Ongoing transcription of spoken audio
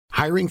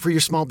Hiring for your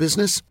small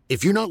business?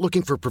 If you're not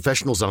looking for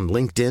professionals on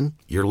LinkedIn,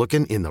 you're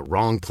looking in the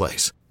wrong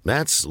place.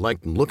 That's like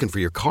looking for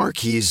your car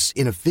keys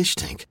in a fish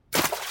tank.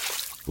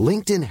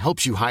 LinkedIn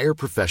helps you hire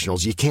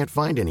professionals you can't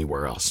find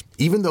anywhere else,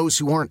 even those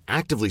who aren't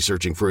actively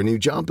searching for a new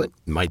job but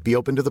might be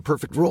open to the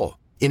perfect role.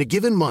 In a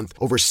given month,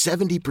 over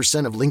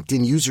 70% of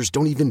LinkedIn users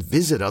don't even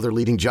visit other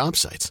leading job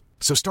sites.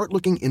 So start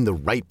looking in the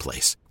right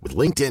place. With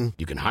LinkedIn,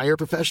 you can hire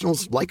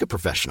professionals like a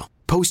professional.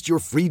 Post your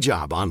free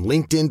job on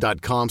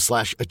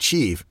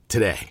linkedin.com/achieve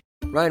today.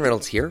 Ryan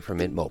Reynolds here from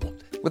Mint Mobile.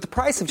 With the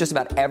price of just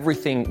about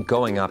everything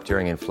going up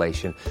during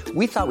inflation,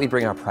 we thought we'd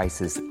bring our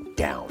prices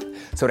down.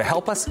 So to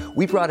help us,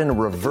 we brought in a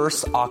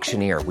reverse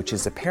auctioneer, which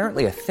is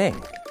apparently a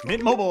thing.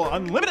 Mint Mobile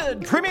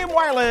Unlimited Premium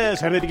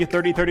Wireless. How to get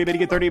 30, 30, bit to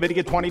get 30, bit to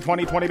get 20,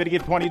 20, 20, bit to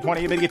get 20,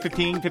 20, bit to get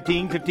 15,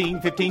 15,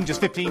 15, 15,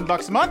 just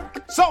 $15 a month?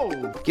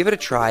 Sold! Give it a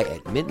try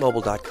at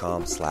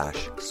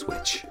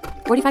mintmobile.com/switch.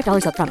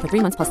 $45 up front for 3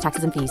 months plus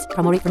taxes and fees.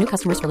 Promo rate for new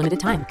customers for limited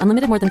time.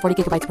 Unlimited more than 40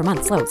 gigabytes per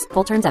month. Slows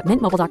full terms at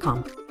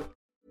mintmobile.com.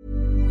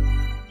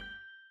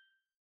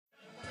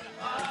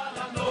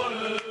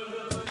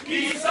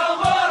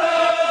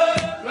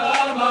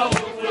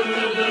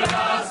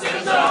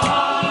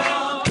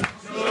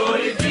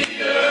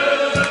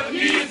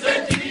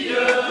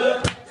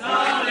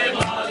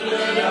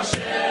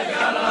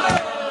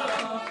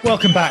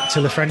 Welcome back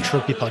to the French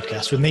Rugby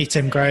Podcast with me,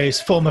 Tim Groves,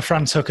 former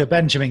France hooker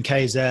Benjamin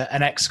Kayser,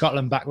 and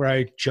ex-Scotland back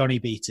row Johnny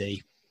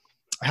Beattie.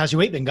 How's your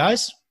week been,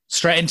 guys?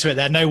 Straight into it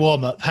there, no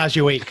warm-up. How's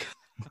your week?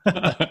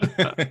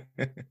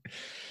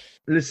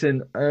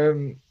 Listen,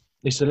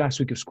 it's the last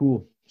week of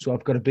school, so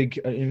I've got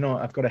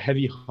I've got a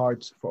heavy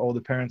heart for all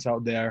the parents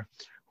out there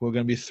who are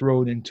going to be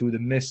thrown into the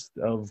mist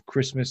of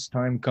Christmas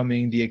time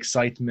coming, the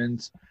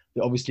excitement,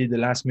 obviously the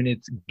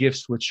last-minute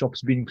gifts with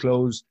shops being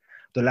closed,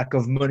 the lack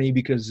of money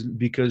because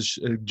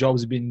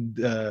jobs have been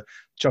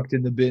chucked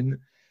in the bin,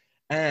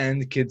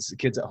 and kids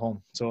at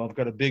home. So I've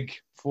got a big,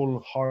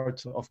 full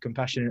heart of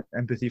compassion and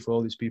empathy for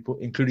all these people,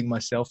 including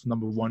myself,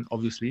 number one,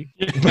 obviously.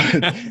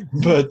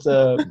 but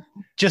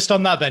just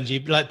on that,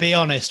 Benji, like, be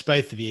honest,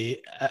 both of you.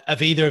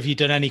 Have either of you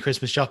done any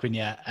Christmas shopping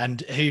yet?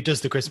 And who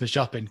does the Christmas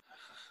shopping?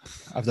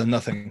 I've done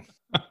nothing.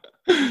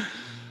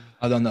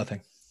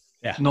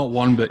 Yeah, not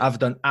one bit. I've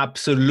done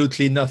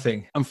absolutely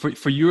nothing. And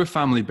for your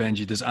family,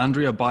 Benji, does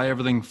Andrea buy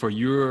everything for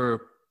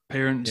your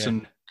parents? Yeah.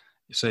 And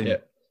you're saying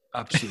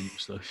absolutely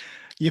useless.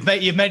 You've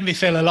made me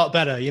feel a lot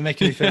better. You're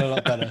making me feel a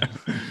lot better.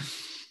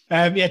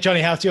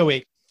 Johnny, how's your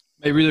week?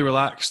 Really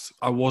relaxed.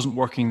 I wasn't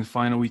working the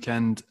final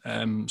weekend,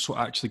 so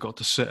I actually got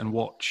to sit and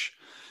watch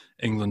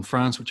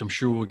England-France, which I'm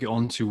sure we'll get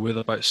on to, with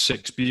about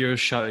 6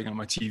 beers, shouting at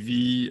my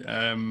TV,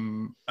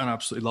 and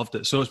absolutely loved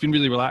it. So it's been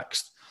really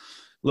relaxed.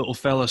 Little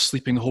fella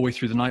sleeping the whole way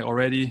through the night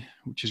already,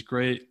 which is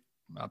great.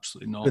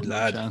 Absolutely not. Good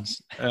lad.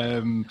 Chance.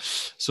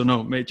 So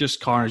no, mate,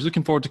 just carnage.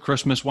 Looking forward to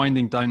Christmas,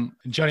 winding down.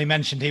 Johnny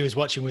mentioned he was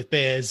watching with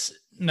beers.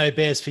 No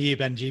beers for you,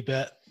 Benji,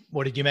 but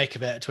what did you make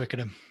of it at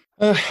Twickenham?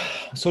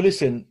 So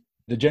listen,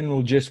 the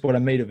general gist, what I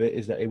made of it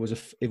is that it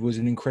was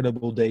an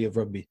incredible day of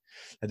rugby.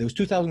 There was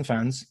 2,000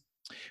 fans,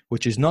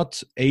 which is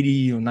not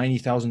 80 or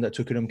 90,000 that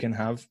Twickenham can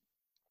have,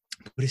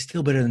 but it's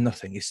still better than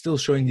nothing. It's still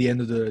showing the end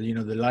of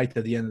the light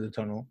at the end of the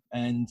tunnel.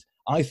 And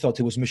I thought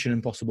it was mission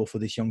impossible for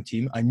this young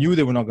team. I knew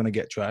they were not going to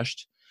get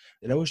trashed.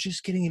 And I was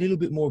just getting a little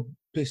bit more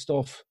pissed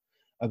off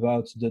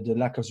about the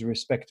lack of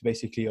respect,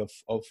 basically, of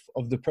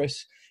the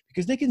press.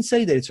 Because they can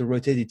say that it's a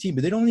rotated team,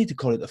 but they don't need to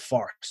call it a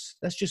farce.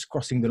 That's just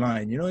crossing the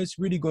line. It's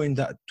really going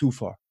that too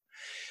far.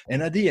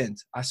 And at the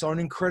end, I saw an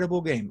incredible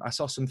game. I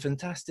saw some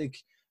fantastic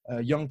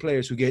young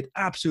players who gave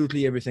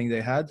absolutely everything they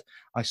had.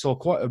 I saw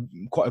quite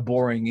a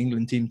boring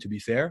England team, to be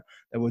fair,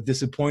 that were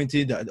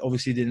disappointed, that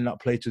obviously did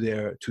not play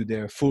to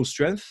their full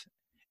strength.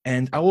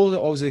 And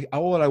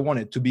all I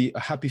wanted to be a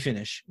happy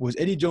finish was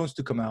Eddie Jones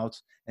to come out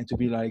and to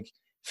be like,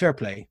 fair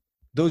play.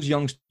 Those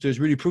youngsters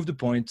really proved the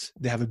point.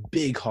 They have a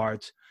big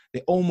heart.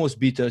 They almost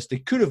beat us.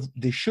 They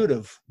should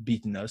have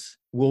beaten us.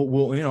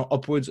 We'll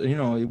upwards.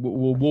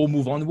 We'll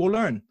move on. We'll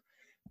learn.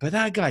 But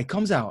that guy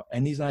comes out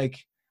and he's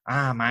like,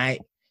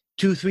 mate,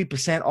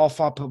 2-3%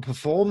 off our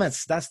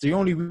performance. That's the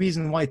only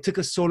reason why it took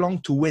us so long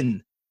to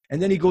win.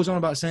 And then he goes on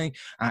about saying,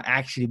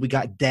 actually, we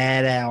got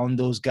data on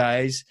those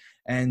guys.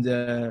 And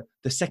the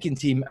second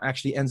team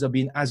actually ends up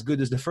being as good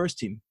as the first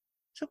team.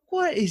 So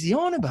what is he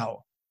on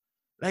about?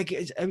 Like,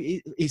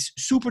 it's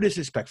super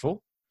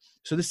disrespectful.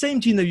 So the same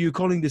team that you're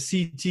calling the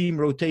C team,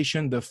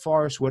 rotation, the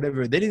farce,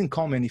 whatever, they didn't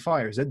call many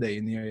fires, did they,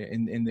 in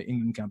the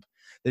England camp?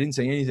 They didn't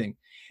say anything.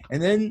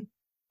 And then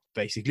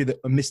basically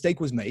a mistake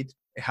was made.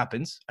 It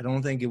happens. I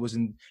don't think it was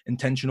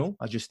intentional.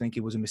 I just think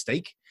it was a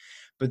mistake.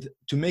 But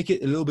to make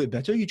it a little bit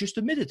better, you just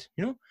admit it.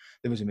 There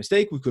was a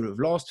mistake. We could have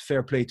lost.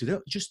 Fair play to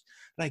them. Just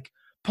like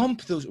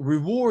pump those,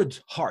 reward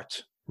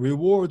heart,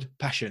 reward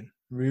passion,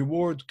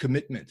 reward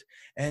commitment.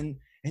 And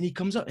he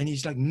comes up and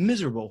he's like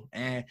miserable.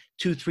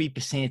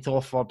 2-3%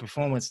 off our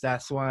performance.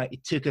 That's why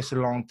it took us a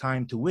long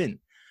time to win.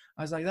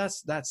 I was like,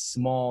 that's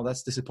small.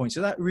 That's disappointing.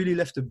 So that really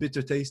left a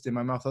bitter taste in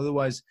my mouth.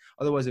 Otherwise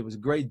it was a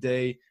great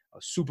day. I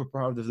was super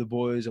proud of the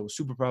boys. I was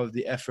super proud of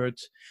the effort.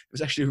 It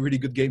was actually a really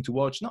good game to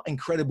watch. Not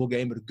incredible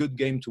game, but a good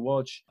game to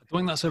watch. I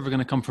don't think that's ever going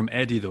to come from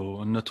Eddie, though,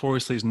 and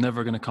notoriously it's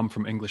never going to come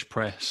from English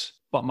press.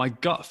 But my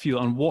gut feel,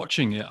 on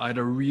watching it, I had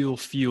a real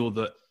feel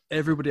that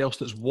everybody else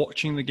that's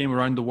watching the game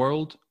around the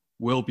world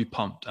will be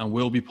pumped and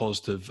will be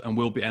positive and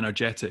will be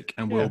energetic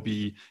and will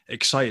be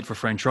excited for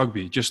French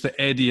rugby. Just that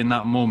Eddie in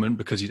that moment,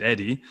 because he's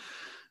Eddie,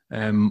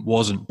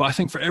 wasn't. But I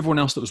think for everyone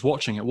else that was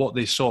watching it, what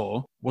they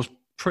saw was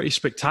pretty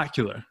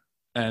spectacular.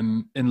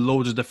 In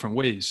loads of different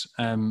ways.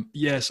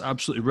 Yes,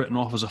 absolutely written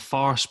off as a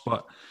farce,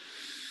 but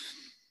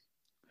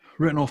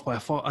written off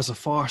as a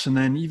farce. And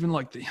then even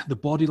like the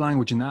body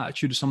language and the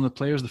attitude of some of the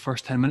players, the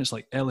first 10 minutes,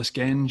 like Ellis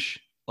Genge,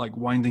 like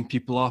winding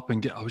people up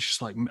I was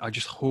just like, I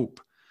just hope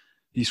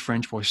these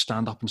French boys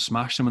stand up and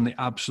smash them. And they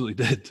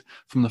absolutely did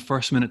from the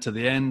first minute to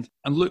the end.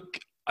 And look,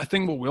 I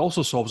think what we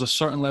also saw was a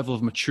certain level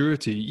of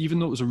maturity, even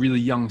though it was a really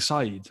young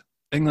side.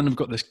 England have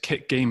got this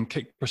kick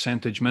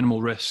percentage,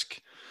 minimal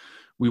risk.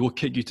 We will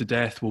kick you to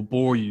death, we'll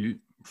bore you.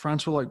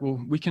 France were like,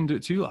 well, we can do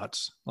it too,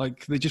 lads.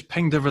 Like, they just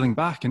pinged everything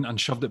back and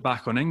shoved it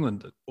back on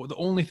England. The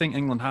only thing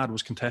England had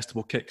was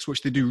contestable kicks,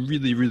 which they do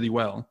really, really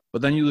well.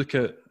 But then you look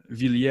at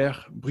Villiers,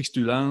 Brice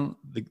Dulin,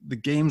 the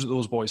games that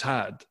those boys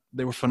had,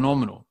 they were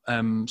phenomenal.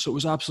 So it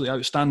was absolutely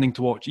outstanding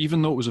to watch,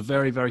 even though it was a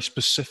very, very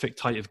specific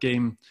type of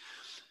game.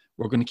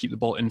 We're going to keep the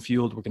ball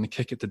infield, we're going to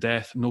kick it to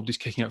death. Nobody's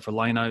kicking out for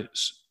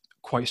lineouts,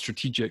 quite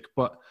strategic.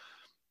 But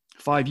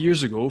 5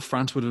 years ago,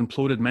 France would have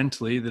imploded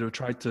mentally. They'd have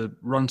tried to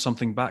run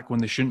something back when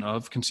they shouldn't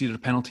have, conceded a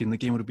penalty, and the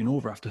game would have been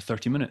over after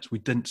 30 minutes. We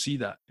didn't see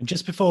that. And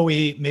just before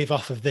we move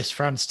off of this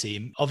France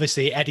team,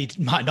 obviously Eddie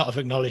might not have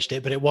acknowledged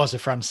it, but it was a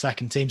France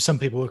second team. Some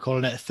people were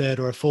calling it a third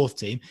or a fourth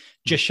team.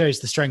 Just shows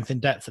the strength and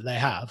depth that they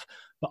have.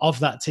 But of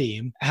that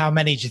team, how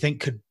many do you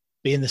think could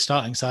be in the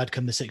starting side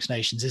come the Six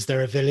Nations? Is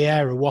there a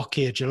Villiers, a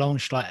Woki, a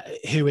Jelonch? Like,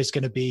 who is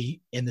going to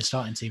be in the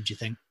starting team, do you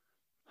think?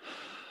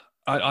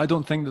 I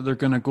don't think that they're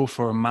going to go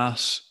for a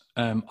mass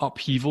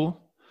upheaval,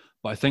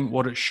 but I think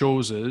what it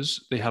shows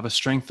is they have a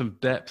strength of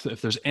depth. If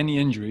there's any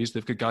injuries,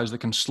 they've got guys that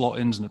can slot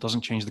in and it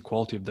doesn't change the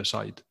quality of their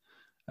side.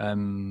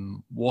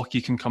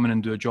 Woki can come in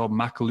and do a job.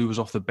 Makalou was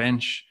off the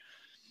bench.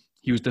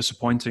 He was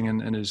disappointing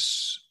in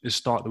his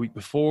start the week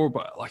before,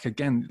 but like,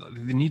 again,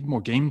 they need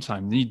more game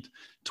time. They need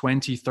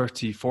 20,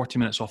 30, 40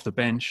 minutes off the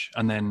bench,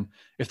 and then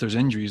if there's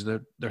injuries,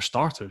 they're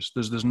starters.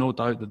 There's no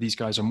doubt that these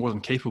guys are more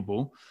than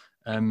capable,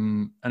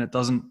 and it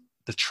doesn't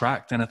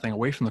detract anything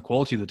away from the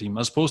quality of the team,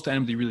 as opposed to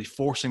anybody really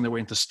forcing their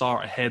way into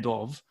start ahead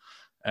of.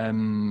 I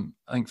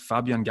think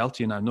Fabien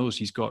Galtier now knows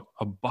he's got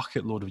a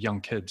bucket load of young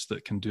kids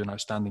that can do an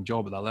outstanding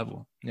job at that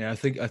level. Yeah, I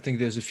think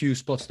there's a few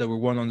spots that were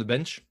won on the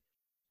bench.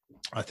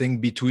 I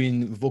think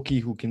between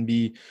Woki, who can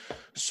be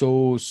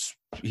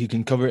he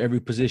can cover every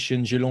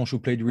position, Jelonch, who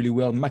played really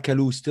well,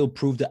 Makalou still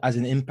proved that as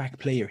an impact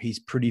player, he's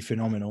pretty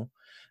phenomenal.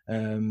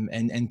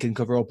 And can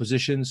cover all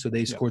positions. So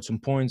they scored some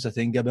points. I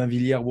think Gabin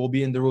Villiers will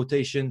be in the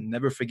rotation.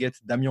 Never forget,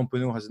 Damien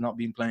Penaud has not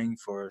been playing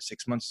for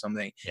 6 months or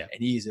something. Yeah.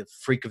 And he is a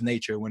freak of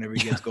nature whenever he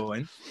gets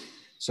going.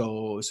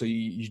 So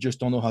you just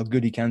don't know how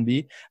good he can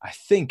be. I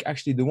think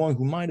actually the one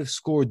who might have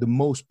scored the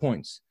most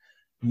points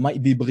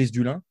might be Brice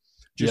Dulin,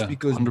 just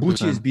because 100%.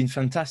 Boutier has been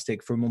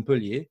fantastic for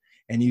Montpellier.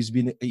 And he's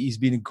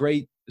been a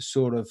great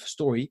sort of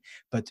story.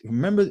 But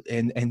remember,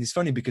 and it's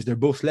funny because they're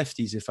both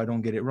lefties, if I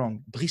don't get it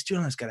wrong. Brice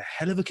Dulin has got a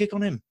hell of a kick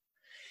on him.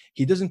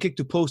 He doesn't kick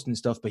to post and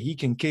stuff, but he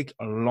can kick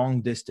a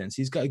long distance.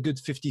 He's got a good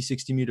 50,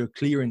 60 meter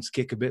clearance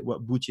kick, a bit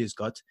what Boutier's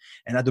got.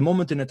 And at the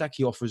moment in attack,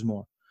 he offers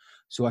more.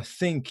 So I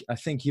think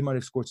he might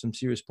have scored some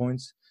serious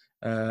points.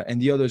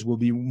 And the others will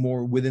be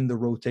more within the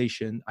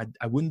rotation.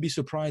 I wouldn't be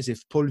surprised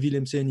if Paul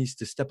Willemse needs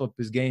to step up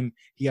his game.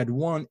 He had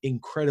one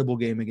incredible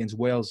game against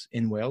Wales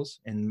in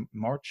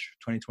March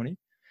 2020.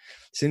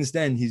 Since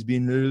then, he's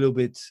been a little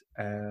bit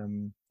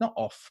not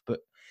off, but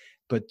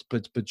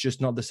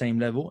just not the same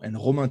level. And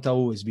Romain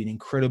Tao has been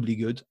incredibly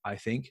good, I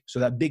think. So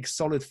that big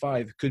solid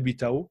five could be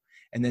Tao.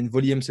 And then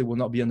Willemse will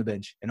not be on the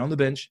bench. And on the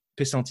bench,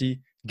 Pesanti,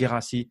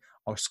 Guirassy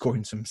are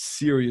scoring some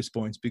serious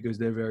points because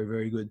they're very,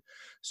 very good.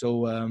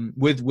 So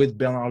with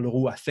Bernard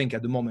Leroux, I think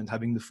at the moment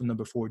having the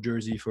number 4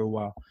 jersey for a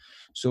while.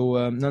 So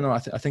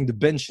I think the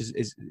bench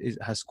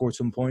has scored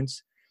some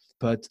points.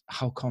 But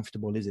how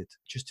comfortable is it?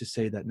 Just to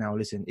say that now,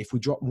 listen, if we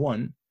drop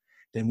one,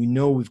 then we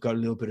know we've got a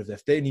little bit of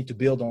depth. They need to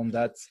build on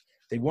that.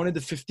 They wanted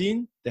the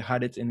 15, they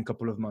had it in a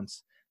couple of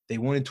months. They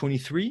wanted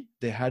 23,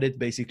 they had it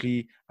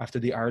basically after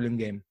the Ireland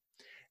game.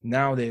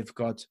 Now they've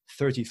got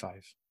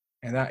 35,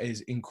 and that is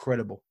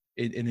incredible.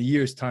 In a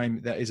year's time,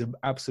 that is an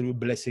absolute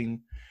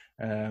blessing.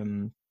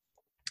 And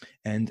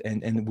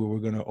we were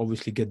going to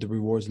obviously get the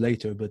rewards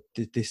later, but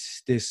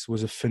this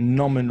was a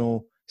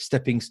phenomenal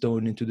stepping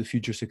stone into the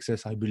future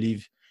success, I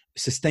believe.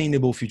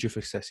 Sustainable future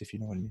success, if you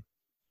know what I mean.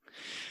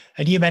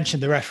 And you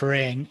mentioned the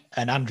refereeing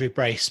and Andrew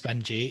Brace,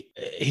 Benji.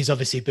 He's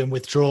obviously been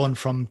withdrawn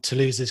from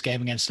Toulouse's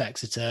game against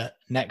Exeter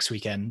next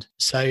weekend.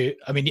 So,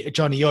 I mean,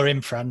 Johnny, you're in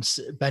France.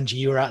 Benji,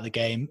 you were at the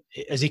game.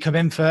 Has he come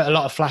in for a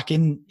lot of flack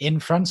in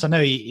France? I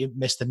know he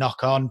missed the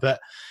knock on, but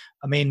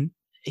I mean,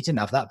 He didn't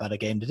have that bad a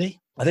game, did he?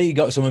 I think he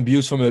got some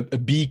abuse from a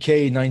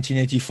BK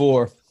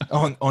 1984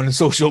 on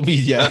social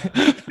media.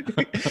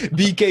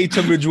 BK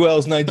Tunbridge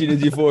Wells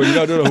 1984.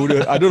 I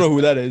don't know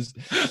who that is.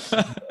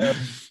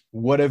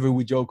 Whatever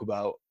we joke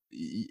about,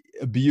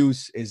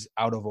 abuse is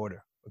out of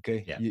order.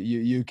 Okay, yeah.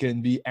 You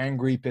can be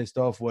angry, pissed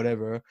off,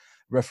 whatever.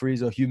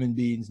 Referees are human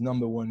beings.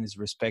 Number one is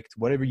respect.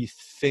 Whatever you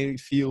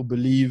feel,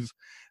 believe,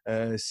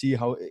 see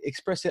how,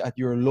 express it at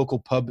your local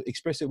pub,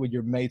 express it with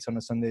your mates on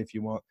a Sunday if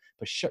you want,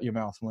 but shut your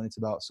mouth when it's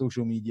about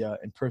social media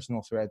and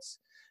personal threats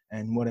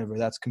and whatever.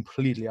 That's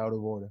completely out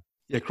of order.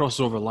 Yeah,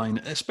 crossover line,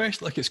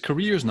 especially like his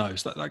careers now.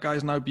 So that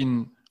guy's now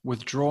been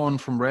withdrawn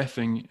from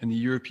reffing in the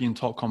European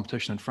top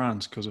competition in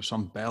France because of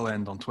some bell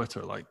end on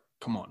Twitter. Like,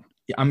 come on.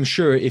 Yeah, I'm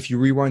sure if you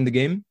rewind the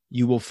game,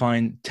 you will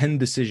find 10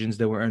 decisions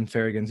that were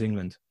unfair against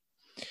England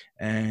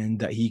and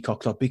that he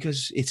cocked up,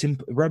 because it's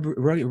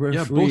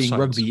refereeing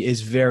rugby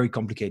is very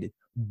complicated.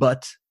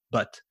 But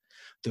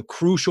the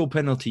crucial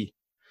penalty,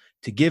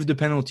 to give the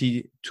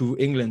penalty to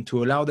England,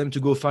 to allow them to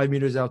go 5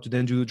 meters out, to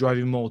then do the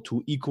driving maul,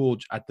 to equal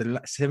at the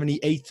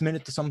 78th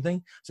minute or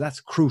something. So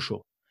that's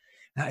crucial.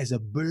 That is a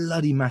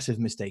bloody massive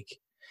mistake.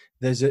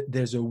 There's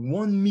a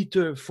 1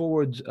 meter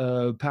forward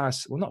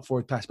pass, well, not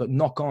forward pass, but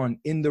knock on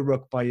in the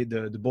ruck by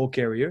the ball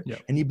carrier,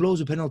 and he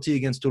blows a penalty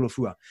against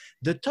Tolofua.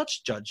 The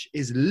touch judge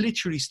is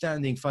literally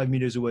standing 5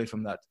 meters away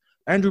from that.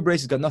 Andrew Brace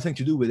has got nothing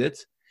to do with it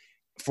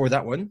for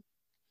that one.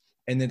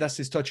 And then that's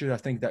his toucher, I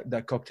think,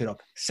 that cocked it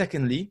up.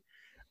 Secondly,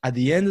 at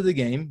the end of the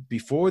game,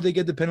 before they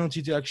get the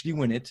penalty to actually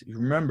win it, you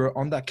remember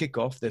on that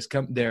kickoff, there's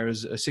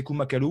Sekou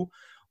Makalu,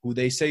 who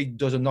they say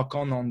does a knock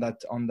on the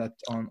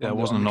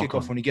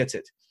kickoff when he gets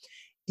it.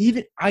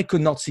 Even I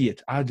could not see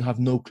it. I have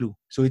no clue.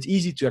 So it's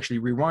easy to actually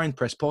rewind,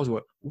 press pause.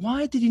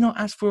 Why did he not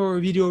ask for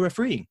video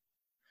refereeing?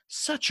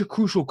 Such a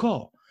crucial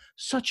call.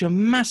 Such a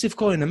massive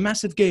call in a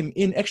massive game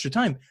in extra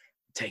time.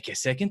 Take a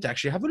second to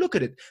actually have a look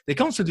at it. They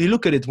constantly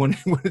look at it when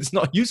it's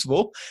not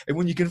useful. And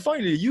when you can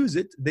finally use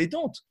it, they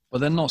don't.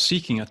 But they're not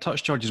seeking. A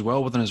touch charge is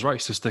well within his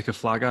rights to stick a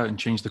flag out and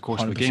change the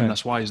course 100%. Of the game.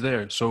 That's why he's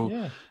there.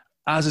 So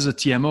as is a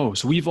TMO.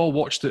 So we've all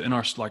watched it in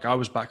our, like I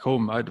was back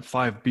home, I had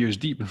 5 beers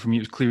deep, and for me it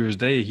was clear as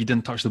day. He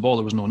didn't touch the ball.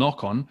 There was no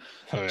knock on.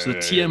 So the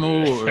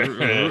TMO's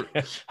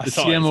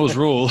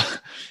role,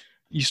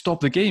 you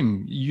stop the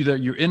game.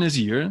 You're in his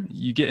ear,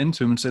 you get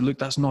into him and say, look,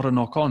 that's not a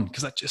knock on.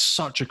 Because that's just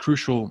such a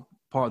crucial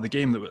part of the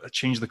game that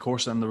changed the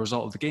course and the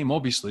result of the game,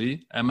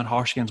 obviously, and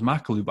harsh against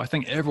Makalu. But I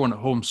think everyone at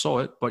home saw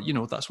it. But,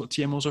 that's what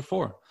TMOs are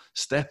for.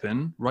 Step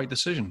in, right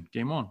decision,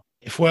 game on.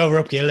 If World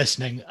Rugby are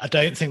listening, I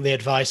don't think the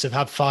advice of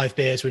have 5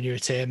 beers when you're a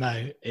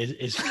TMO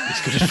is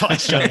good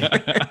advice, Johnny.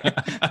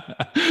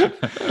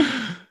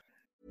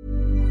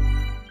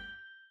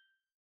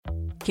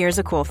 Here's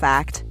a cool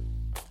fact.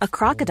 A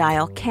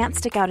crocodile can't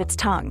stick out its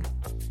tongue.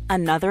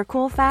 Another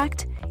cool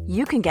fact,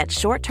 you can get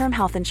short-term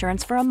health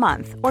insurance for a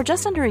month or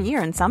just under a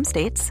year in some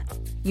states.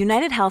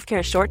 United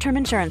Healthcare short-term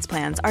insurance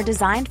plans are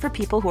designed for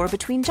people who are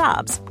between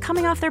jobs,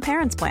 coming off their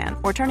parents' plan,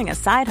 or turning a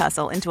side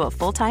hustle into a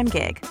full-time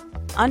gig.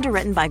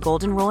 Underwritten by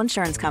Golden Rule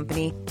Insurance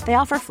Company, they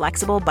offer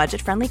flexible,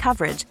 budget-friendly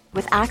coverage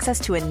with access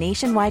to a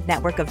nationwide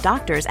network of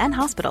doctors and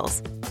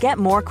hospitals. Get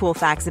more cool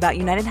facts about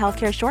United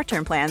Healthcare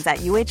short-term plans at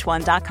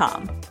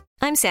uh1.com.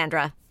 I'm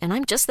Sandra, and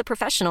I'm just the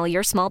professional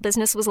your small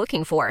business was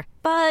looking for.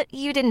 But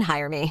you didn't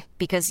hire me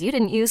because you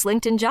didn't use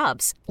LinkedIn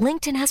Jobs.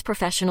 LinkedIn has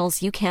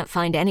professionals you can't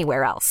find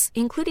anywhere else,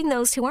 including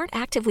those who aren't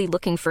actively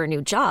looking for a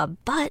new job,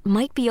 but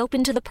might be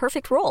open to the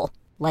perfect role,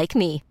 like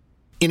me.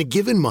 In a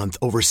given month,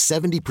 over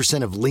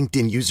 70% of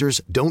LinkedIn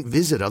users don't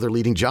visit other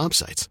leading job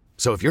sites.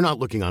 So if you're not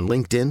looking on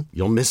LinkedIn,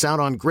 you'll miss out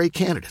on great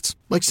candidates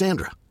like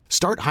Sandra.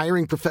 Start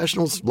hiring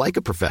professionals like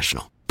a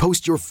professional.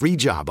 Post your free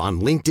job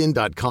on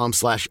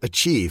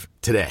linkedin.com/achieve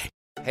today.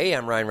 Hey,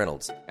 I'm Ryan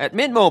Reynolds. At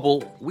Mint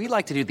Mobile, we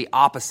like to do the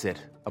opposite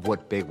of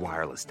what Big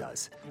Wireless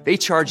does. They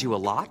charge you a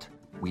lot,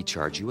 we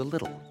charge you a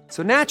little.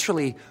 So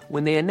naturally,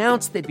 when they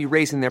announced they'd be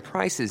raising their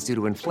prices due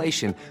to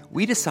inflation,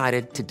 we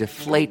decided to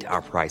deflate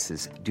our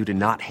prices due to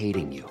not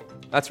hating you.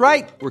 That's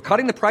right. We're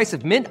cutting the price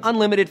of Mint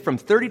Unlimited from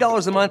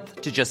 $30 a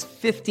month to just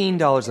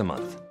 $15 a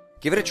month.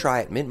 Give it a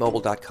try at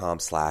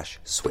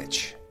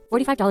mintmobile.com/switch.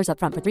 $45 up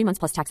front for 3 months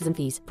plus taxes and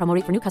fees. Promo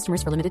rate for new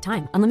customers for limited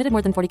time. Unlimited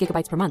more than 40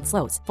 gigabytes per month.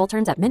 Slows full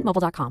terms at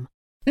mintmobile.com.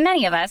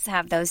 Many of us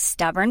have those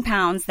stubborn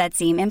pounds that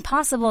seem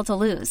impossible to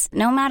lose,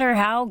 no matter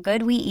how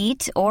good we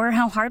eat or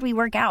how hard we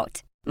work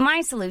out. My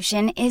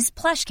solution is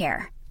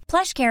PlushCare.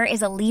 PlushCare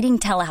is a leading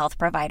telehealth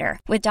provider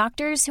with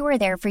doctors who are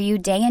there for you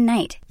day and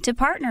night to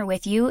partner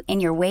with you in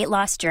your weight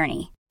loss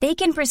journey. They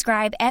can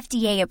prescribe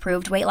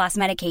FDA-approved weight loss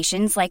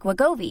medications like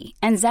Wegovy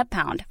and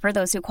Zepbound for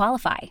those who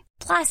qualify.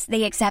 Plus,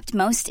 they accept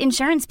most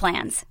insurance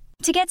plans.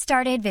 To get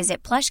started,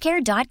 visit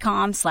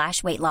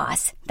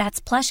plushcare.com/weightloss.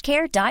 That's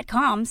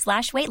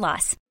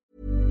plushcare.com/weightloss.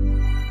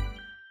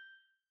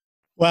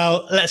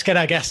 Well, let's get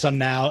our guest on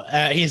now.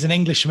 He is an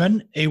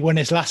Englishman. He won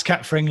his last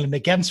cap for England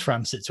against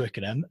France at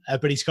Twickenham,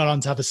 but he's gone on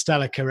to have a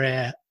stellar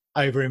career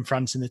over in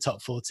France in the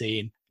top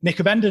 14. Nick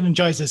Abendon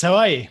joins us. How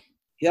are you?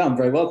 Yeah, I'm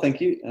very well, thank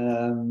you.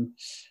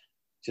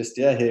 just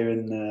here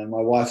in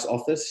my wife's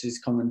office. She's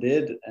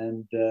commandeered,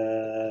 and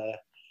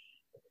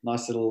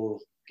nice little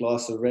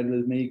glass of red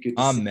with me. Good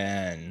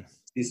to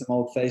see some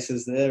old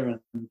faces there, and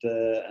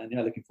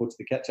looking forward to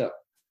the catch up.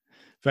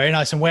 Very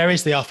nice. And where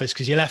is the office?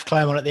 Because you left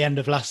Clermont at the end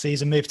of last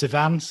season, moved to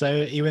Vannes.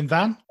 So are you in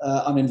Vannes?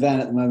 I'm in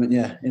Vannes at the moment.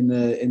 Yeah, in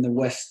the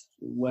west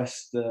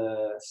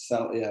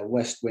south,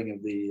 west wing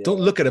of the.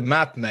 Don't look at a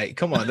map, mate.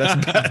 Come on,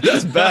 that's bad.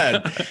 That's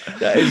bad.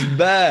 That is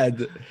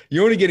bad.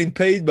 You're only getting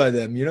paid by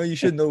them. You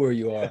should know where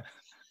you are.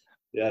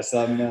 Yeah,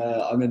 so I'm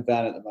in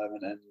Vannes at the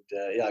moment, and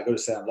I got to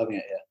say I'm loving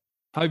it here.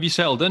 How have you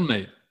settled in,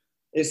 mate?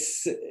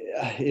 It's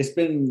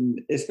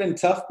been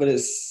tough, but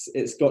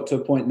it's got to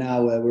a point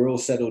now where we're all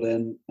settled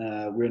in.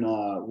 We're in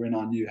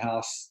our new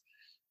house.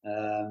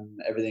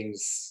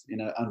 Everything's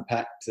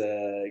unpacked,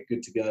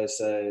 good to go.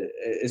 So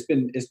it's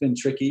been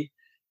tricky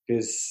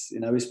because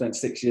we spent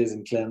 6 years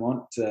in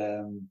Clermont,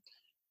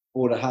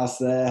 bought a house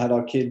there, had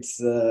our kids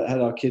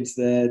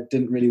there,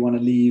 didn't really want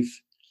to leave,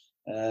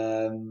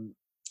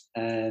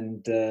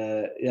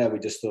 we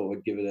just thought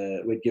we'd give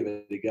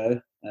it a go.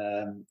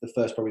 The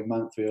first probably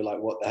month we were like,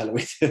 what the hell are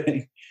we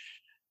doing?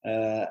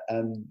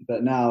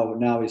 But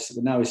now we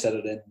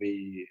settled in.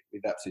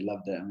 We've absolutely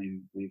loved it,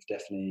 and we've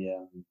definitely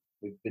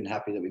we've been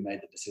happy that we made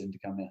the decision to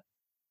come here.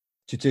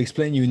 To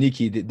explain you,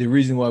 Nicky, the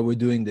reason why we're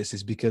doing this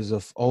is because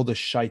of all the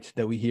shite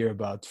that we hear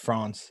about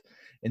France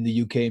in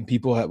the UK, and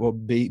people have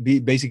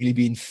basically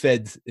being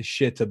fed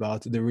shit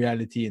about the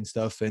reality and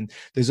stuff. And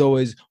there's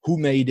always who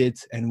made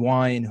it and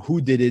why, and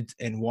who did it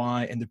and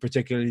why, and the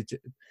particularly,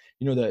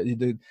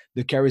 the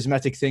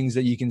charismatic things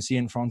that you can see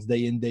in France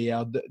day in, day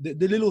out,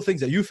 the little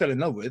things that you fell in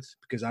love with,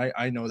 because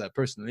I know that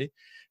personally,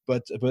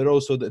 but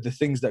also the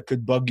things that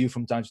could bug you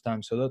from time to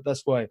time. So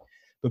that's why.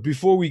 But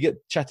before we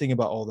get chatting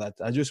about all that,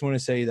 I just want to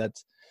say that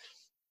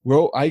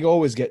I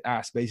always get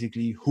asked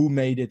basically who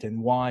made it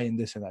and why and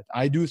this and that.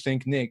 I do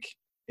think Nick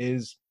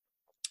is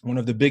one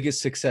of the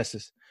biggest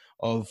successes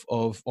of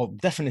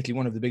definitely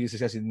one of the biggest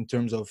successes in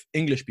terms of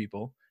English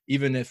people,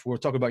 even if we're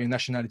talking about your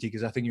nationality,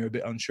 because I think you're a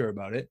bit unsure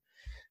about it.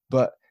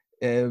 But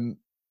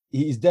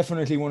he's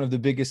definitely one of the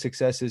biggest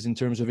successes in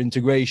terms of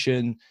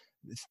integration,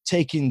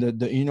 taking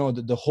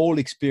the whole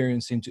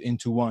experience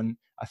into one.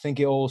 I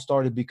think it all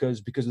started because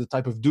of the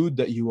type of dude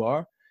that you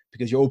are,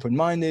 because you're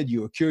open-minded,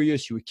 you were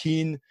curious, you were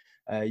keen.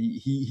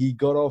 He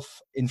got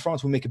off in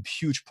France. We make a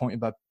huge point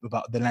about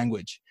the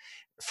language.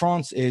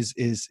 France is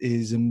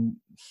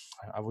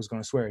I was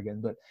going to swear again,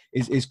 but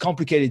is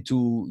complicated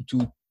to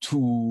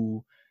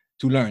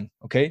learn.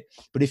 Okay,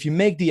 but if you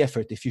make the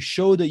effort, if you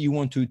show that you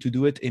want to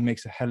do it, it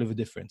makes a hell of a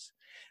difference.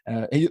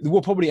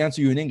 We'll probably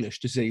answer you in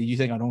English to say, you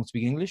think I don't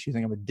speak English? You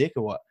think I'm a dick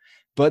or what?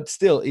 But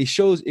still, it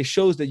shows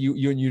that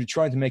you're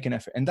trying to make an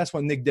effort, and that's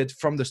what Nick did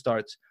from the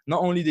start.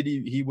 Not only did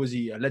he was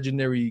a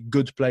legendary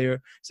good player,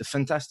 he's a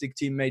fantastic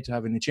teammate to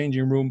have in the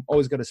changing room.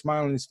 Always got a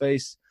smile on his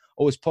face,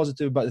 always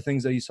positive about the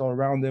things that he saw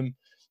around him.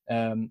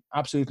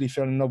 Absolutely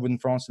fell in love with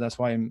France, so that's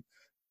why I'm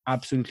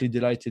absolutely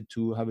delighted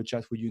to have a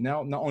chat with you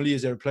now. Not only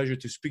is it a pleasure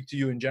to speak to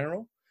you in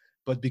general,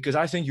 but because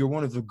I think you're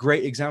one of the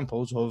great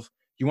examples of,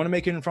 you want to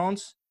make it in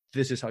France,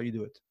 this is how you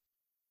do it.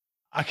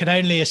 I can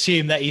only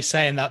assume that he's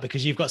saying that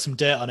because you've got some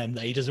dirt on him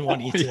that he doesn't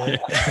want you to.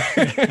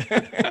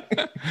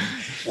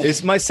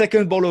 It's my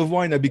second bottle of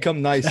wine. I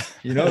become nice,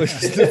 It's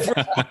just the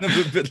first one of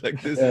a bit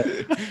like this.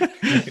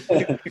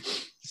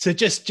 So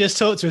just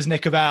talk to us,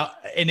 Nick, about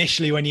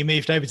initially when you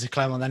moved over to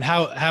Clermont. Then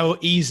how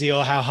easy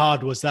or how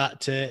hard was that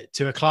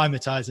to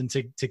acclimatise and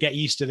to get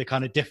used to the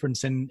kind of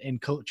difference in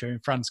culture in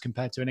France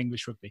compared to an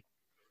English rugby?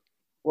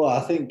 Well, I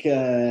think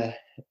the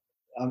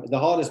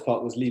hardest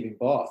part was leaving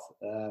Bath.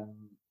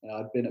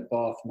 I'd been at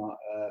Bath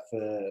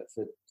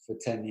for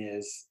 10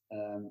 years.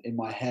 In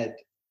my head,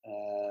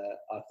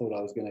 I thought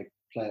I was going to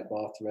play at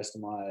Bath the rest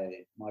of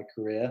my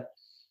career.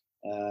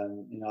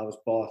 I was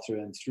Bath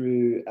through and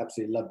through.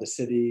 Absolutely loved the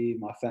city.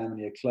 My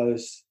family are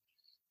close.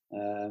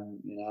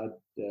 I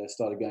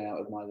started going out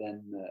with my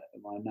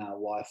now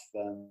wife,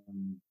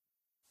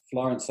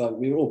 Florence. So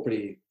we were all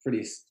pretty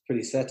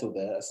settled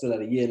there. I still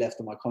had a year left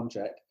on my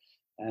contract.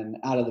 And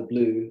out of the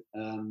blue,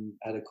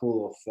 had a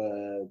call off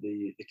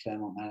the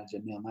Clermont manager,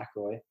 Neil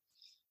McElroy,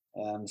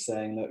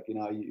 saying, "Look,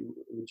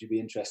 would you be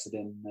interested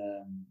in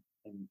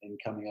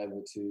coming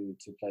over to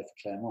play for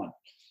Clermont?"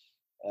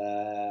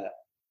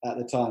 At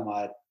the time,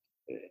 I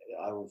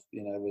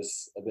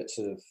was a bit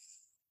sort of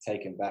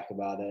taken back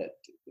about it.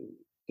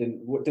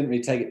 Didn't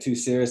really take it too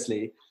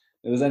seriously.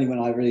 It was only when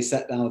I really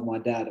sat down with my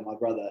dad and my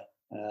brother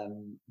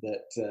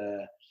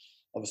that.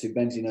 Obviously,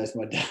 Benji knows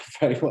my dad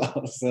very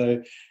well.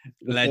 So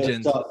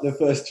the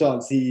first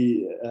chance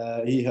he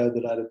heard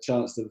that I had a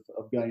chance of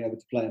going over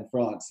to play in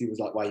France, he was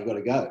like, "Well, you got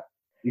to go.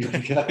 You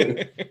got to go."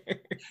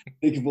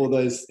 Think of all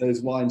those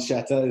wine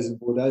chateaus in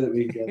Bordeaux that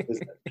we can go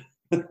visit.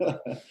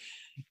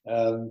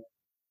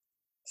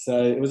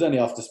 So it was only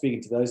after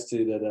speaking to those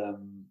two that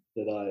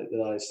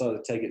I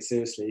started to take it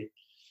seriously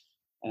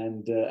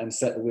and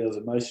set the wheels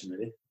in motion,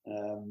 really.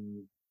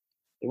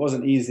 It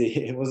wasn't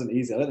easy. I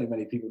don't think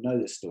many people know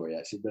this story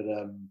actually, but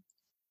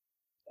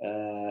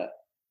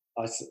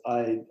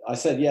I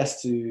said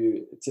yes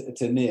to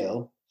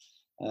Neil.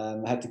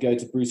 Had to go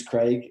to Bruce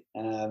Craig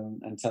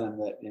and tell him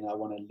that I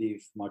want to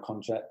leave my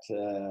contract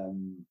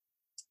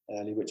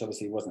early, which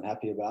obviously he wasn't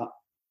happy about.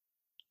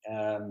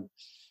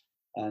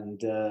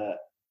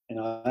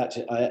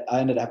 Actually, I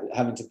ended up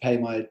having to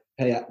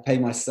pay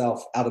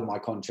myself out of my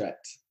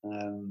contract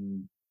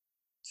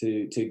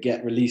to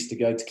get released to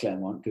go to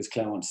Clermont, because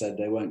Clermont said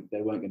they weren't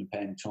going to pay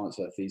any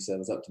transfer fees, so it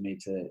was up to me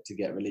to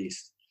get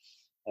released.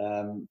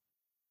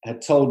 Had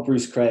told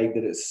Bruce Craig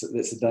that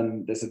it's a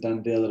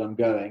done deal that I'm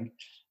going,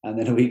 and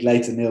then a week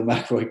later Neil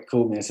McElroy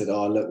called me and said,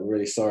 "Oh, look, we're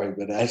really sorry,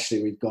 but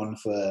actually we've gone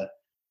for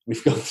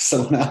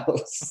someone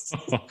else."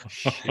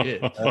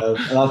 Shit.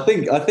 And I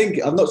think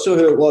I'm not sure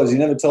who it was. He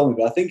never told me,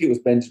 but I think it was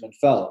Benjamin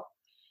Fell.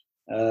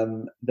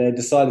 They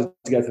decided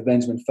to go for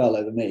Benjamin Fell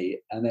over me,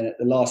 and then at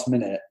the last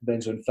minute,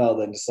 Benjamin Fell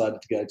then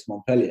decided to go to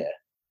Montpellier.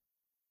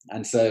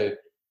 And so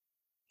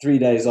 3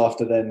 days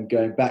after then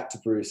going back to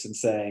Bruce and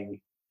saying,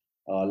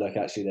 "Oh, look,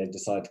 actually they've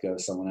decided to go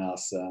with someone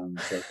else, so I'm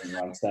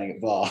staying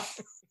at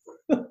Bath."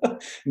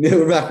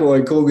 Neil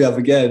McElroy called me up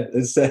again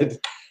and said,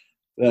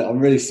 "I'm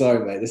really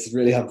sorry, mate. This is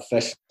really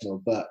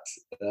unprofessional, but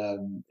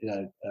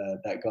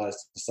that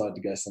guy's decided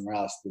to go somewhere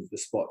else. The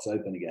spot's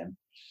open again.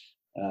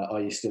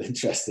 Are you still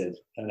interested?"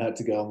 And I had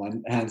to go on my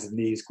hands and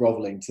knees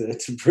groveling to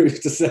Bruce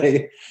to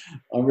say,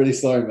 "I'm really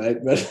sorry,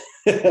 mate, but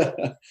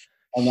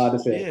I'm out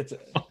of here."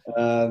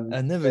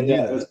 I never knew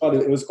that.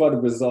 It was quite a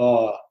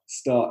bizarre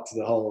start to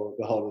the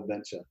whole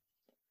adventure.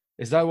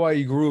 Is that why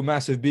you grew a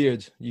massive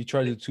beard? You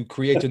tried to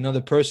create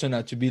another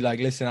persona to be like,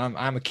 "Listen,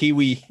 I'm a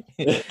Kiwi."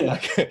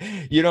 Like,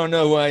 you don't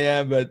know who I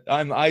am, but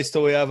I'm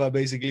Aistoyava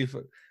basically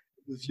for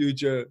the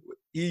future.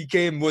 He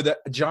came with a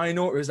giant.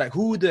 It's like,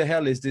 who the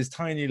hell is this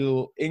tiny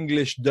little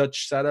English,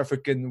 Dutch, South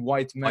African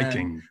white man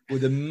Viking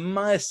with a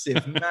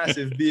massive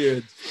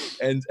beard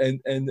and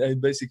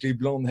basically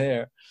blonde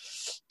hair?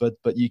 But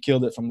you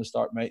killed it from the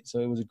start, mate. So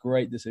it was a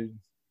great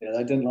decision. Yeah,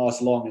 that didn't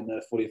last long in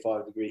the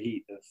 45-degree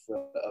heat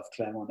of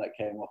Clermont. That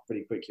came off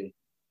pretty quickly.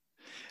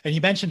 And you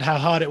mentioned how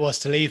hard it was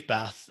to leave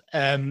Bath.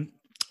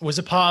 Was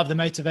a part of the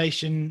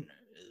motivation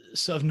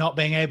sort of not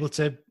being able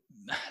to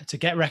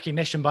get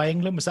recognition by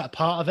England? Was that a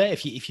part of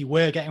it? If you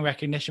were getting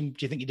recognition,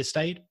 do you think you'd have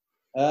stayed?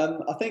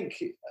 I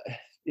think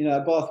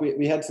at Bath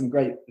we had some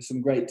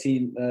great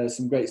teams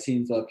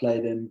that I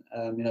played in.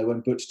 When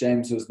Butch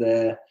James was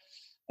there,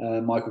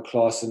 Michael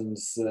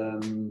Claessen's.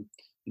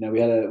 We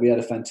had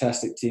a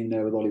fantastic team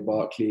there with Ollie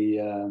Barkley,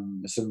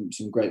 some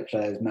great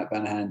players, Matt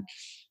Banahan,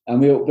 and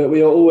we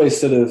were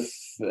always sort of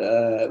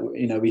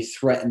we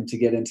threatened to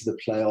get into the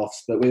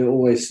playoffs, but we were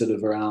always sort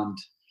of around,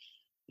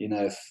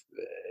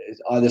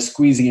 either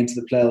squeezing into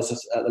the playoffs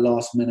at the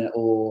last minute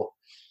or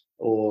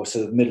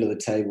sort of middle of the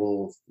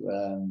table,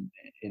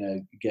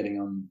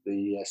 getting on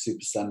the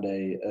Super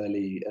Sunday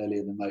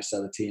earlier than most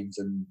other teams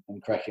and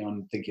cracking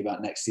on thinking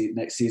about next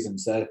season.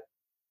 So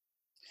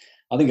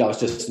I think I was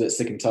just a bit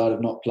sick and tired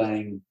of not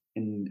playing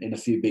in a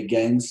few big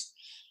games,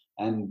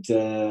 and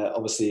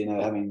obviously,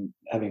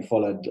 having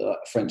followed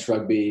French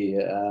rugby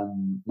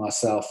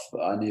myself,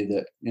 I knew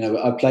that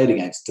I played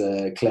against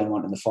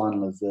Clermont in the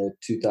final of the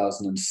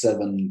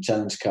 2007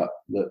 Challenge Cup.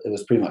 That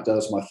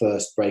was my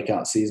first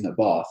breakout season at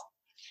Bath,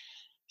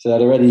 so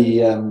I'd already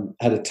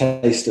had a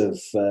taste of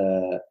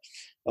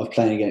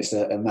playing against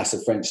a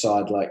massive French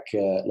side like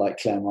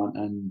Clermont,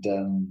 and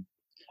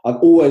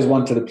I've always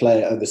wanted to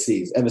play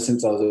overseas ever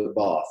since I was at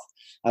Bath.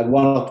 I had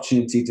one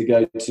opportunity to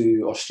go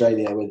to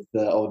Australia with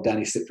old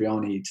Danny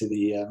Cipriani to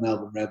the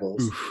Melbourne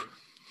Rebels,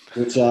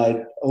 which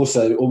I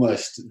also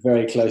almost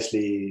very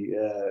closely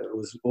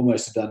was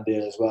almost a done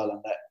deal as well,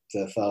 and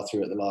that fell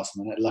through at the last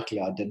minute.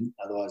 Luckily, I didn't.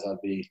 Otherwise, I'd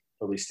be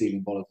probably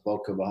stealing bottles of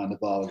vodka behind the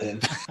bar with him.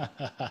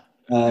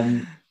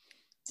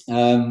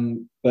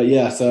 But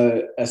yeah,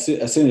 so as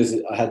soon as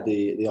I had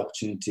the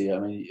opportunity, I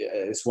mean,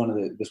 it's one of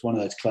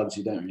those clubs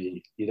you don't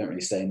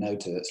really say no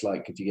to. It's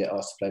like if you get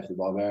asked to play for the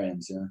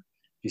Barbarians, if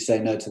you say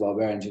no to the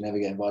Barbarians, you never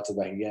get invited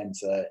back again.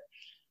 So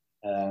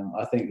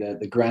I think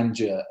the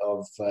grandeur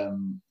of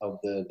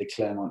the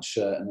Clermont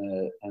shirt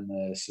and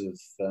the sort of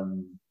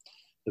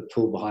the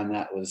pull behind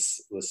that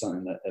was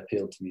something that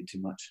appealed to me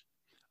too much.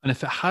 And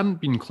if it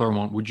hadn't been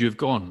Clermont, would you have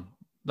gone?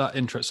 That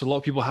interest. A lot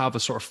of people have a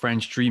sort of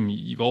French dream.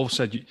 You've all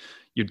said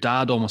your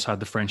dad almost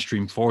had the French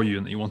dream for you,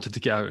 and that you wanted to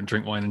get out and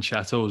drink wine in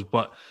chateaus.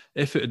 But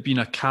if it had been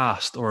a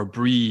Cast or a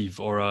Brive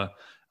or a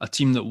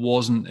team that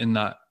wasn't in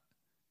that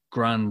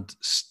grand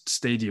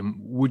stadium,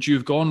 would you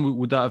have gone?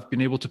 Would that have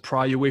been able to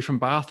pry you away from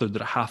Bath, or did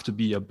it have to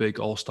be a big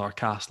all-star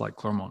cast like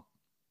Clermont?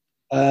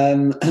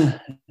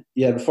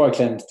 Yeah, before I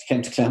came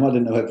to Clermont, I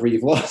didn't know where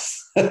Brive was.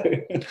 Yeah,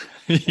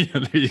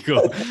 there you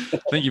go. I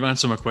think you've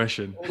answered my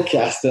question.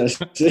 Cast,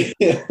 actually.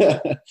 Yeah,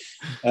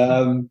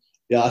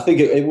 I think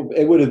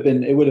it would have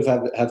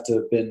to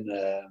have been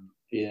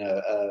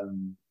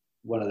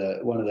one of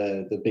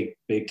the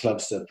big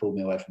clubs that pulled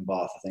me away from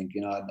Bath. I think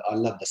I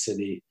love the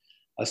city.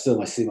 I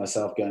still see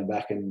myself going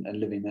back and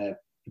living there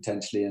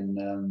potentially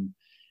in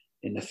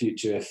the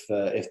future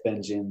if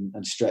Benji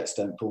and Stretz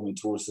don't pull me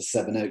towards the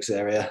Sevenoaks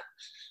area.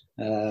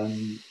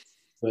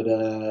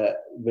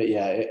 But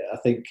yeah, I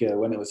think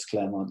when it was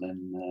Clermont,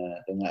 then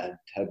that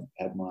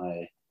had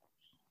my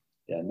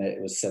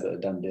it was set a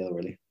done deal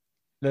really.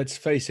 Let's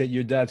face it,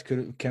 your dad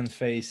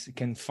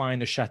can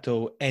find a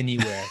chateau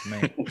anywhere,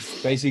 mate.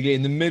 Basically,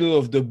 in the middle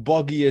of the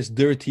boggiest,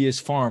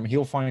 dirtiest farm,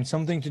 he'll find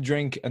something to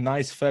drink, a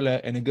nice fella,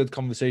 and a good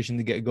conversation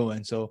to get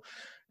going. So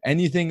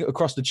anything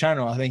across the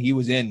channel, I think he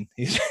was in.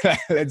 He's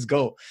let's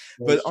go.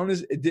 But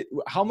honestly,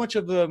 how much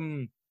of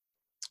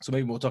so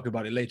maybe we'll talk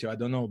about it later, I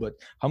don't know, but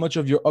how much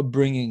of your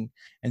upbringing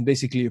and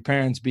basically your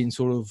parents being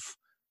sort of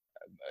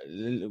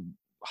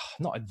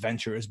not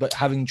adventurous, but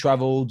having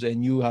traveled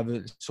and you have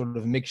a sort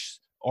of mixed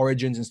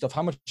origins and stuff,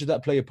 how much did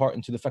that play a part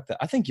into the fact that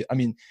I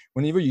mean,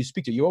 whenever you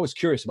speak to, you're always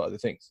curious about the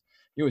things,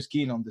 you're always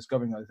keen on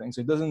discovering other things.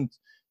 So it doesn't,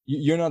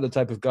 you're not the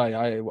type of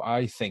guy,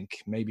 I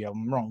think, maybe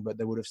I'm wrong, but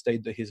that would have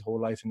stayed his whole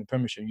life in the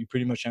Premiership. You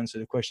pretty much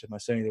answered the question by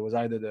saying there was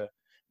either the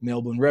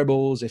Melbourne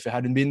Rebels. If it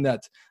hadn't been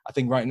that, I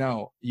think right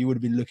now you would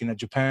have been looking at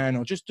Japan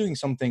or just doing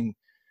something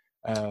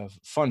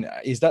fun.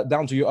 Is that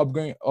down to your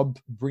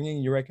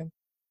upbringing, you reckon?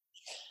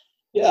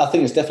 Yeah, I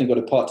think it's definitely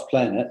got a part to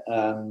play in it.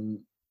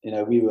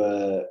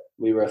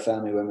 We were a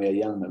family when we were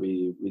young that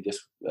we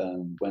just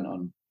went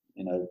on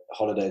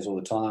holidays all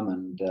the time,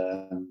 and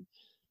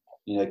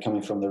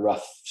coming from the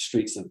rough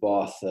streets of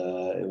Bath,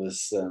 it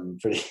was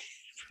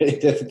pretty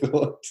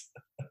difficult.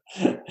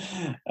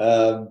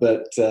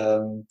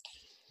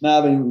 No,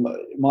 I mean,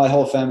 my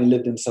whole family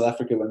lived in South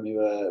Africa when we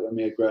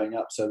were growing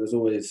up, so it was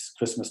always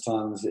Christmas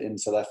times in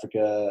South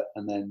Africa,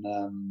 and then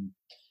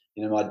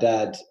my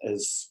dad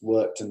has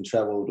worked and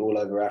travelled all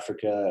over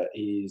Africa.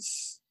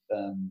 He's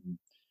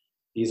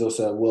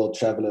also a world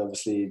traveller.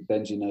 Obviously,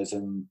 Benji knows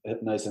him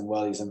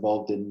well. He's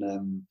involved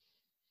in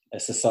a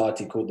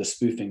society called the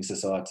Spoofing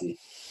Society,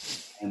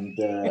 and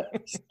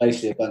it's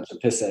basically a bunch of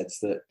pissheads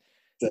that.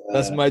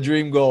 That's my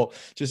dream goal.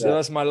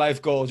 That's my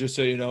life goal. Just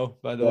so you know.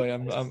 By the way,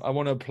 I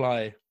want to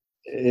apply.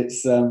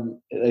 It's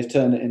they've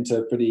turned it into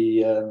a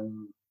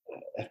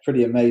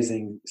pretty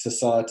amazing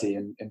society,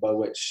 and by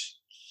which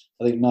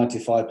I think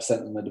 95%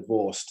 of them are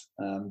divorced.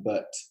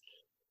 But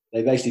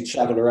they basically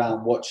travel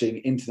around watching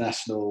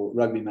international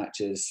rugby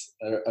matches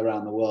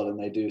around the world, and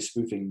they do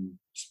spoofing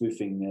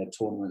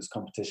tournaments,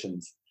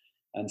 competitions.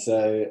 And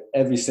so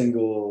every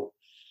single,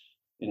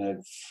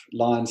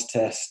 Lions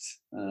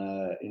test,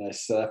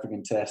 South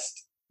African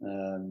test,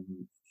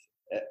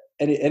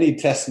 any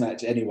test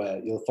match anywhere,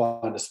 you'll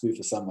find a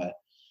spoofer somewhere.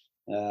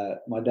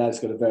 My dad's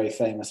got a very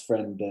famous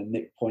friend,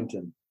 Nick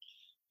Poynton,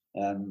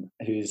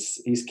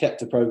 he's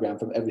kept a program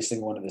from every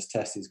single one of his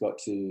tests. He's gone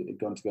to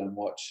go and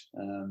watch.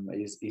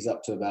 He's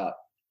up to about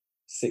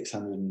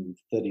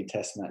 630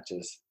 test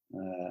matches,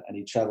 and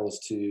he travels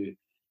to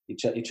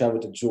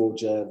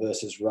Georgia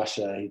versus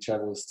Russia. He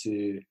travels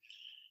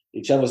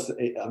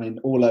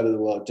all over the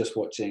world just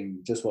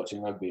watching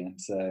rugby.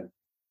 And so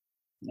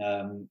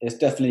it's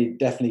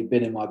definitely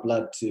been in my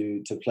blood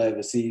to play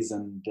overseas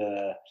and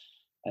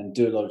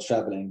do a lot of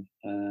traveling.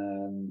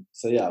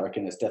 So yeah, I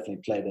reckon it's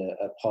definitely played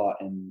a part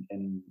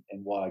in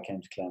why I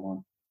came to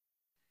Clermont.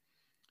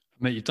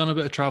 Mate, you've done a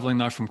bit of traveling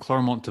now from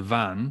Clermont to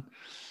Van.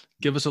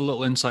 Give us a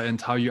little insight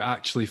into how you're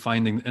actually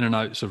finding in and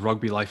outs of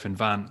rugby life in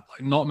Van.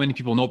 Like, not many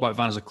people know about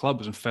Van as a club. It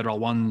was in Federal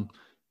 1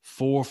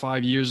 4 or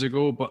 5 years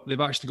ago, but they've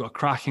actually got a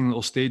cracking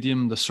little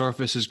stadium. The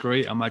surface is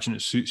great. I imagine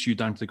it suits you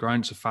down to the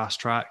ground. It's a fast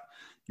track.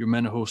 You were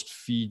meant to host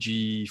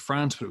Fiji,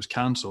 France, but it was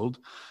cancelled.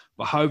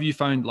 But how have you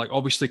found,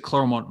 obviously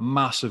Clermont,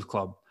 massive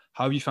club.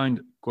 How have you found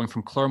going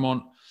from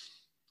Clermont,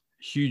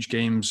 huge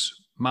games,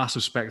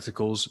 massive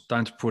spectacles,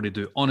 down to Pro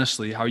D2?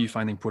 Honestly, how are you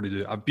finding Pro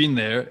D2? I've been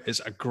there. It's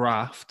a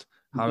graft.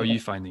 How are you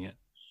finding it?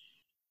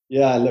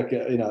 Yeah, look,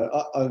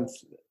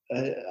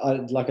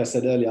 like I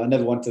said earlier, I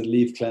never wanted to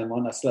leave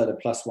Clermont. I still had a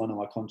 +1 on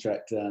my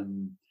contract.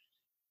 And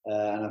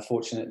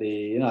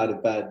unfortunately, I had a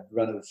bad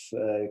run of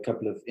a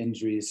couple of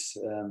injuries.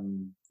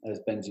 As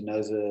Benji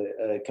knows,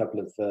 a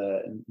couple of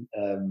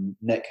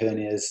neck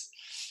hernias,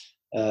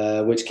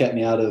 which kept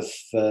me out of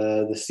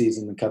the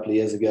season a couple of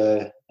years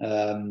ago.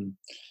 And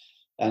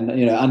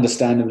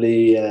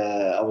understandably,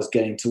 I was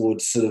getting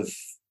towards sort of,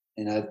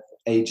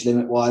 age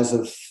limit wise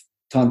of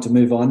time to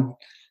move on.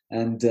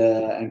 And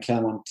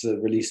Clermont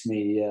released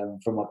me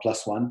from my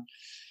 +1.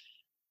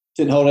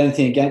 Didn't hold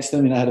anything against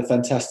them. I had a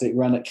fantastic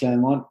run at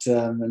Clermont,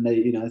 and they,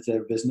 it's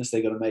their business.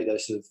 They got to make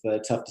those sort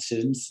of tough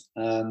decisions.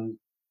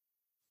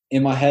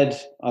 In my head,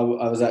 I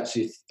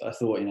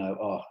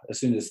thought, as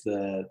soon as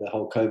the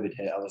whole COVID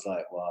hit, I was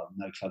like, well,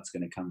 no club's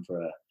going to come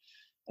for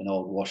an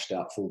old washed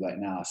out fullback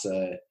now.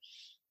 So,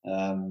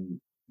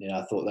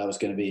 I thought that was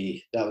going to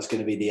be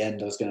the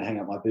end. I was going to hang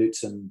up my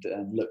boots and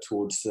look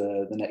towards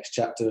the next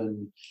chapter.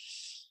 And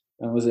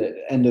was it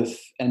end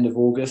of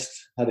August?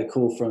 Had a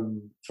call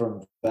from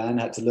Van.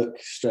 Had to look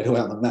straight away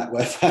on the map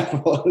where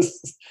Van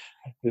was,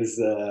 because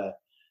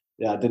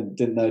I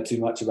didn't know too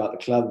much about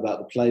the club, about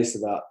the place,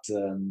 about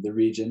the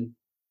region.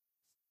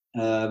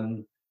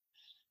 And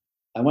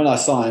when I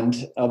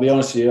signed, I'll be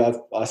honest with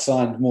you, I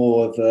signed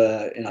more of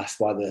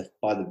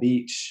by the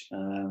beach.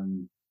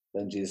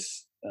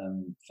 Benji's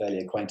fairly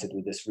acquainted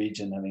with this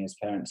region, having his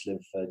parents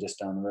live just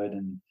down the road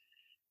in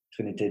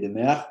Trinité de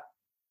Mer.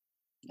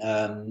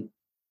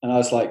 And I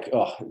was like,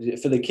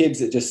 for the kids,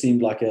 it just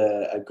seemed like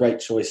a great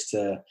choice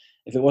to,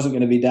 if it wasn't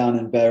going to be down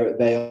in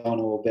Bayonne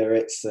or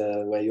Biarritz,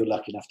 where you're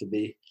lucky enough to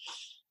be,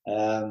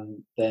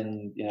 then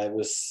it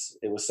was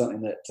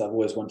something that I've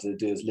always wanted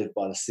to do, is live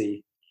by the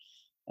sea.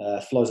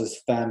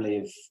 Floz's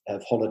family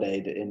have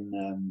holidayed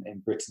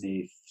in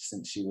Brittany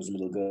since she was a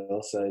little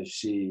girl, so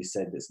she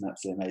said it's an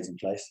absolutely amazing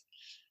place.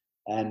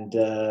 And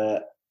I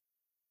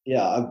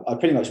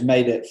pretty much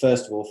made it,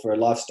 first of all, for a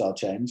lifestyle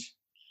change.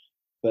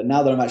 But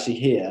now that I'm actually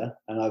here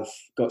and I've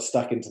got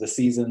stuck into the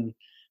season,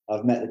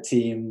 I've met the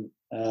team.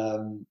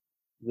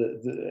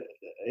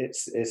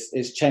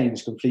 It's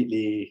changed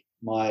completely.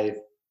 My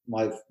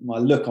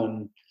look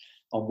on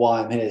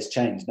why I'm here has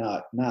changed.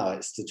 Now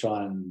it's to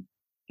try and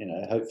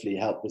hopefully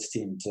help this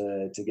team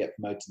to get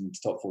promoted into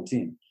top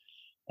 14.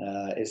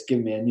 It's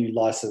given me a new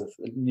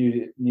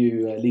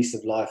lease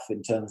of life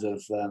in terms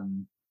of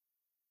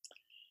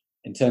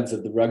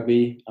the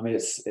rugby. I mean,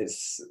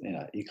 it's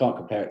you can't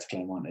compare it to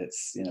Clermont.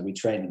 It's we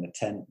train in the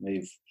tent.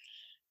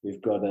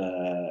 We've got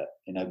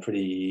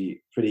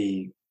pretty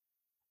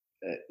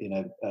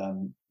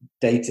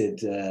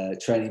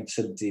dated training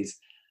facilities,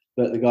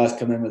 but the guys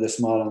come in with a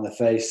smile on their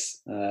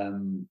face.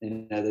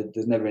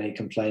 There's never any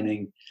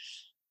complaining.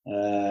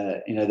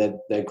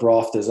 They're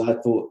grafters. I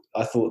thought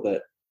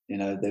that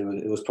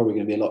it was probably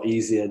going to be a lot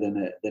easier than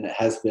it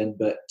has been,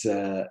 but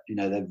they're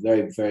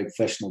very, very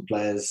professional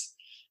players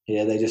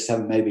here. They just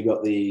haven't maybe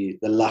got the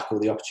luck or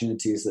the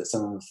opportunities that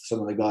some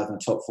of the guys in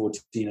the top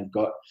 14 have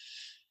got.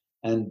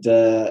 And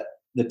the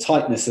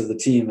tightness of the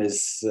team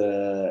is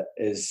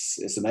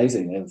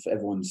amazing.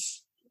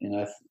 Everyone's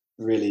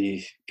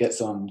really gets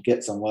on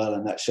well,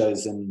 and that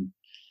shows in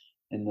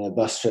the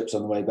bus trips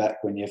on the way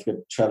back, when you have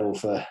to travel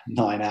for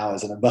 9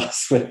 hours in a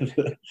bus with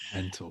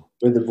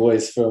the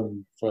boys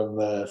from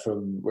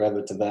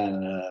wherever to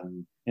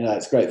Van.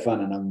 It's great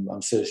fun, and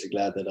I'm seriously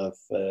glad that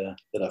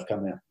I've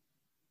come here.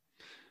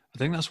 I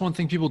think that's one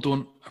thing people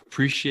don't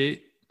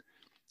appreciate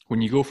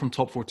when you go from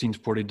top 14 to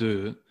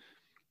Porty-2.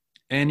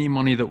 Any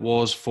money that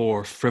was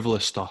for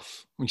frivolous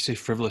stuff, we say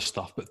frivolous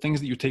stuff, but things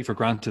that you take for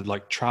granted,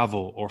 like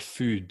travel or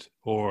food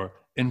or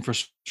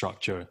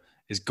infrastructure,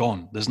 is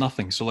gone. There's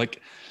nothing. So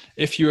like,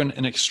 if you're in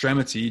an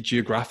extremity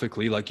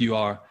geographically, like you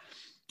are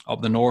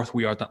up the north,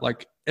 we are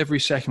like every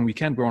second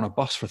weekend we're on a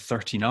bus for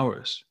 13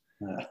 hours.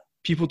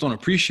 People don't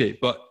appreciate,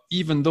 but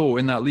even though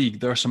in that league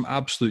there are some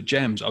absolute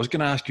gems, I was going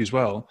to ask you as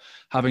well,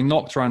 having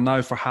knocked around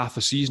now for half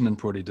a season in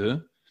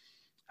Porty-2,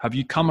 have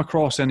you come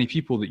across any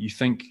people that you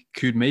think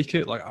could make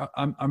it? Like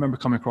I remember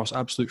coming across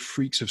absolute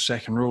freaks of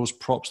second rows,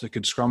 props that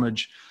could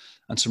scrummage,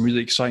 and some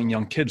really exciting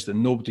young kids that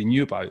nobody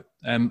knew about.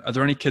 Are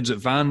there any kids at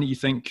Van that you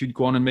think could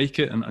go on and make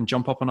it and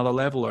jump up another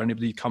level, or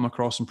anybody you come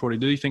across in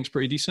Porty-2 you think is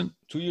pretty decent?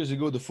 2 years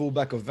ago, the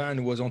fullback of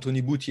Van was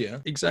Anthony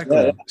Boutier. Exactly.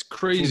 Yeah. It's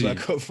crazy.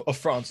 Fullback of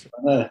France.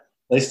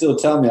 They still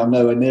tell me I'm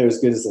nowhere near as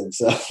good as him,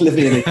 so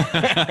living in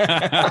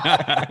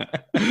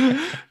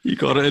You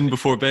got it in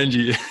before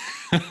Benji.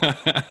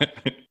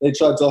 They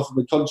tried to offer him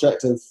a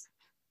contract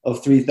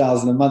of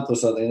 3,000 a month or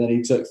something, and then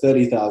he took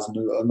 30,000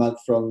 a month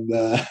from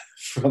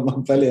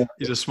Montpellier.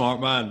 He's a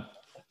smart man.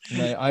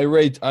 I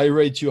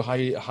rate you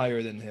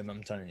higher than him,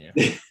 I'm telling you.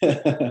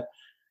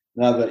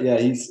 No, but yeah,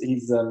 he's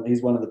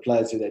one of the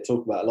players who they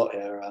talk about a lot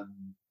here.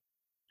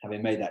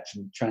 Having made that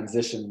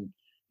transition,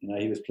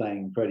 he was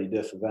playing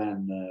Porty-2 for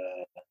Van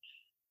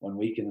 1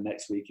 week, and the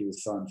next week he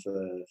was signed for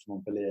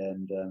Montpellier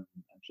and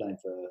playing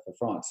for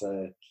France.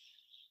 So,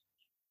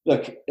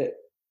 look,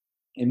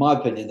 in my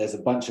opinion, there's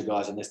a bunch of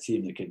guys in this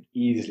team that could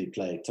easily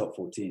play top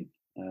 14.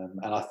 And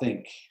I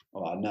think,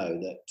 I know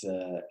that,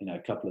 a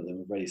couple of them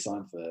have already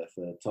signed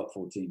for top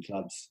 14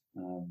 clubs.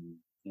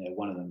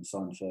 One of them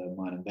signed for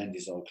mine and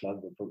Benji's old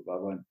club. I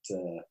won't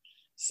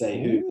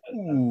say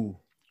who.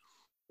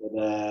 But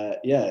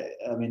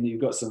I mean,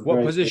 you've got some.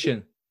 What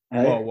position?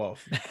 Hey? Whoa.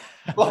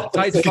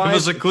 Tight Give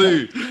us a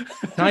clue.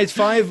 Tight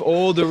five,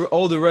 all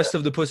the rest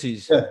of the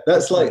pussies. Yeah,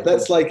 that's like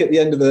at the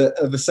end of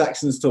a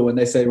Saxons tour when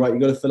they say, right,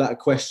 you've got to fill out a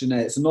questionnaire.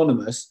 It's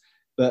anonymous,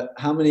 but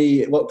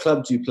what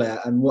club do you play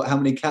at, and how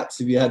many caps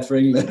have you had for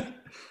England?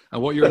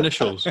 And what are your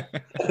initials?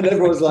 And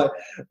everyone's like,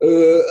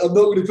 I'm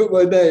not going to put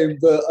my name,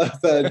 but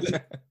I've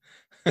had.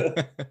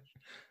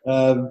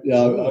 I'll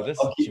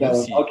keep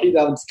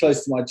that one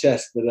close to my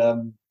chest. But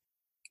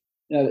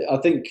I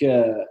think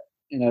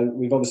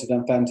we've obviously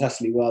done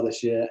fantastically well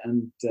this year,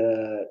 and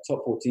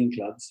top 14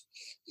 clubs,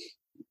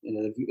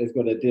 they've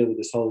got to deal with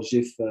this whole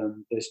GIF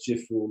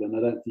rule, and I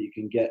don't think you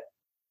can get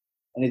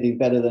anything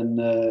better than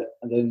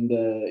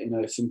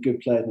some good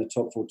players in the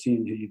top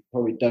 14 who you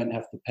probably don't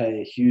have to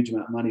pay a huge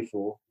amount of money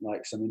for,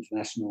 like some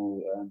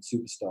international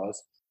superstars,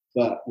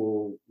 but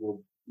will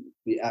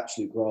be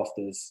absolute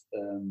grafters.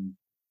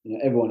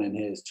 Everyone in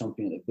here is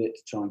chomping at the bit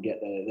to try and get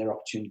their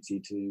opportunity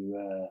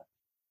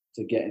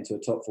to get into a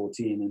top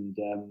 14, and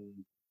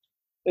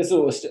it's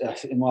always,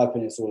 in my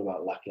opinion, it's all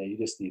about luck. You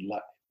just need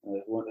luck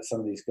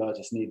Some of these guys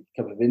just need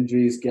a couple of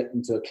injuries, get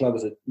into a club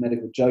as a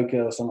medical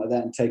joker or something like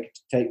that, and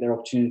take their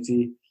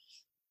opportunity.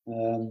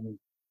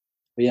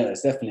 But yeah,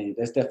 there's definitely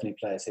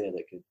players here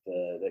that could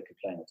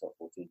play in the top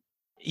 14.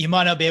 You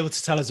might not be able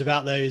to tell us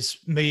about those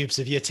moves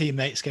of your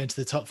teammates going to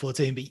the top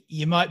 14, but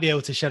you might be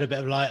able to shed a bit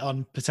of light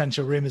on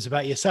potential rumours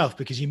about yourself,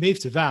 because you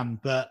moved to Van,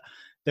 but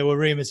there were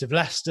rumours of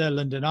Leicester,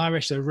 London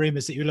Irish. There were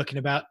rumours that you were looking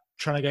about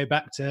trying to go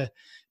back to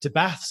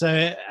Bath.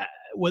 So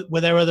were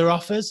there other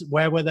offers?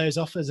 Where were those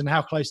offers, and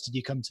how close did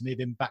you come to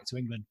moving back to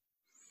England?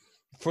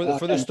 For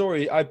the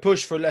story, I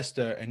pushed for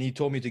Leicester and he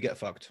told me to get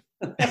fucked.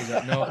 He's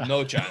like,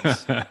 no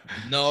chance.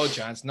 No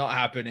chance. Not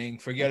happening.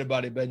 Forget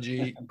about it,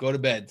 Benji. Go to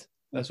bed.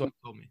 That's what he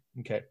told me.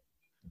 Okay.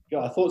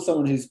 God, I thought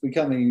someone who's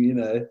becoming,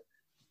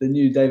 the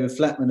new David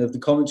Flatman of the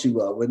commentary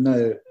world would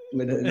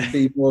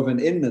be more of an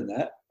in than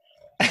that.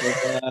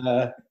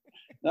 But,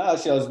 no,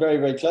 actually, I was very,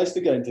 very close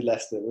to going to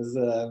Leicester.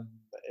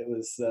 It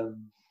was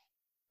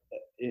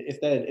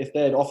if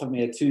they had offered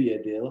me a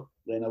 2-year deal,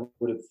 then I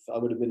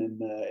would have been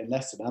in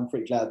Leicester. But I'm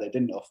pretty glad they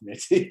didn't offer me a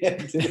 2-year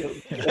deal.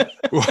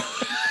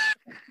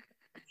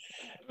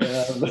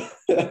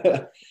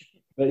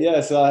 But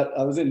yeah, so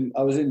I was in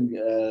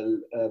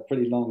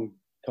pretty long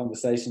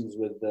conversations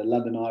with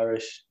London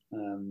Irish,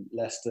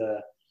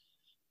 Leicester.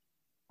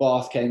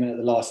 Bath came in at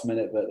the last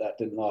minute, but that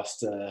didn't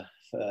last for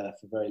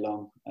very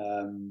long.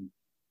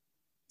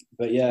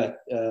 But yeah,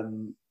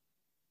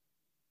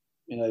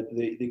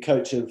 the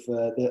coach of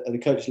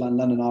the coach of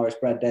London Irish,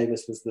 Brad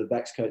Davis, was the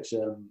backs coach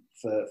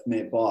for me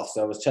at Bath,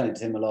 so I was chatting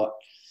to him a lot.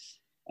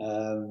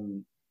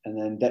 And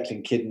then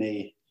Declan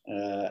Kidney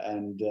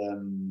and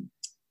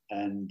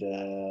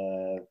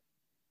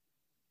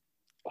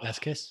Les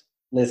Kiss,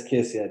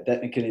 yeah,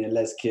 Declan Kidney and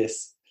Les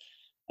Kiss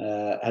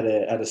had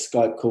a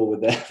Skype call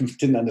with them.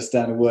 Didn't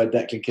understand a word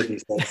Declan Kidney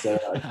said, so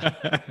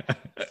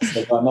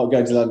I'm not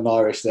going to London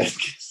Irish then.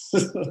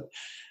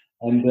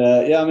 And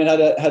yeah, I mean,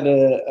 had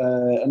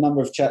a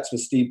number of chats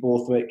with Steve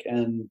Borthwick,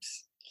 and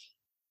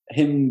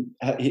he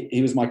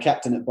was my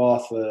captain at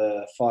Bath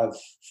for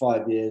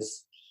five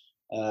years.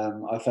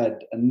 I've had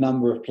a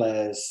number of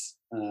players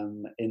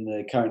in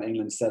the current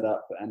England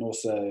setup, and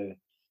also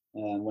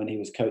when he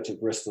was coach at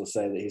Bristol,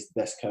 say that he's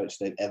the best coach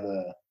they've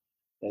ever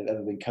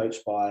been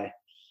coached by,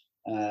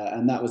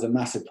 and that was a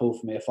massive pull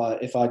for me. If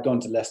I'd gone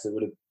to Leicester, it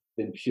would have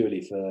been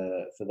purely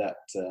for that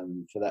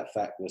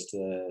fact, was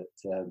to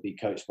be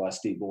coached by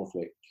Steve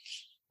Borthwick.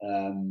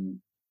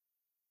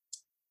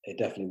 It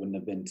definitely wouldn't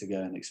have been to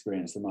go and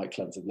experience the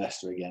nightclubs of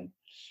Leicester again.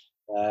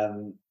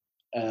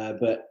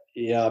 But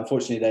yeah,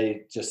 unfortunately,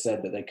 they just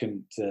said that they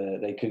couldn't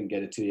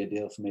get a 2-year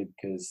deal for me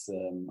because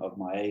of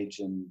my age,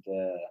 and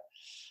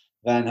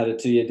Van had a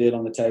 2-year deal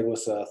on the table,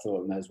 so I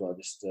thought I may as well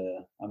go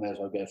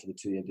for the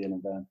 2-year deal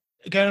in Van.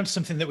 Going on to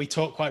something that we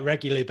talk quite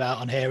regularly about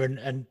on here,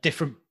 and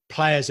different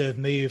players who have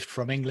moved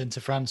from England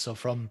to France, or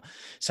from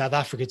South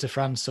Africa to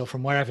France, or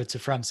from wherever to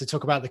France, they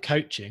talk about the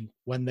coaching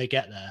when they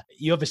get there.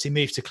 You obviously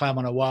moved to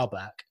Clermont a while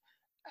back.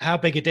 How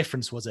big a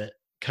difference was it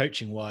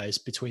coaching-wise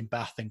between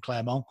Bath and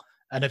Clermont?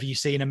 And have you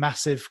seen a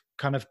massive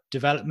kind of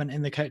development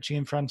in the coaching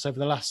in France over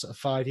the last sort of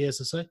 5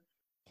 years or so?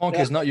 Ponk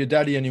is not your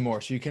daddy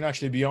anymore, so you can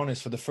actually be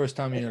honest for the first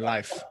time in your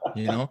life,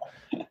 I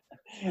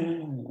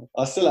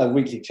still have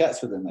weekly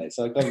chats with him, mate,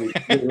 so I've got to be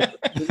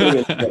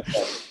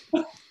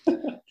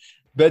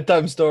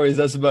bedtime stories,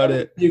 that's about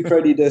it. You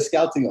credited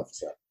scouting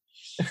officer.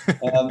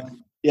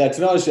 Yeah, to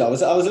be honest, I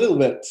was a little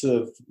bit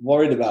sort of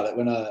worried about it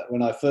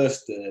when I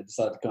first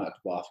decided to come out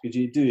to Bath, because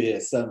you do hear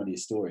so many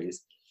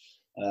stories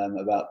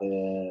about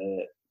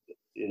the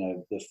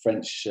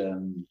French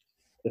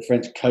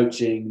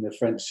coaching, the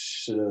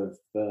French sort of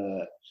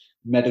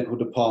medical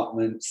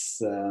departments,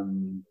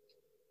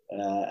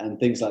 and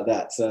things like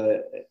that.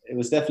 So it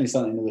was definitely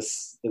something that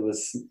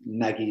was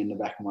nagging in the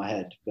back of my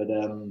head. But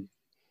I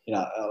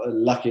was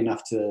lucky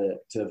enough to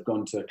have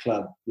gone to a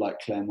club like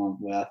Clermont,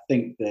 where I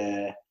think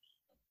they're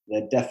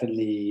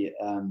definitely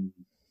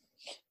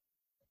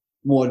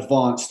more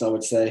advanced, I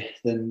would say,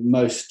 than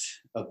most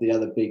of the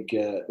other big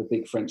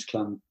French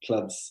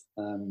clubs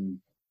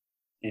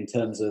in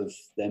terms of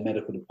their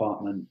medical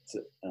department.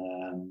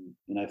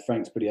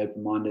 Frank's pretty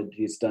open-minded.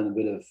 He's done a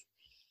bit of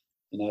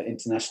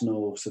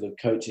international sort of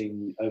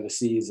coaching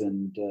overseas,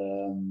 and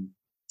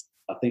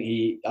I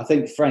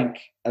think Frank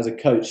as a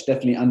coach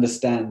definitely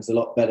understands a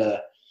lot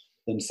better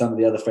than some of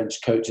the other French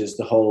coaches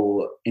the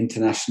whole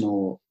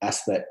international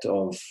aspect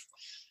of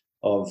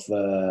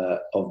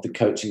the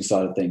coaching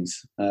side of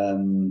things.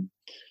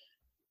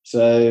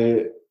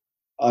 So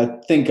I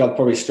think I've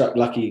probably struck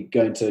lucky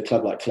going to a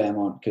club like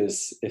Clermont,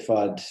 because if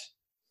I'd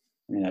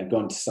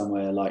gone to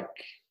somewhere like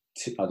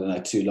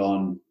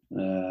Toulon,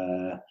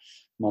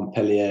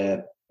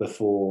 Montpellier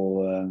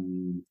before,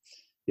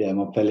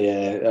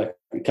 Montpellier,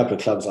 a couple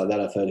of clubs like that,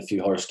 I've heard a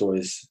few horror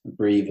stories.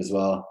 Brive as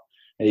well.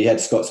 And you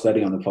had Scott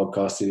Spedding on the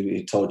podcast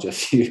who told you a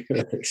few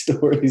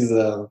stories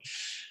of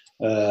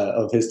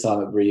his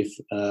time at Brive.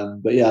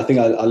 But yeah, I think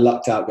I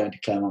lucked out going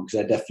to Clermont,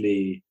 because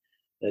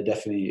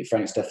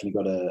Frank's definitely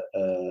got a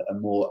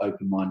more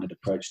open-minded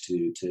approach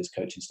to his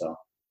coaching style.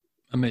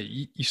 And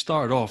mate, you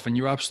started off and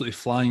you were absolutely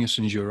flying as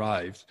soon as you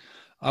arrived.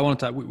 I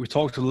wanted to. We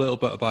talked a little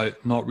bit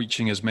about not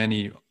reaching as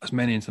many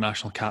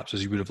international caps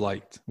as you would have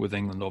liked with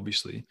England,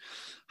 obviously.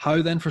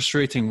 How then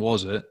frustrating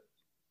was it?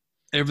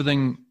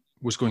 Everything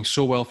was going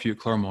so well for you at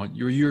Clermont.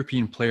 You were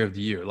European Player of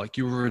the Year. Like,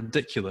 you were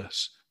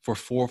ridiculous for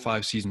 4 or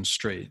 5 seasons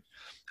straight,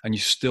 and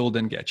you still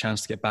didn't get a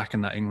chance to get back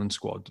in that England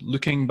squad.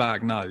 Looking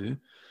back now,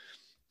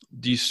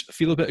 do you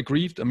feel a bit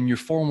aggrieved? I mean, your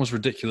form was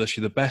ridiculous.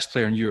 You're the best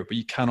player in Europe, but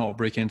you cannot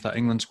break into that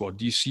England squad.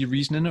 Do you see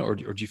reason in it, or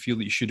do you feel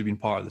that you should have been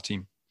part of the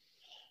team?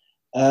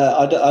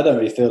 I don't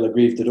really feel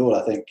aggrieved at all.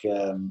 I think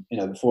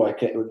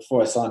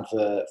before I signed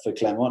for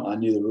Clermont, I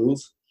knew the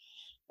rules,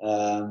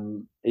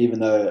 even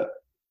though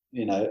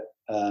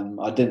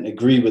I didn't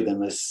agree with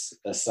them as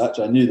such.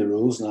 I knew the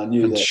rules, and I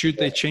knew that. Should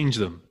they change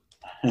them?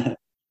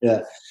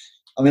 Yeah,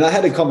 I mean, I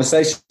had a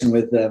conversation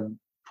with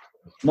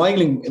my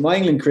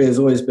England career has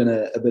always been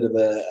a bit of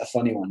a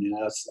funny one.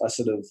 I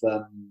sort of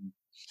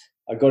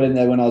I got in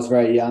there when I was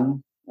very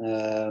young.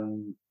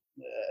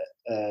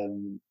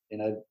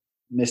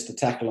 Missed a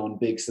tackle on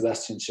big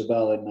Sebastian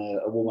Chabel in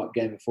a warm-up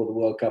game before the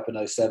World Cup in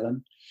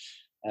 2007,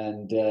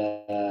 and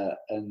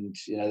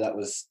that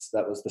was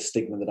the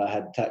stigma that I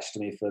had attached to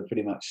me for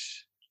pretty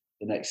much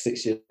the next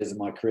 6 years of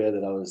my career,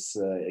 that I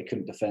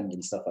couldn't defend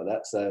and stuff like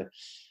that. So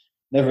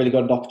never really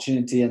got an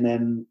opportunity, and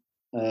then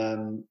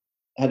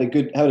had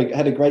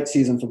a great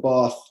season for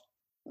Bath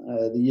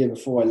the year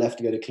before I left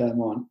to go to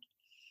Clermont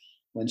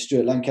when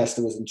Stuart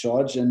Lancaster was in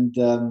charge, and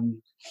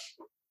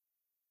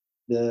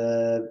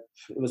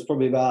it was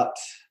probably about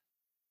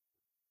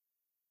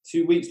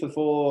 2 weeks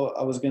before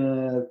I was going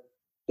to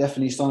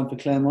definitely sign for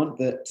Clermont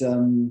that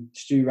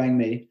Stu rang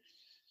me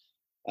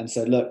and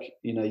said, "Look,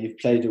 you've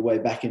played your way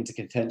back into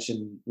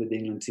contention with the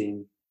England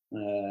team.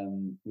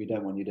 We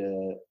don't want you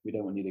to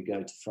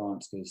go to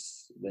France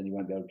because then you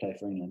won't be able to play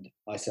for England."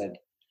 I said,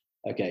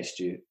 "Okay,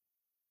 Stu,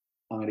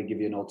 I'm going to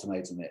give you an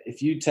ultimatum.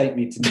 If you take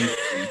me to New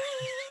Zealand,"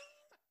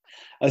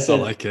 I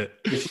said, I like it.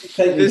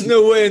 There's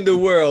no way in the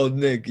world,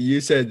 Nick. You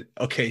said,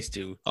 "Okay,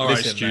 Stu. All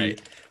right, Stu.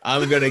 Mate,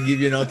 I'm going to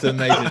give you an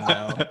ultimatum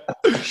now."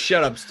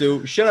 Shut up,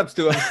 Stu. Shut up,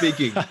 Stu. I'm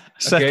speaking.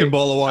 Second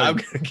ball of wine. I'm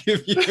going to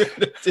give you an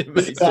ultimatum.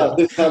 This is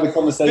how the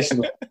conversation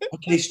went.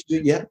 "Okay,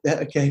 Stu. Yeah,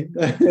 okay."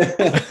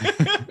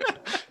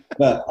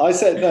 But I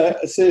said, no,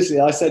 seriously,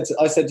 I said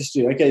to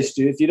Stu, "Okay,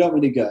 Stu, if you don't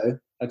want me to go,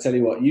 I tell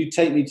you what, you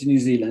take me to New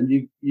Zealand.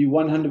 You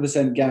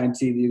 100%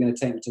 guarantee that you're going to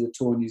take me to the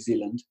tour in New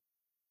Zealand.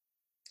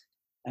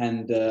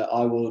 And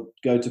I will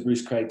go to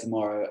Bruce Craig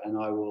tomorrow, and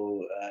I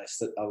will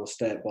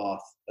stay at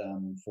Bath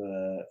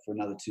for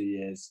another 2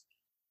 years,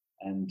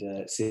 and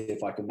see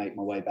if I can make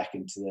my way back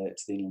into the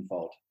England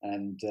fold."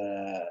 And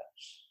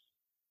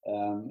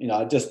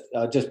I just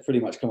pretty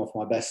much come off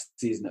my best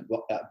season at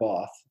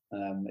Bath.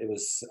 It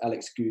was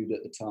Alex Good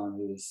at the time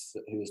who was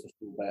the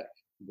fullback,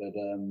 but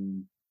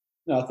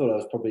I thought I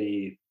was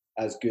probably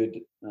as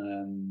good,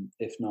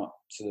 if not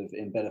sort of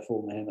in better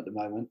form than him at the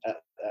moment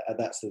at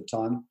that sort of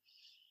time.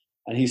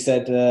 And he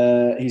said,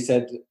 I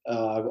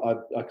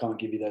can't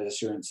give you those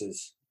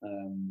assurances.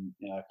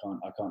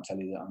 I can't tell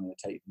you that I'm going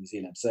to take you to New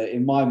Zealand. So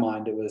in my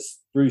mind, it was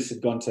Bruce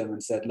had gone to him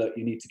and said, "Look,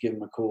 you need to give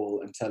him a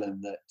call and tell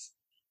him that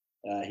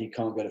he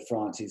can't go to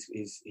France.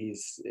 He's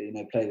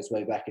played his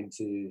way back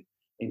into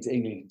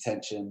England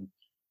contention,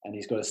 and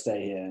he's got to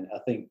stay here." And I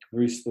think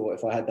Bruce thought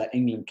if I had that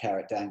England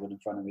carrot dangled in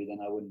front of me, then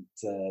I wouldn't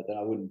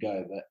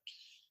go. But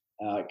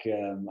I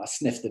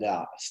sniffed it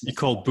out. You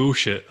called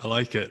bullshit. I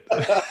like it.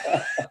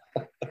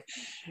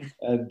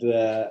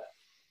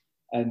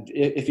 And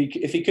if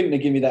he couldn't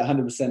have given me that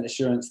 100%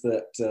 assurance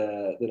that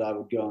I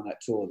would go on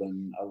that tour,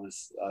 then I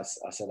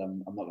said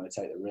I'm not going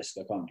to take the risk.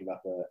 I can't give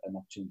up an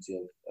opportunity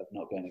of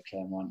not going to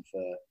Clermont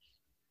for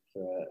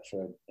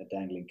a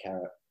dangling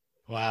carrot.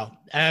 Wow.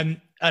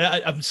 I'm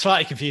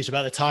slightly confused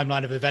about the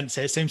timeline of events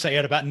here. It seems like you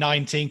had about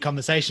 19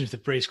 conversations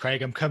with Bruce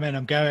Craig. I'm coming,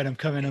 I'm going, I'm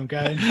coming, I'm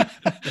going.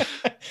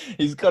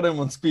 He's got him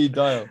on speed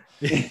dial.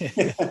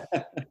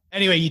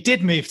 Anyway, you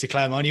did move to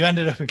Clermont. You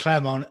ended up in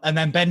Clermont, and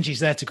then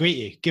Benji's there to greet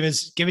you. Give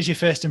us your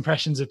first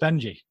impressions of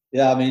Benji.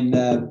 Yeah, I mean,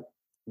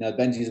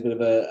 Benji's a bit of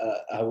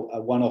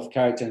a one-off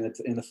character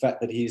in the fact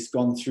that he's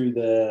gone through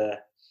the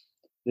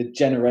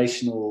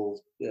generational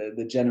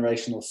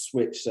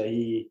switch. So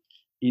he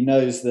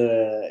knows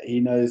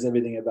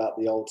everything about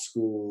the old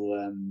school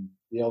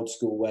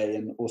way,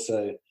 and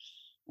also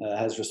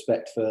has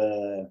respect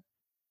for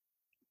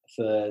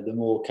the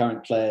more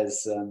current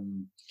players.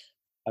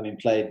 Having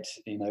played,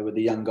 with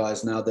the young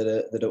guys now that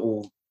are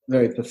all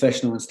very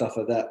professional and stuff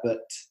like that.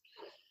 But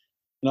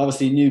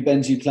obviously knew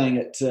Benji playing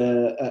at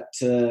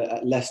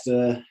Leicester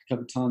a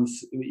couple of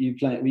times. Were you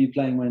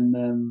playing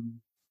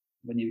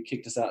when you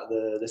kicked us out of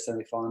the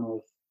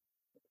semi-final?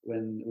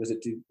 When was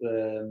it?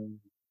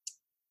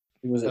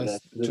 Who was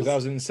it?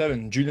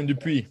 2007. Julien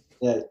Dupuis.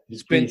 Yeah, he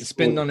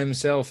spinned on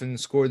himself and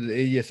scored at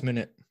the 80th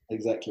minute.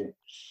 Exactly.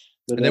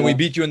 But, and then we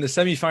beat you in the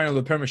semi-final of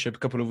the Premiership a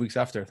couple of weeks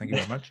after. Thank you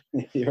very much.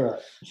 You're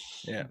right.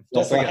 Yeah.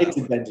 So I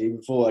hated Benji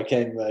before I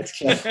came to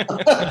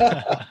Clermont.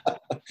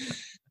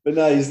 But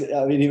no,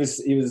 he was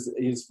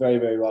very,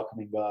 very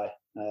welcoming guy.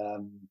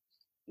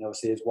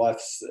 obviously his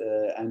wife's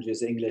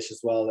Andrea's English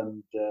as well,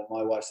 and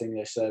my wife's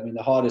English. So I mean,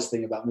 the hardest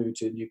thing about moving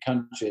to a new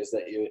country is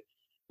that you,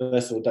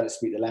 first of all, don't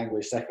speak the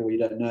language. Second of all, you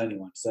don't know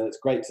anyone. So it's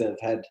great to have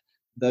had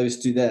those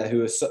two there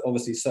who are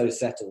obviously so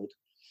settled.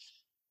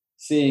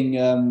 Seeing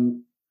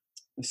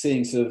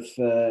sort of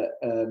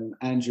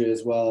Andrea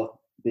as well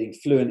being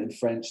fluent in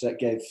French, that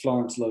gave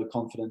Florence a lot of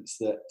confidence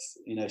that,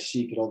 you know,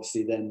 she could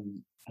obviously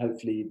then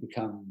hopefully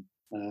become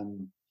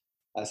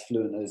as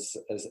fluent as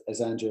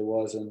Andrea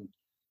was. And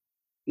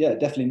yeah,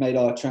 definitely made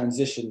our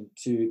transition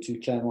to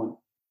Clermont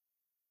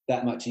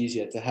that much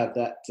easier to have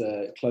that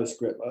close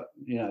grip.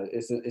 You know,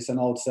 it's an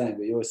old saying,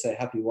 but you always say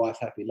happy wife,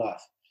 happy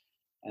life.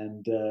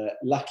 And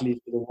luckily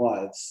for the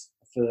wives,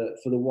 for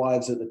the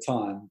wives at the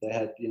time, they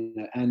had, you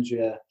know,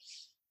 Andrea,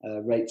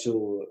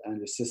 Rachel,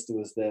 Andrea's sister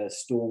was there,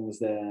 Storm was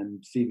there,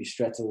 and Phoebe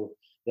Strettel.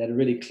 They had a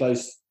really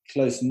close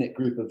knit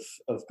group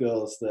of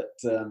girls that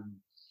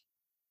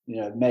you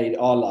know, made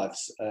our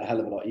lives a hell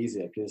of a lot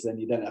easier, because then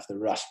you don't have to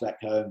rush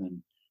back home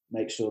and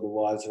make sure the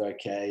wives are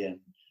okay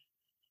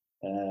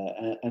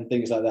and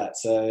things like that.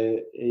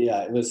 So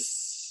yeah, it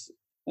was,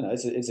 you know,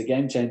 it's a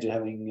game changer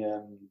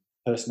having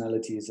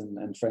personalities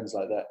and friends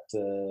like that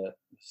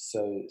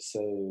so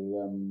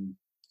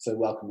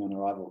welcoming on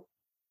arrival.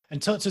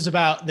 And talk to us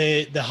about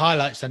the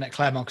highlights then at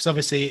Clermont, because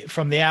obviously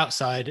from the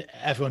outside,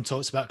 everyone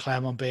talks about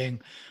Clermont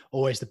being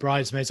always the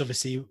bridesmaids.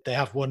 Obviously, they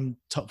have won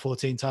top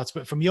 14 titles,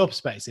 but from your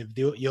perspective,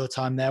 your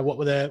time there, what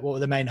were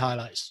the main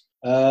highlights?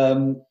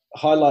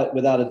 Highlight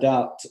without a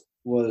doubt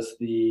was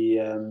the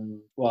I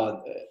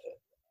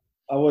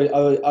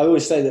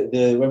always say that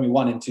when we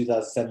won in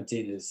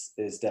 2017 is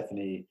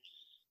definitely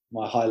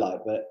my highlight,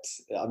 but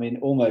I mean,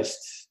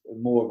 almost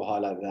more of a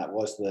highlight than that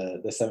was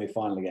the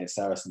semi-final against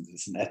Saracens at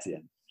St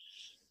Etienne.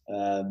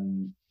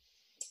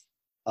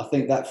 I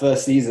think that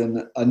first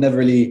season, I never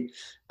really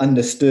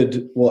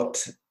understood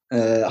what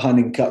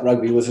Heineken Cup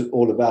rugby was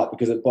all about,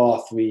 because at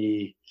Bath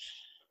we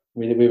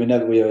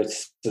were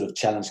sort of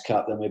Challenge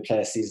Cup, then we'd play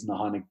a season of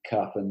Heineken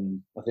Cup,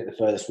 and I think the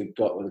furthest we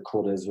got were the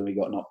quarters when we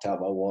got knocked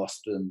out by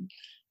Wasp, and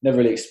never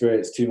really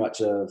experienced too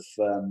much of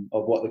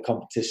what the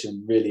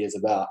competition really is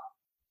about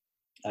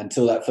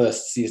until that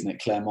first season at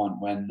Clermont,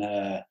 when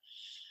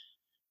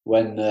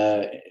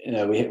you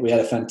know, we had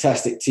a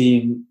fantastic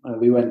team.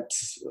 We went,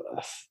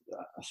 I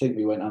think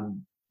we went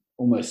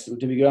almost.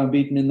 Did we go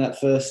unbeaten in that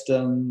first?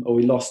 Or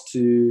we lost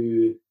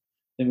to?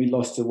 I think we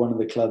lost to one of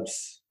the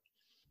clubs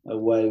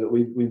away. But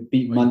we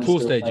beat Munster.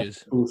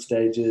 Pool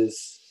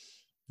stages.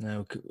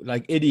 No,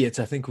 like idiots.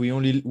 I think we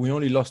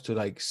only lost to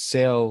like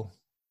Sale.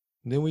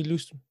 Didn't we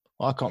lose?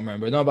 Oh, I can't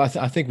remember. No, but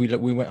I think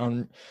we went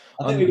on.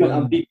 I think we went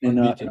unbeaten in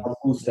our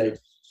pool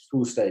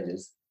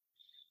stages.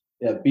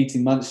 Yeah,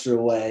 beating Munster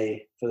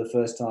away for the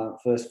first time,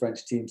 first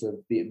French team to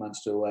have beaten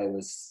Munster away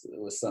was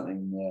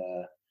something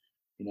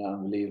you know,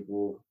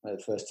 unbelievable.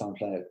 First time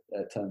playing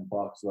at Turner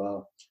Park as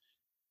well,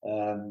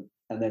 and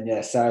then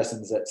yeah,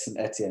 Saracens at St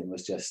Etienne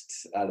was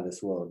just out of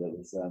this world. It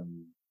was.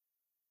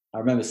 I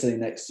remember sitting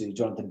next to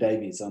Jonathan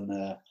Davies on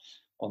the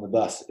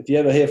bus. If you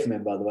ever hear from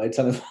him, by the way,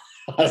 tell him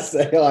I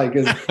say hi,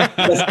 because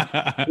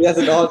he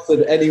hasn't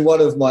answered any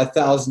one of my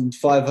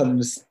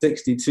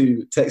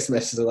 1,562 text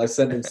messages that I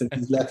sent him since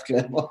he's left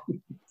Clermont.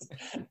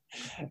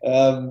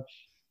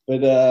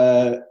 But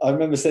I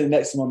remember sitting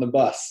next to him on the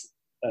bus.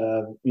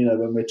 You know,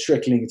 when we're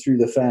trickling through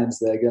the fans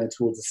there, going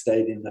towards the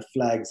stadium, the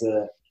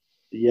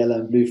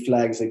yellow and blue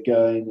flags are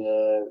going.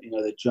 You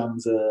know, the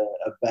drums are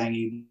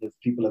banging. The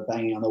people are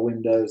banging on the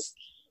windows,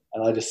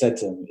 and I just said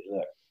to him,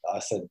 "Look," I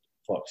said,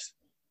 "Fox,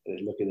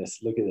 look at this.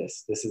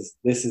 This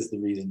is the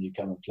reason you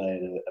come and play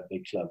at a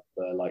big club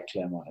like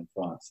Clermont in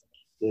France.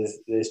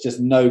 There's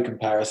just no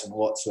comparison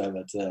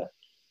whatsoever to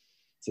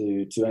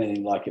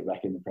anything like it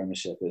back in the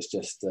Premiership. It's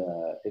just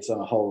it's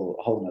on a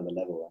whole nother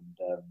level." And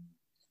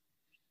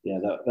yeah,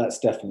 that's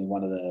definitely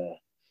one of the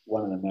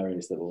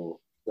memories that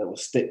will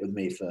stick with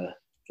me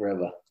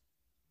forever.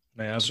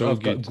 Man,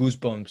 I've got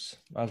goosebumps.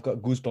 I've got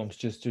goosebumps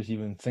just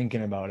even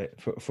thinking about it.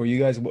 For you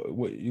guys,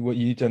 what you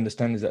need to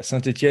understand is that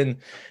Saint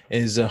Etienne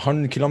is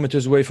 100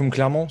 kilometers away from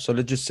Clermont. So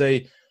let's just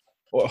say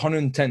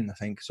 110, I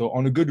think. So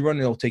on a good run,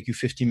 it'll take you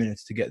 50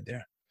 minutes to get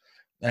there.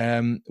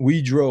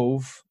 We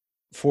drove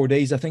 4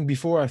 days, I think,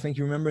 before. I think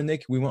you remember,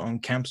 Nick. We went on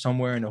camp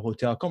somewhere in a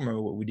hotel. I can't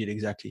remember what we did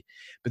exactly.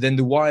 But then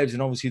the wives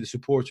and obviously the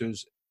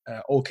supporters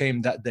all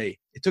came that day.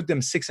 It took them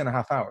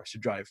 6.5 hours to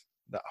drive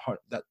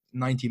that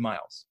 90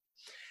 miles.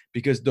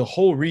 Because the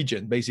whole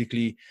region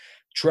basically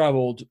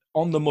traveled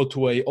on the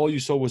motorway. All you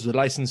saw was the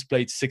license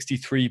plate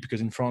 63, because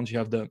in France you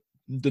have the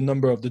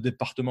number of the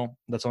département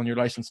that's on your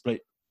license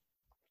plate.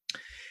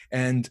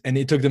 And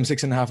it took them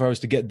 6.5 hours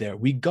to get there.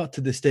 We got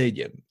to the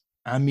stadium.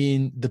 I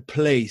mean, the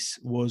place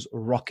was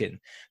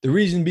rocking. The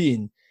reason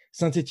being,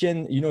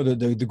 Saint-Etienne, you know,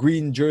 the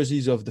green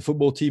jerseys of the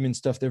football team and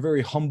stuff, they're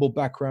very humble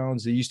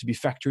backgrounds. There used to be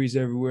factories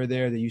everywhere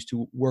there. They used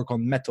to work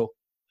on metal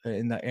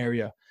in that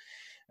area.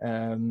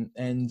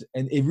 And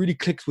it really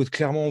clicked with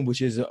Clermont,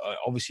 which is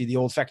obviously the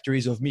old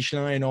factories of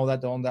Michelin and all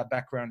that on that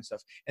background and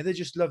stuff. And they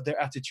just love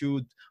their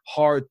attitude,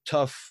 hard,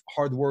 tough,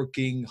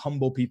 hardworking,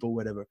 humble people,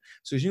 whatever.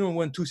 So, you know,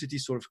 when two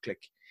cities sort of click.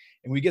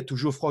 and we get to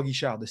Geoffroy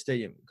Guichard, the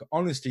stadium.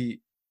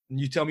 Honestly,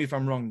 you tell me if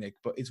I'm wrong, Nick,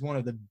 but it's one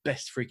of the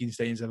best freaking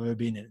stadiums I've ever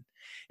been in.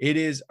 It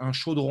is un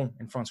chaudron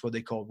in France, what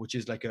they call, which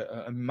is like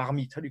a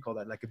marmite. How do you call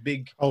that? Like a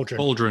big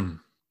cauldron.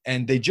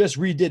 And they just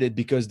redid it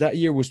because that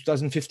year was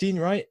 2015,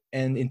 right?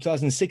 And in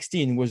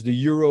 2016 was the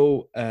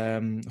Euro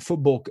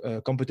football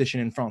competition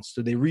in France.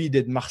 So they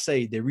redid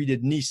Marseille, they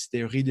redid Nice, they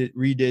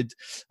redid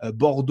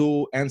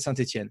Bordeaux and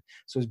Saint-Etienne.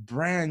 So it's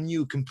brand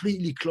new,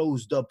 completely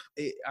closed up.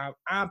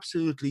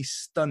 Absolutely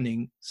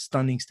stunning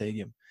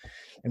stadium.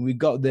 And we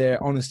got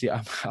there, honestly,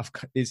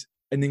 it's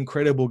an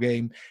incredible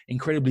game,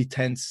 incredibly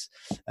tense.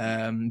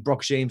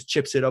 Brock James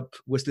chips it up.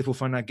 Wesley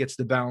Fofana gets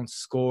the bounce,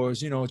 scores.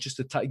 Just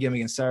a tight game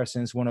against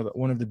Saracens, one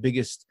of the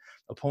bigged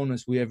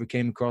opponents we ever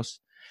came across.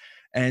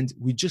 And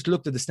we just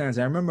looked at the stands.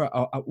 I remember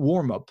at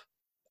warm-up,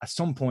 at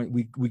some point,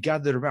 we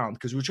gathered around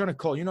because we were trying to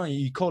call,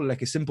 you call it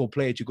like a simple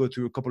play to go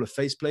through a couple of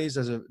face plays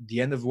as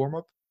the end of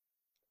warm-up.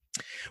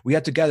 We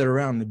had to gather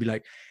around and be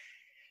like,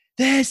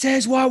 this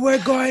is what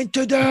we're going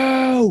to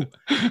do.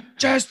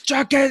 Just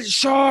chuck it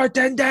short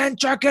and then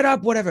chuck it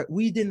up, whatever.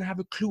 We didn't have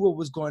a clue what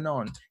was going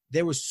on.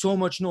 There was so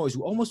much noise.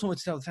 We almost wanted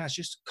to tell the fans,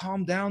 just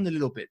calm down a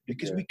little bit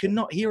because we could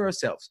not hear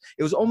ourselves.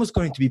 It was almost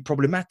going to be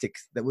problematic.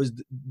 That was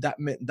that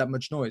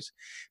much noise.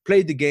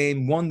 Played the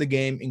game, won the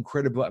game,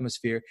 incredible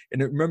atmosphere.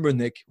 And I remember,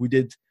 Nick, we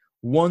did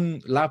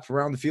one lap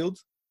around the field.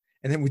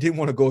 And then we didn't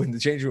want to go in the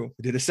change room.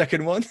 We did a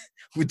second one.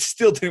 We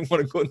still didn't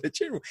want to go in the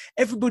change room.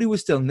 Everybody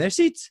was still in their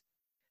seats.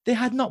 They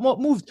had not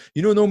moved.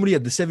 Normally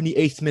at the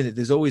 78th minute,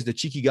 there's always the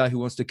cheeky guy who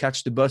wants to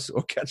catch the bus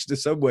or catch the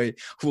subway,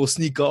 who will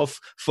sneak off,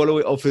 follow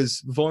it off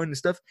his phone and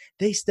stuff.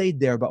 They stayed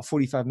there about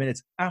 45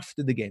 minutes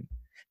after the game.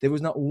 There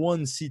was not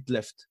one seat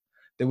left.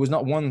 There was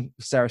not one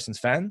Saracens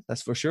fan,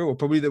 that's for sure. Or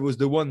probably there was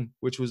the one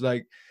which was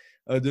like,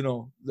 I don't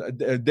know,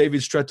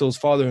 David Strettel's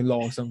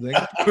father-in-law or something.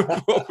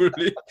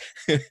 Probably.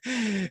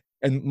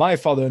 And my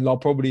father-in-law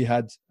probably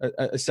had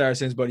a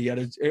Saracens, but he had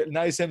a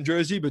nice M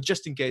jersey, but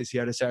just in case he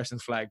had a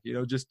Saracens flag,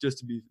 just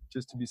to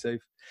be safe.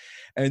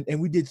 And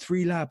we did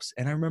 3 laps.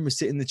 And I remember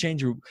sitting in the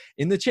change room.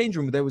 In the change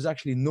room, there was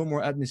actually no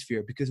more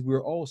atmosphere because we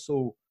were all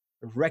so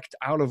wrecked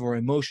out of our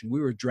emotion.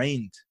 We were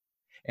drained.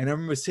 And I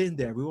remember sitting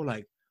there. We were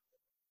like,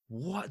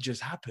 what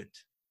just happened?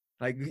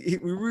 Like,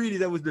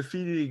 that was the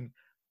feeling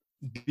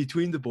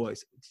between the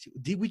boys.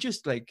 Did we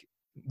just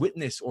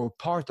witness or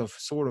part of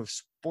sort of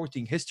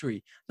sporting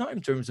history? Not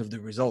in terms of the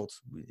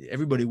results.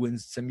 Everybody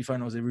wins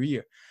semifinals every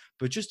year,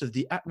 but just of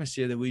the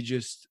atmosphere that we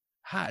just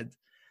had.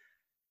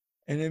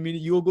 And I mean,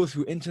 you'll go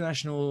through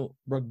international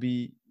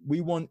rugby.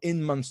 We won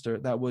in Munster.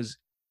 That was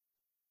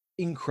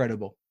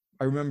incredible.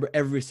 I remember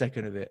every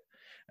second of it.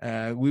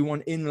 We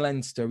won in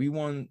Leinster. We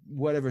won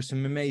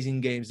some amazing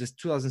games. This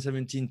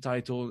 2017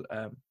 title,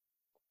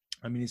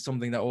 it's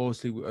something that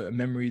obviously a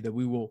memory that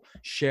we will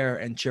share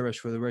and cherish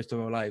for the rest of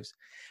our lives.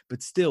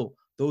 But still,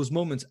 those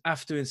moments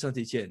after in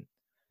Saint-Etienne,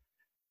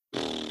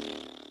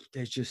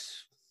 there's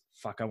just,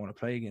 I want to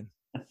play again.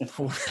 I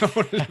want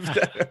to live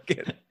that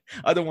again.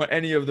 I don't want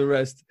any of the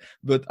rest,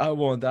 but I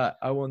want that.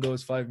 I want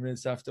those 5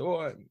 minutes after.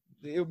 Or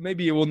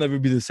maybe it will never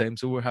be the same.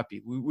 So we're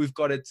happy. We've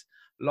got it,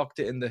 locked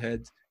it in the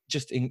head.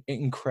 Just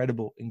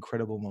incredible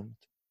moment.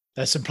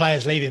 There's some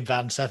players leaving,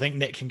 Van, so I think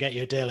Nick can get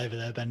you a deal over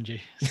there,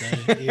 Benji.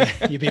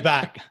 So you'll be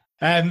back.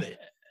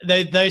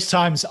 Those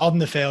times on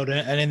the field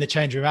and in the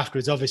change room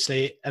afterwards,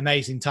 obviously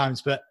amazing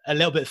times, but a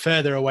little bit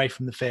further away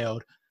from the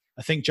field.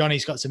 I think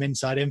Johnny's got some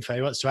inside info.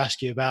 He wants to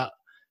ask you about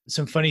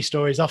some funny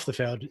stories off the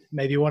field.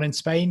 Maybe one in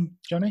Spain,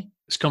 Johnny?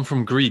 It's come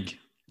from Grieg,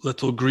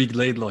 little Grieg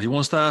Laidlaw. He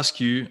wants to ask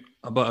you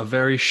about a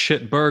very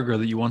shit burger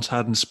that you once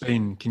had in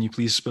Spain. Can you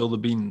please spill the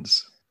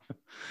beans?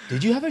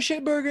 Did you have a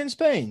shit burger in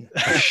Spain?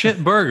 A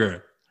shit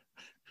burger?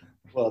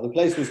 Well, the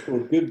place was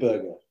called Good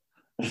Burger.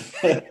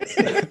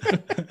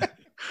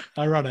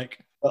 Ironic.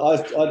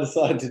 But I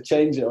decided to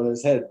change it on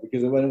its head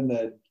because I went in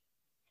there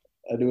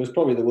and it was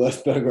probably the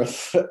worst burger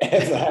I've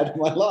ever had in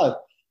my life.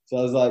 So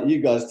I was like, you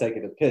guys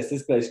taking a piss.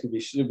 This place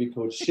should be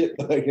called Shit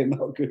Burger,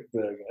 not Good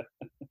Burger.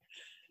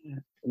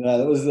 No,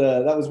 that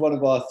was one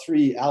of our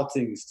 3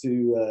 outings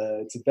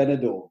to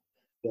Benidorm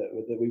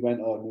that we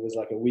went on. It was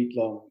like a week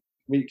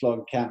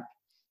long camp.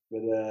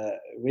 But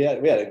we had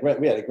a great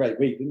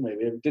week, didn't we?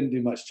 We didn't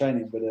do much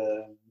training, but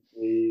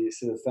we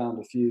sort of found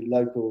a few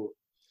local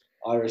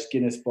Irish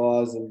Guinness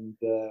bars, and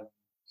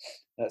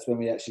that's when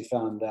we actually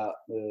found out.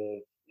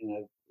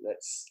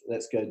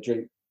 Let's go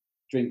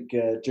drink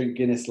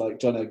Guinness like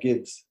John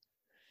O'Gibbs,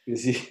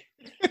 because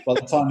by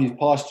the time he's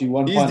passed you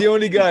one, he's the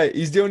only guy.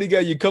 He's the only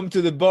guy. You come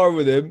to the bar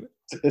with him.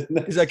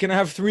 He's like, can I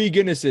have 3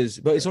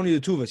 Guinnesses? But it's only the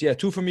 2 of us. Yeah,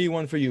 2 for me,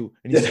 1 for you.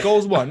 And he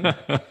skulls one,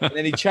 and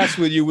then he chats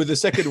with you with the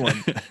second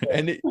one.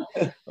 And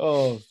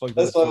fuck.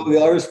 That's what all the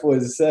Irish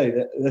boys say.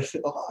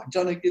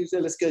 John O'Gibbs,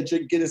 let's go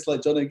drink Guinness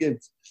like John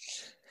O'Gibbs.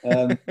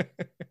 But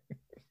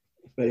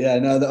yeah,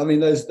 no,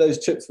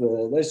 those trips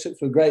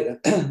were great.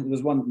 There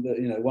was one of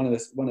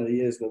the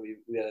years where we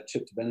had a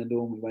trip to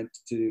Benidorm. We went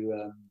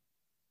to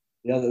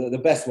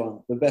the best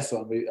one.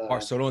 We,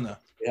 Barcelona.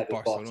 We had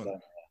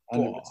Barcelona.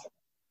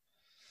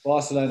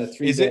 Barcelona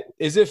 3.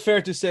 Is it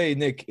fair to say,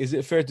 Nick? Is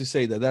it fair to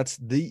say that that's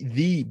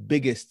the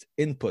biggest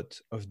input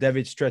of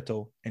David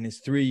Stretto in his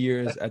 3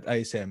 years at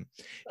ISM?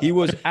 He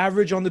was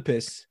average on the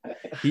piss.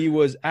 He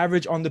was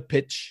average on the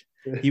pitch.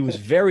 He was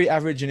very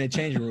average in a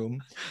changing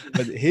room,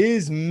 but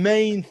his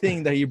main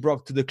thing that he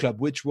brought to the club,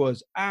 which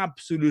was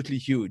absolutely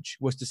huge,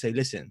 was to say,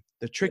 listen,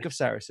 the trick of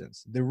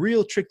Saracens, the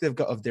real trick they've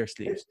got up their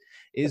sleeves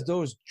is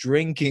those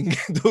drinking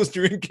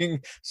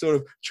sort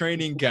of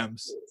training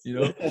camps, you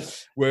know,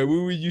 where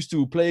we used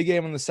to play a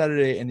game on the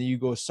Saturday and then you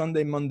go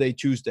Sunday, Monday,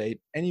 Tuesday,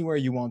 anywhere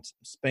you want.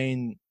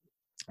 Spain,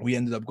 we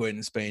ended up going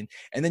to Spain,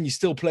 and then you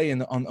still play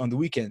on the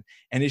weekend.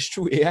 And it's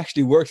true, it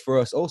actually worked for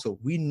us also.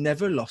 We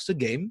never lost a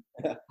game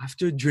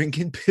after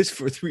drinking piss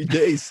for 3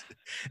 days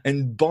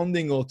and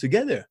bonding all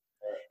together.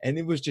 And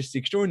it was just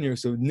extraordinary.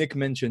 So Nick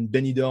mentioned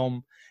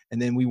Benidorm,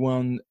 and then we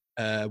won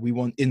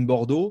in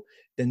Bordeaux.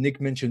 Then Nick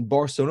mentioned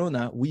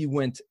Barcelona. We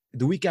went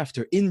the week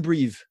after in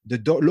Brive,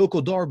 the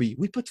local derby.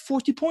 We put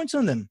 40 points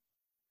on them.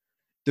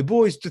 The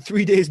boys, the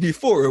 3 days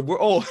before, were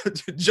all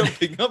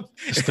jumping up.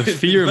 It's the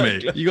fear,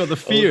 mate. You got the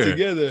fear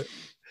together.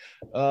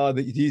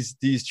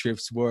 These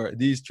trips were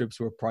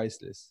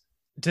priceless.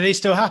 Do they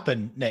still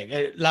happen,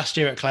 Nick? Last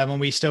year at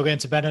Clermont, were you still going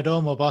to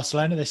Benidorm or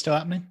Barcelona? Are they still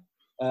happening?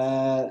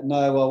 No.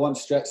 Well,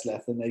 once Stretch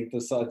left, and they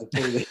decided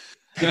to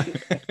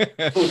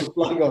pull the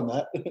plug on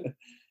that.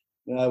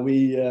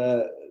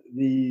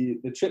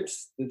 The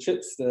trips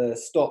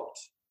stopped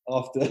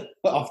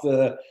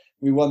after.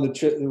 We won the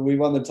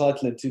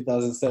title in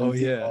 2017. Oh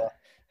yeah.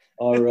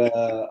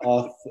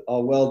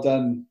 Our well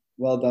done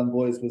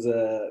boys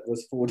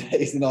was 4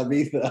 days in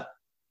Ibiza,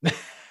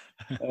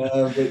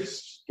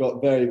 which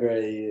got very,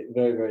 very,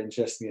 very, very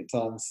interesting at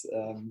times.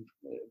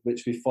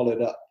 Which we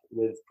followed up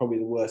with probably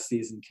the worst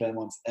season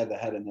Clermont's ever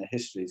had in their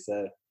history.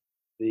 So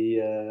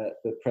the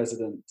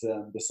president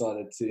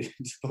decided to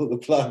pull the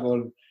plug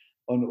on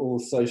all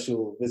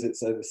social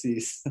visits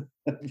overseas.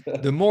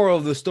 The moral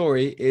of the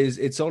story is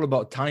it's all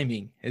about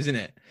timing, isn't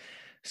it?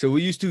 So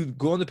we used to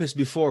go on the pitch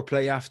before,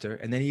 play after,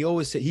 and then he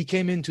always said, he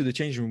came into the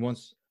changing room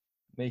once,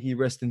 may he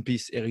rest in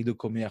peace, Eric de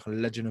Comière, a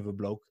legend of a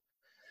bloke.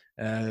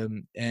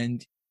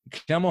 And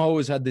Clermont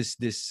always had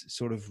this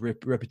sort of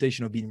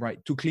reputation of being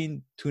right, too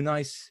clean, too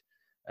nice,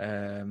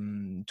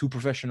 too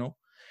professional.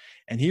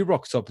 And he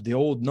rocks up the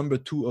old number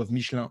 2 of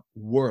Michelin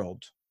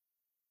world.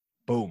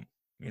 Boom.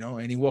 You know,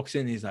 and he walks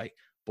in and he's like,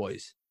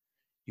 boys,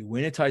 you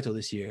win a title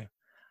this year.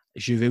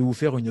 Je vais vous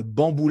faire une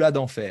bamboula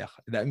d'enfer.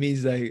 That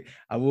means like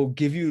I will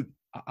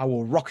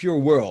rock your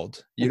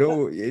world. You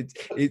know,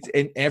 it's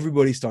and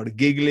everybody started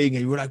giggling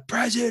and we were like,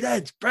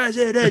 President,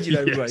 you know,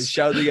 everybody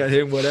shouting at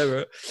him,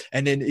 whatever.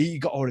 And then he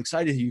got all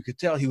excited. You could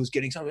tell he was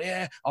getting something.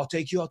 Yeah, I'll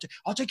take you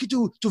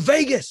to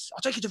Vegas.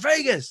 I'll take you to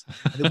Vegas.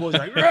 And the boys were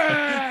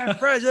like,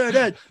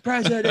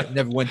 President.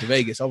 Never went to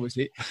Vegas,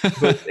 obviously.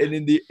 But and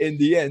in the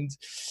end,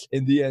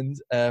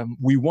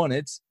 we won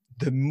it.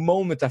 The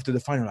moment after the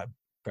final, like,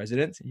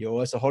 President, you owe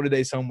us a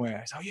holiday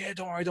somewhere. I said, oh yeah,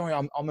 don't worry.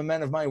 I'm a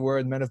man of my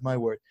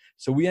word.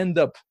 So we ended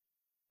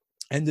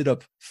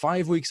up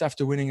 5 weeks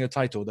after winning a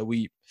title that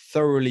we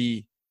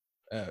thoroughly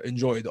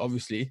enjoyed,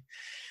 obviously.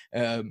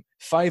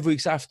 5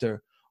 weeks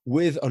after,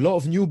 with a lot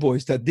of new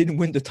boys that didn't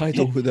win the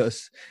title with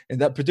us. In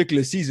that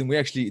particular season,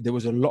 there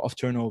was a lot of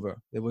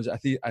turnover. There was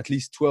at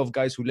least 12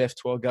 guys who left,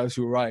 12 guys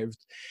who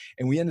arrived.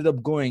 And we ended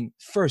up going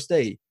first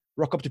day,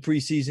 rock up to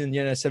preseason,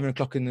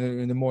 7:00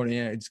 in the morning.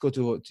 Yeah, let's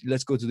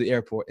go to the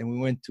airport, and we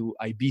went to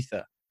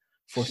Ibiza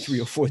for 3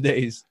 or 4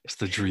 days. It's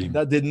the dream.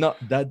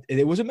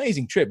 It was an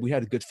amazing trip. We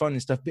had good fun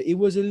and stuff, but it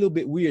was a little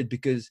bit weird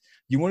because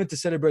you wanted to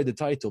celebrate the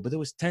title, but there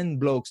was 10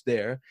 blokes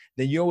there.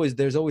 Then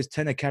there's always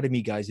 10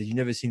 academy guys that you've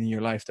never seen in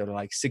your life that are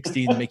like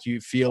 16, make you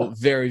feel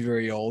very,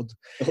 very old.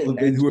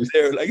 And who were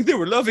there, like they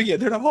were loving it.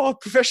 They're like, oh,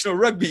 professional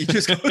rugby, you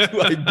just go to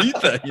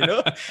Ibiza, you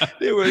know?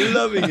 They were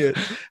loving it.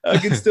 I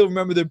can still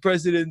remember the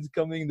president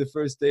coming the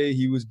first day.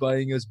 He was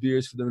buying us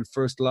beers for the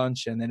first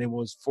lunch, and then it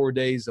was 4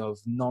 days of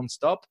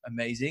non-stop.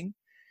 Amazing.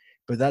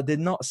 But that did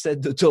not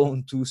set the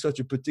tone to such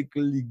a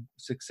particularly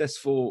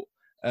successful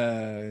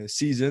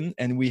season.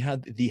 And we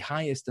had the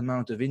highest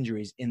amount of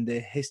injuries in the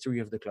history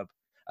of the club.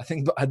 I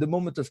think at the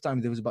moment of time,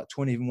 there was about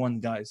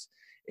 21 guys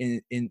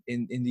in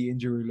the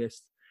injury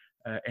list.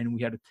 And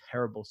we had a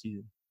terrible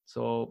season.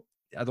 So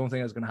I don't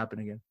think that's going to happen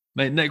again.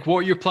 Mate, Nick, what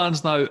are your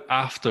plans now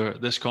after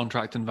this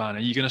contract in Vannes?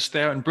 Are you going to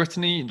stay out in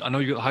Brittany? I know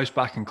you got the house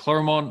back in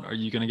Clermont. Are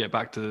you going to get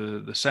back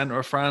to the centre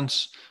of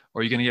France? Or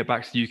are you going to get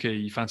back to the UK?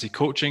 You fancy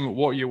coaching?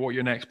 What are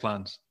your next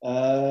plans?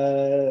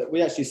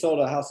 We actually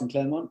sold our house in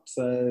Clermont,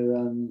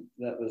 so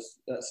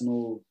that's an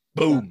all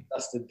boom.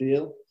 That's the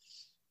deal.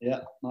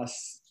 Yeah,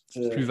 nice.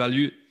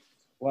 Plus-value.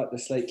 Wipe the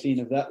slate clean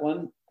of that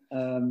one.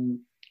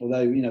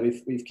 Although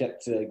we've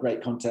kept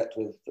great contact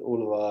with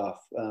all of our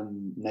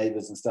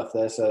neighbours and stuff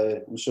there,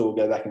 so I'm sure we'll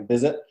go back and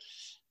visit.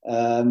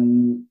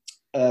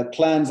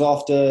 Plans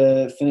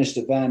after finished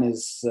at Vannes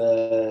is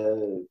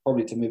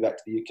probably to move back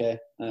to the UK.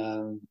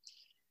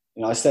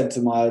 I said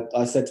to my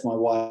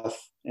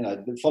wife,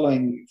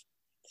 following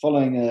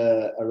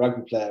a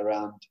rugby player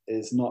around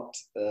is not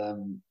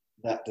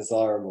that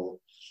desirable.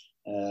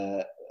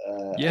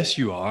 Yes,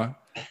 you are.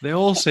 They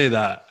all say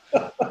that.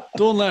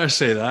 Don't let her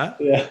say that.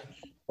 Yeah.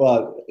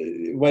 Well,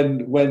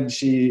 when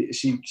she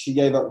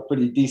gave up a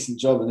pretty decent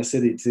job in the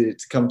city to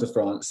come to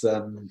France.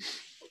 So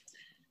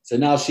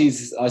now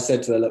I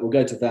said to her, look, we'll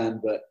go to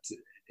Vannes, but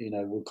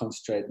we'll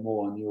concentrate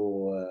more on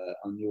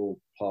your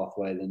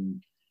pathway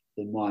than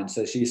mine.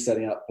 So she's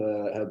setting up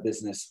her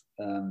business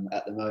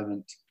at the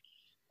moment,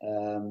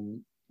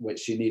 which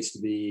she needs to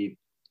be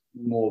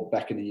more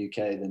back in the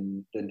UK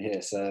than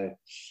here. So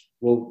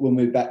we'll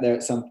move back there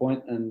at some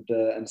point and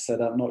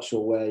set up. Not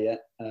sure where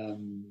yet,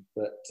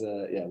 but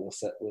we'll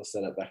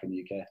set up back in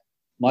the UK.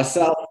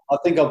 Myself, I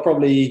think I'm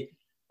going to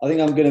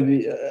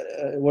be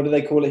what do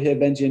they call it here,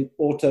 Benji? An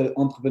auto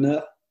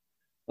entrepreneur,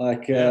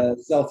 like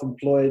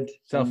self-employed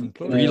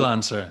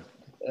freelancer.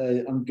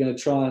 I'm going to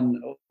try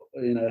and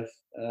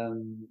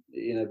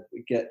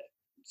get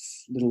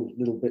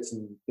little bits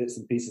and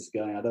pieces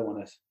going. I don't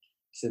want to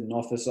sit in an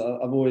office.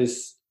 I've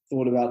always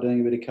thought about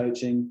doing a bit of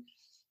coaching.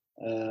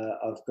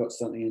 I've got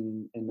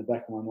something in the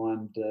back of my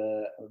mind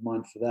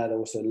for that. I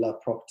also love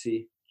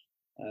property,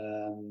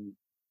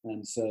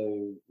 and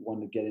so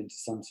want to get into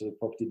some sort of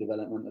property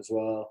development as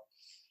well.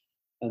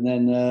 And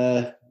then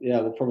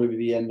we'll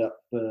probably end up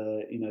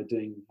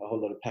doing a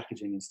whole lot of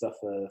packaging and stuff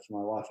for my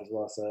wife as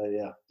well. So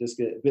just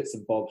get bits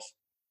and bobs.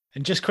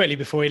 And just quickly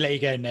before we let you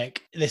go,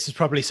 Nick, this is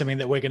probably something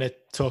that we're going to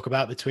talk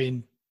about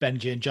between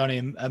Benji and Johnny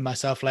and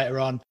myself later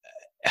on.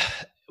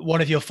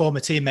 One of your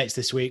former teammates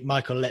this week,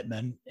 Michael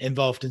Littman,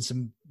 involved in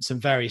some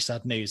very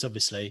sad news,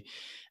 obviously,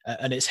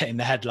 and it's hitting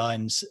the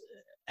headlines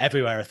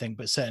everywhere, I think,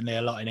 but certainly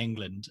a lot in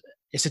England.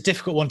 It's a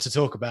difficult one to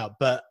talk about,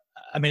 but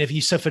I mean, have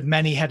you suffered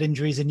many head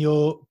injuries in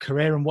your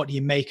career, and what do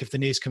you make of the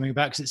news coming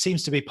back? Because it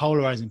seems to be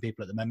polarizing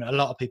people at the moment. A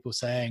lot of people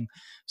saying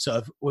sort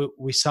of,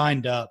 we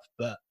signed up,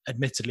 but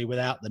admittedly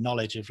without the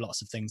knowledge of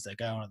lots of things that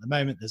are going on at the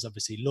moment. There's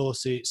obviously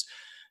lawsuits.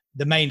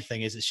 The main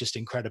thing is it's just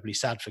incredibly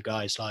sad for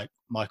guys like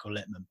Michael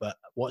Littman. But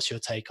what's your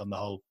take on the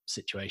whole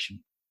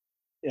situation?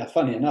 Yeah,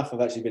 funny enough, I've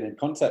actually been in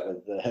contact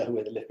with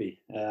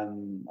Lippy.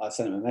 I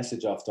sent him a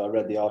message after I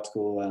read the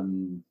article.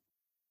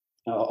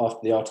 After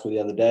the article the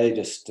other day,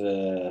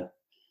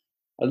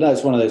 I know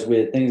it's one of those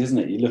weird things, isn't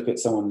it? You look at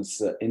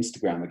someone's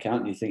Instagram account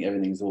and you think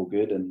everything's all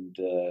good, and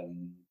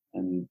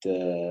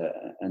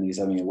he's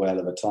having a whale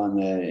of a time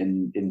there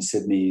in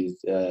Sydney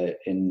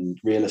in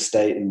real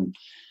estate, and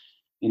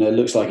it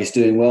looks like he's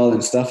doing well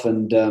and stuff.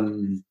 And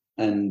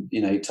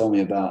he told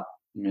me about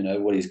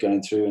what he's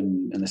going through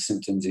and the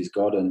symptoms he's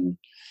got, and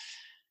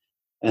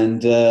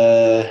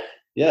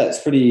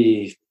it's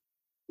pretty.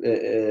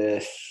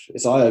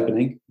 It's eye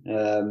opening.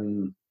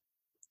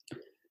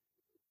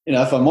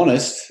 If I'm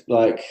honest,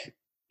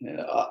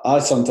 I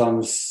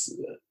sometimes,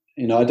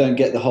 I don't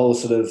get the whole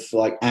sort of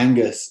like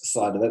anger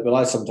side of it, but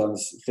I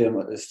sometimes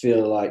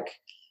feel like,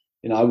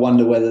 I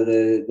wonder whether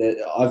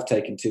I've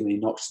taken too many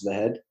knocks to the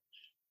head.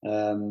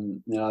 I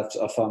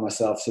find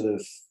myself sort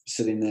of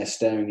sitting there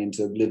staring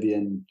into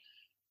oblivion,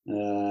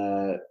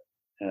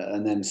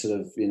 and then sort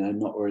of,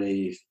 not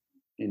really,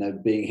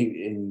 being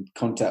in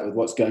contact with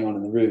what's going on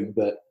in the room.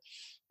 But,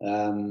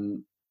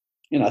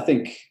 I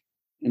think,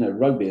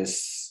 rugby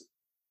is,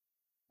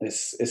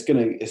 it's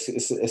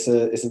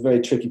a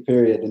very tricky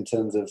period in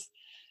terms of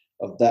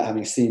that,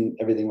 having seen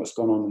everything what's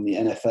gone on in the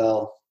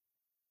NFL.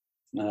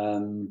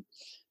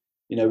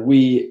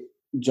 We,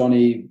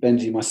 Johnny,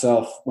 Benji,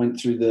 myself, went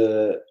through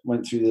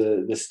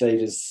the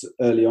stages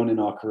early on in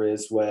our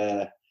careers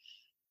where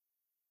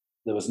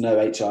there was no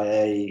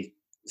HIA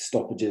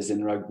stoppages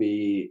in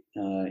rugby.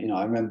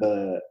 I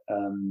remember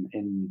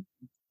when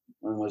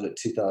was it,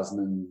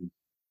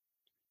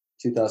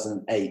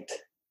 2008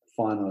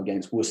 final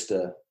against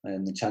Worcester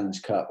in the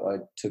Challenge Cup. I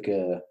took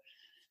a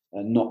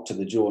knock to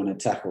the jaw in a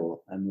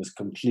tackle and was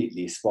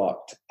completely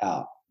sparked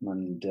out,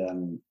 and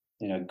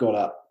got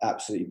up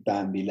absolutely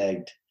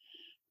Bambi-legged,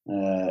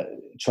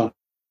 trying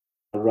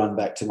to run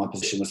back to my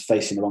position, was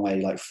facing the wrong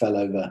way, like fell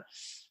over,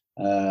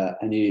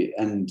 and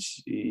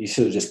you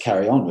sort of just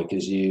carry on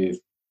because you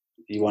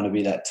want to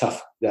be that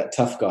tough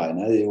guy.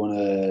 You want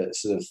to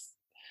sort of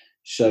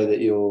show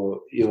that you're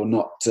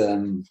not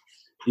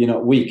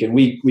weak. And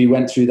we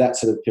went through that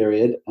sort of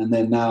period, and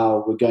then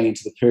now we're going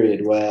into the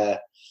period where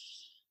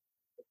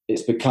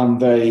it's become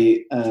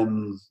very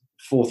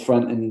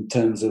forefront in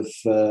terms of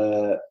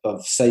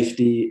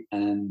safety,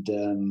 and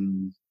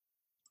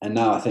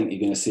now I think you're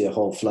going to see a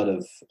whole flood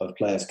of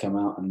players come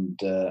out and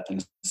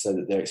so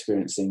that they're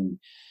experiencing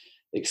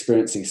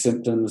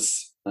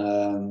symptoms.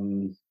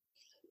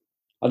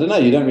 I don't know.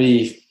 You don't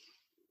really.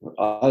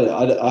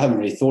 I haven't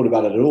really thought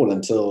about it at all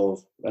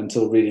until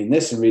reading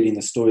this and reading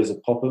the stories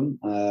of Popham.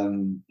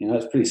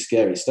 It's pretty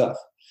scary stuff.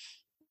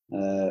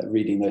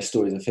 Reading those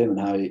stories of him and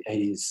how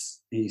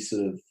he's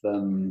sort of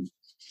been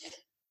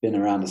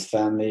around his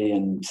family,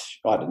 and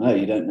I don't know.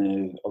 You don't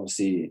know,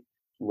 obviously,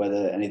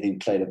 whether anything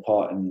played a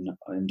part in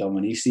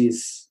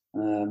Dominice's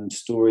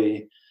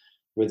story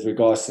with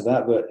regards to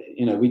that. But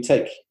we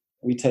take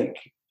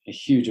a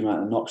huge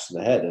amount of knocks to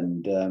the head,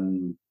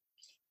 and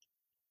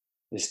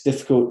it's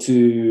difficult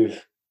to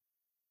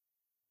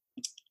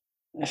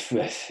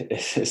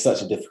It's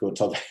such a difficult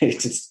topic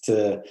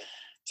to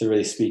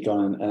really speak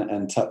on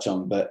and touch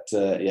on. But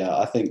yeah,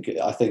 I think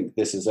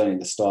this is only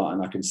the start,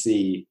 and I can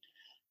see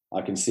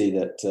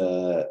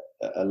that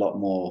a lot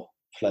more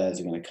players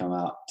are going to come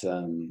out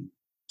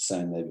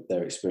saying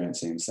they're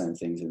experiencing the same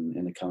things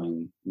in the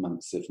coming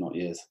months, if not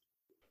years.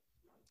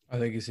 I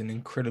think it's an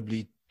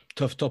incredibly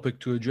tough topic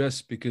to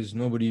address because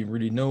nobody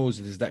really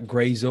knows. There's that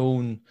gray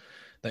zone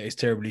that is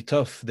terribly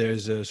tough.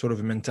 There's a sort of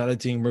a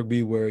mentality in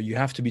rugby where you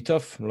have to be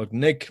tough. Like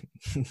Nick,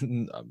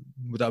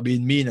 without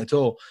being mean at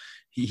all,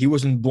 he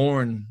wasn't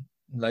born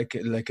like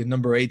a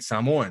number 8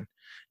 Samoan.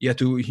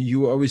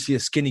 You were obviously a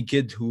skinny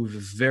kid who was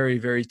very,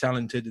 very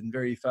talented and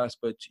very fast,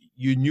 but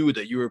you knew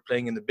that you were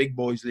playing in the big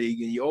boys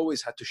league, and you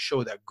always had to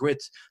show that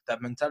grit,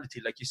 that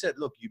mentality. Like you said,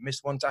 look, you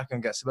missed one tackle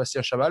against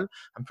Sébastien Chabal.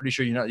 I'm pretty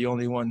sure you're not the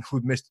only one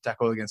who missed a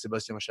tackle against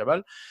Sébastien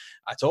Chabal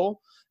at all.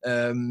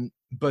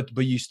 But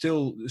you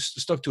still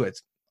stuck to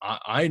it.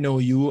 I know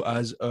you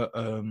as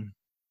a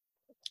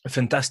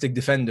fantastic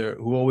defender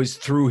who always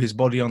threw his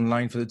body on the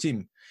line for the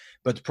team.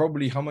 But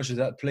probably how much does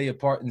that play a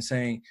part in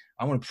saying,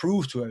 I want to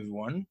prove to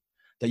everyone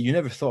that you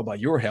never thought about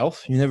your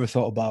health, you never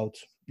thought about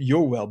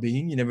your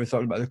well-being, you never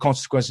thought about the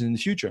consequences in the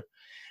future.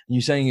 And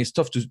you're saying it's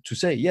tough to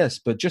say, yes,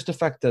 but just the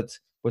fact that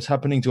what's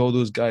happening to all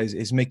those guys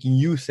is making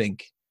you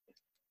think,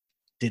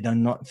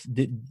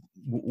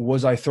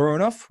 was I thorough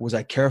enough? Was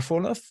I careful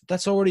enough?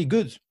 That's already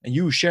good. And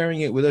you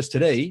sharing it with us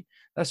today,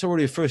 that's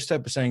already a first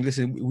step of saying,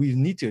 listen, we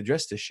need to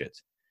address this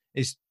shit.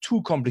 It's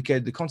too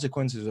complicated. The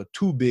consequences are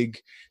too big,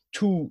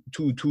 too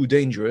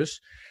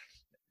dangerous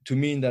to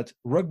mean that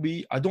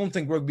rugby, I don't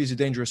think rugby is a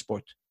dangerous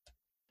sport.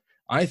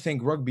 I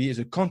think rugby is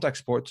a contact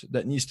sport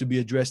that needs to be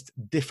addressed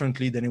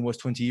differently than it was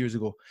 20 years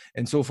ago.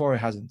 And so far it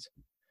hasn't.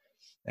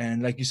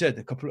 And like you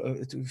said,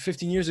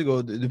 15 years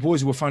ago, the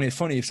boys will find it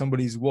funny if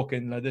somebody's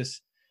walking like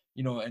this,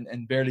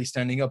 and barely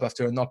standing up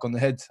after a knock on the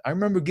head. I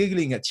remember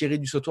giggling at Thierry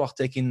Dusautoir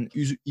taking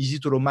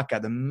Isitolo Maka,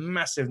 the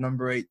massive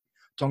number 8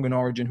 Tongan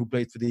origin who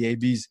played for the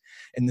ABs,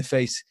 in the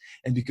face.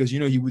 And because,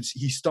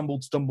 he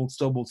stumbled,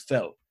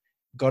 fell.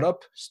 Got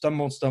up,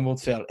 stumbled,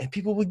 fell. And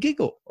people would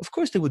giggle. Of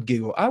course they would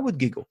giggle. I would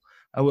giggle.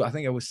 I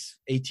think I was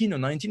 18 or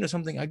 19 or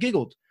something. I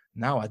giggled.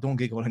 Now I don't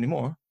giggle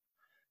anymore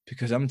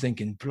because I'm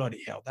thinking,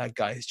 bloody hell, that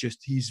guy is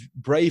he's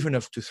brave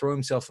enough to throw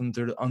himself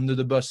under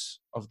the bus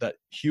of that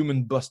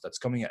human bus that's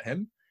coming at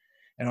him.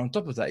 And on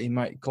top of that, he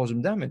might cause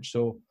him damage.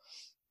 So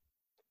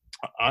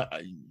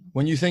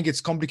when you think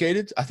it's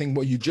complicated, I think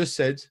what you just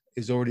said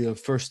is already a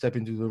first step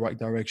into the right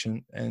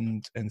direction,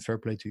 and fair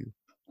play to you.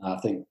 I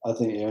think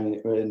you're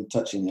only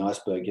touching the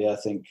iceberg. Yeah, I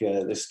think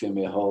this is going to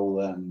be a whole,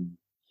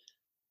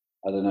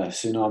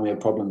 tsunami of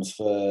problems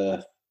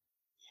for.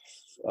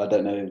 I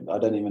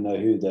don't even know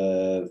who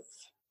there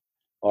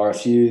are. A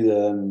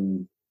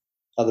few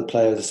other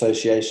players'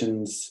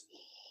 associations.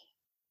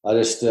 I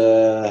just,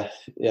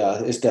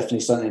 it's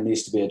definitely something that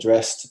needs to be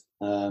addressed,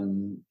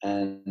 we'll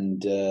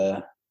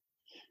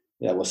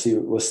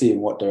see in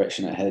what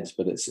direction it heads.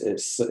 But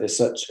it's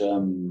such.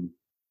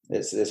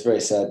 It's very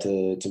sad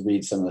to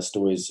read some of the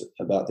stories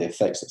about the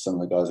effects that some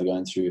of the guys are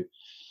going through.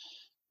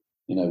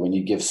 When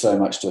you give so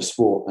much to a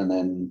sport and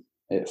then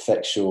it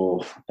affects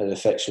your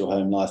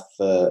home life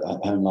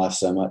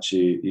so much,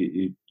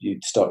 you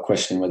start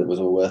questioning whether it was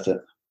all worth it.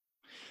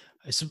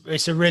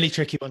 It's a really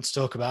tricky one to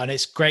talk about, and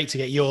it's great to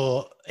get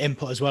your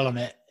input as well on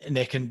it,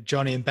 Nick and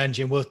Johnny and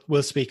Benji. And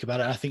we'll speak about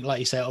it. I think, like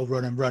you say, it'll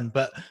run and run.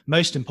 But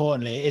most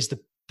importantly, it is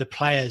the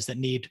players that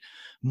need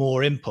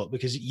more input,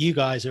 because you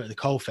guys are at the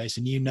coalface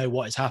and you know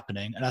what is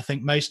happening. And I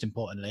think most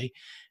importantly,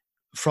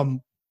 from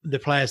the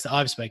players that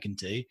I've spoken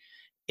to, it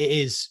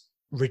is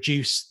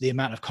reduce the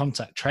amount of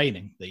contact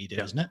training that you do,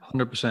 isn't it?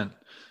 100%.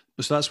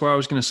 So that's where I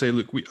was going to say,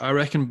 look, I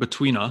reckon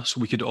between us,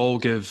 we could all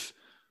give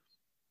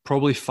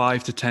probably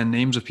 5 to 10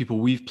 names of people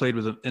we've played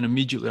with in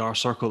immediately our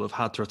circle that have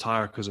had to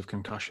retire because of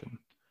concussion.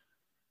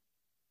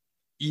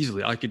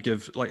 Easily, I could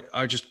give,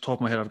 I just top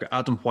of my head, I've got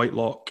Adam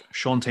Whitelock,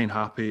 Sean-Tain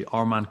Happy,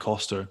 Armand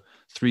Coster,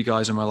 3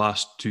 guys in my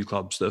last 2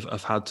 clubs that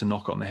have had to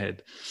knock it on the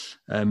head.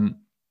 The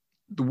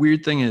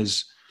weird thing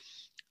is,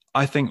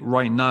 I think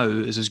right now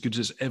is as good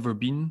as it's ever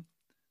been.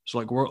 So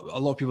a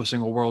lot of people are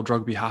saying, World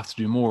Rugby have to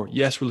do more.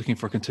 Yes, we're looking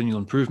for continual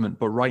improvement,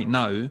 but right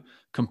now,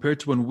 compared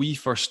to when we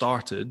first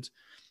started,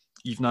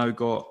 you've now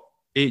got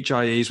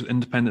HIAs with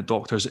independent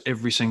doctors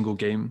every single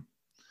game.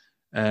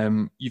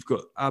 You've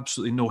got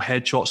absolutely no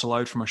headshots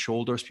allowed from our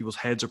shoulders. People's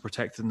heads are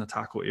protected in the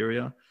tackle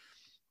area.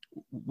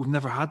 We've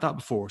never had that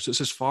before. So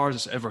it's as far as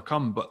it's ever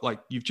come. But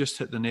you've just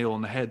hit the nail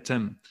on the head,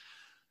 Tim.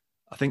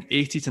 I think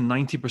 80 to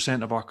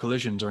 90% of our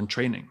collisions are in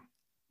training.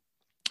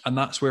 And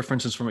that's where, for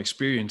instance, from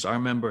experience, I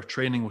remember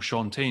training with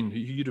Sean-Tain, who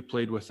you'd have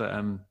played with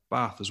at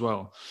Bath as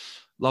well.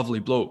 Lovely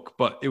bloke.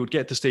 But it would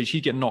get to the stage,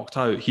 he'd get knocked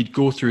out. He'd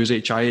go through his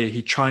HIA.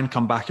 He'd try and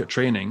come back at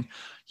training.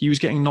 He was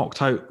getting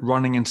knocked out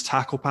running into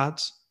tackle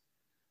pads.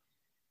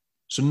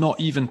 So not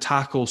even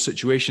tackle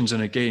situations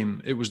in a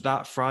game. It was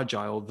that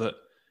fragile that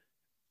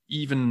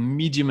even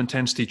medium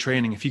intensity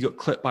training, if he got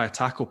clipped by a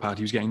tackle pad,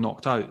 he was getting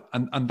knocked out.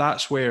 And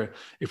that's where,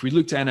 if we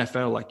looked at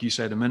NFL, like you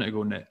said a minute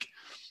ago, Nick,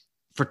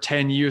 for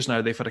 10 years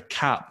now, they've had a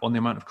cap on the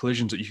amount of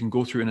collisions that you can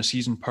go through in a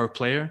season per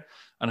player.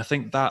 And I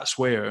think that's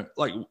where,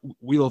 like,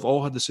 we'll have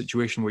all had the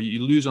situation where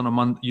you lose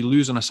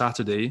on a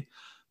Saturday,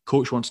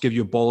 coach wants to give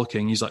you a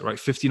bollocking. He's like, right,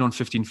 15 on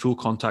 15 full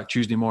contact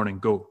Tuesday morning,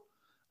 go.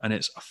 And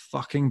it's a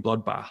fucking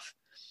bloodbath.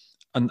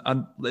 And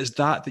it's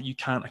that you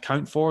can't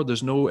account for.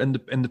 There's no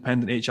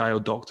independent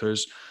HIO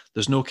doctors.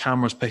 There's no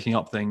cameras picking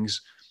up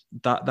things.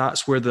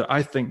 That's where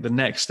I think the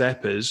next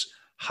step is,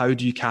 how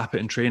do you cap it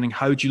in training?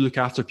 How do you look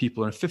after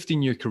people in a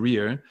 15-year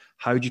career?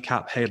 How do you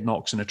cap head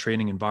knocks in a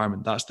training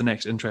environment? That's the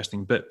next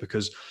interesting bit,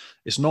 because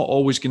it's not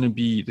always going to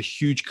be the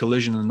huge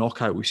collision and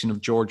knockout we've seen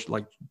of George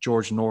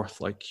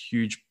North, like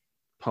huge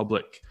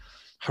public,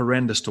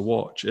 horrendous to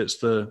watch. It's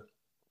the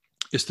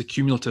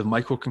cumulative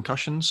micro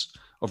concussions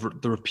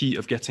of the repeat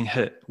of getting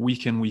hit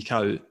week in, week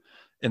out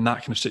in that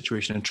kind of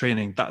situation in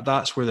training.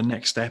 That's where the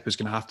next step is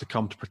going to have to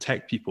come to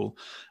protect people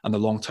and the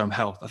long-term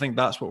health. I think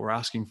that's what we're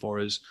asking for.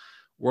 Is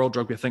World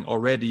Rugby, I think,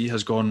 already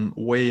has gone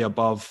way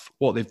above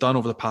what they've done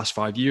over the past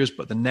 5 years.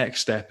 But the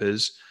next step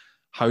is,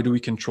 how do we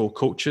control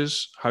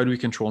coaches? How do we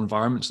control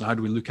environments? And how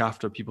do we look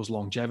after people's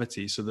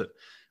longevity so that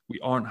we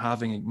aren't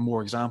having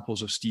more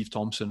examples of Steve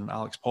Thompson and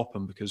Alex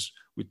Popham, because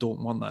we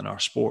don't want that in our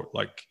sport.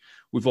 Like,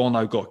 we've all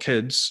now got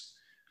kids.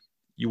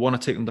 You want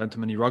to take them down to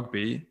mini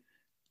rugby.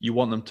 You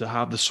want them to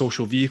have the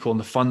social vehicle and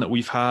the fun that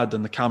we've had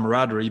and the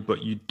camaraderie,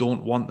 but you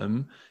don't want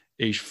them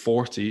age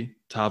 40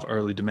 to have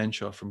early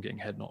dementia from getting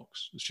head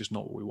knocks. It's just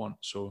not what we want.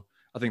 So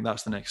I think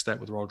that's the next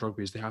step with World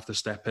Rugby, is they have to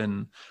step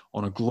in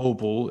on a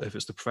global, if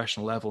it's the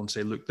professional level, and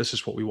say, look, this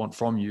is what we want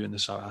from you, and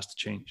this is how it has to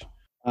change.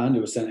 I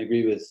 100%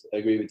 agree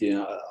with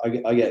you.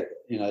 I get,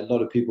 a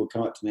lot of people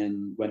come up to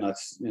me when I,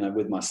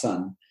 with my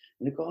son,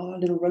 and they go, "Oh,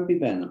 little rugby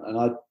Ben,"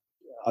 and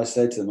I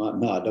say to them,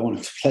 "No, I don't want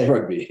him to play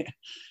rugby.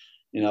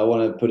 I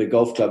want to put a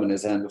golf club in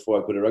his hand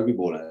before I put a rugby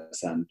ball in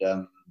his hand,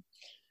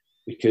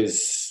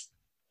 because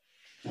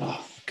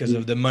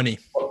of the money."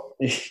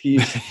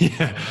 Yeah.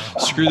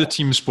 Screw the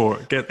team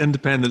sport. Get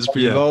independence.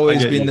 You've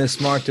always been the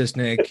smartest,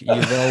 Nick.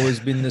 You've always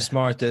been the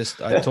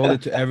smartest. I told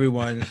it to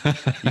everyone.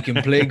 You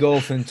can play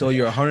golf until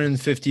you're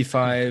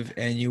 155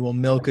 and you will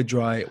milk it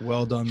dry.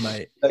 Well done,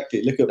 mate.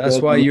 Exactly. That's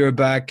why you're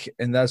back,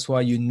 and that's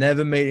why you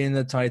never made it in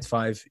the tight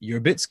five. You're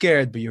a bit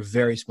scared, but you're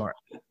very smart.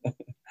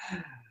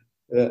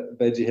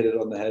 Benji hit it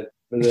on the head.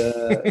 But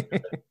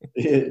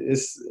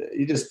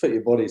you just put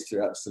your bodies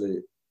through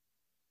absolute.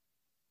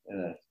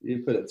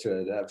 You put it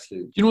through an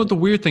absolute. You know what the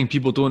weird thing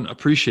people don't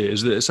appreciate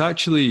is that it's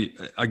actually,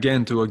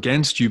 again,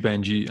 against you,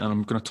 Benji, and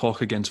I'm going to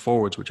talk against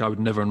forwards, which I would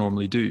never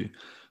normally do,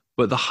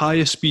 but the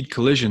highest speed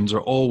collisions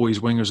are always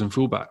wingers and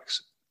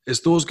fullbacks.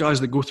 It's those guys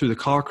that go through the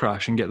car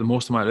crash and get the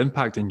most amount of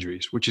impact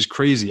injuries, which is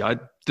crazy. I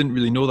didn't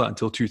really know that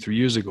until 2-3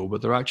 years ago,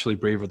 but they're actually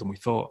braver than we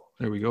thought.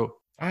 There we go.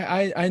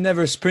 I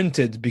never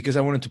sprinted because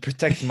I wanted to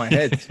protect my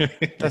head.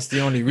 That's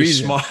the only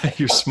reason.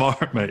 You're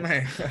smart, mate.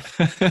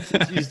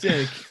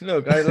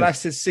 Look, I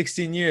lasted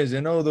 16 years,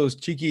 and all those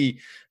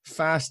cheeky,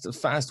 fast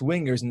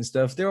wingers and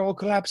stuff, they're all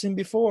collapsing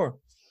before.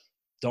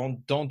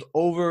 Don't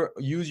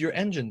overuse your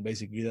engine.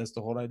 Basically, that's the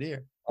whole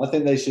idea. I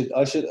think they should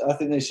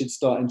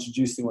start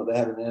introducing what they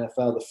have in the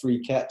NFL, the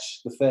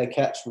fair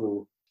catch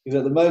rule. Because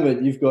at the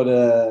moment, you've got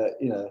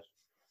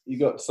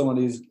you've got someone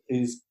who's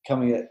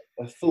coming at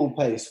a full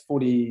pace,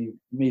 40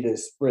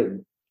 meters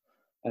sprint,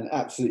 and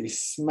absolutely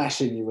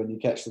smashing you when you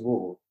catch the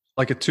ball.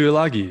 Like a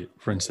Tuilagi,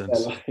 for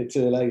instance. Yeah, like a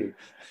Tuilagi.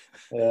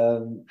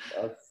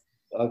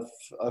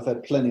 I've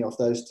had plenty of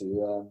those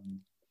two.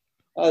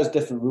 There's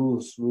different rule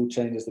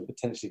changes that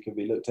potentially could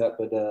be looked at,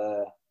 but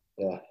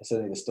it's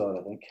only the start,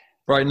 I think.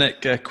 Right,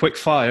 Nick, quick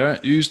fire.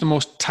 Who's the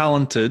most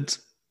talented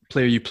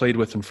player you played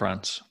with in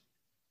France?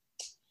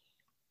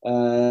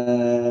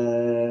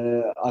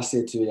 I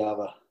say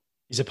Tuilagi.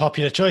 He's a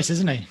popular choice,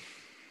 isn't he?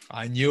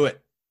 I knew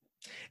it.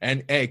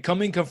 And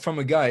coming from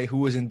a guy who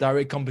was in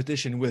direct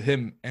competition with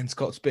him and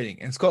Scott Spitting,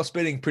 and Scott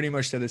Spitting pretty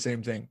much said the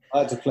same thing. I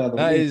had to play the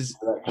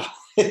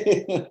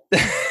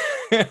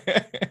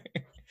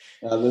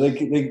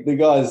the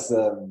guy's,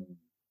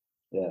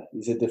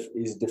 he's a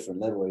different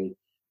level.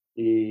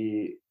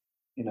 He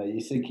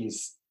you think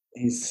he's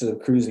sort of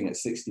cruising at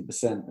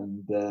 60%,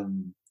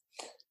 and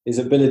his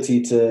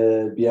ability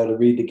to be able to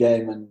read the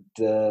game and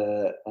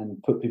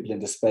put people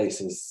into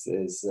space is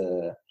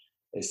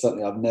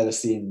something I've never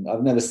seen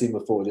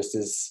before. Just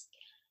as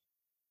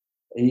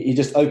he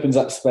just opens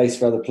up space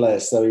for other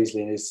players so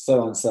easily, and he's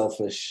so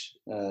unselfish.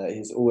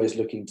 He's always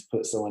looking to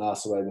put someone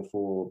else away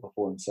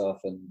before himself,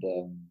 and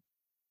to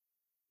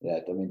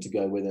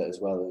go with it as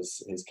well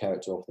as his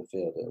character off the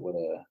field.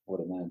 What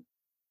a man!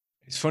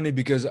 It's funny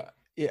because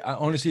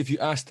honestly, if you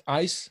asked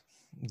Ice,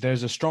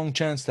 there's a strong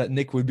chance that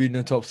Nick would be in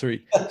the top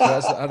 3. So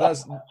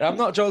that's I'm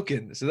not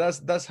joking. So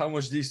that's how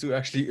much these two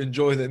actually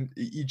enjoy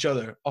each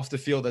other off the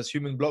field as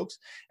human blokes,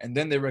 and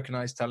then they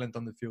recognize talent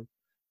on the field.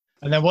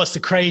 And then what's the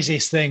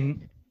craziest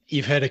thing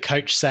you've heard a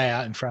coach say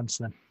out in France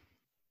then?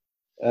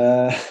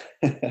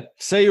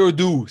 Say or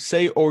do.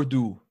 Say or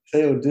do.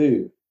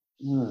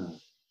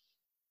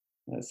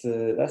 That's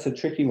a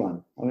tricky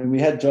one. I mean, we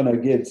had John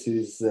O'Gibbs,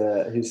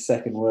 whose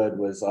second word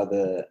was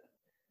either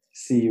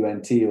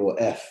CUNT or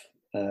F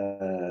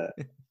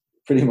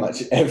pretty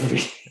much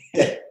every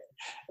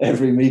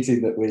every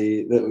meeting that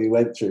we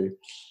went through.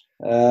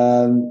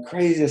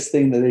 Craziest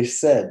thing that they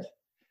said.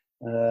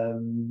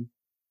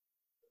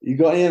 You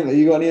got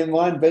any in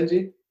mind,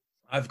 Benji?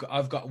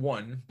 I've got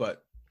one,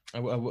 but I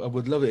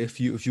would love it if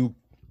you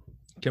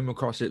came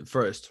across it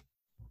first.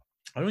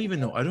 I don't even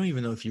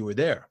know if you were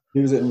there.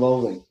 Who was it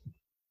involving?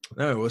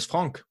 No, it was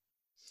Frank.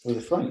 Was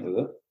it Frank,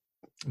 was it?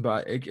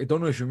 But I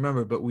don't know if you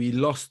remember, but we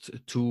lost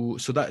to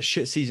that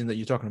shit season that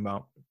you're talking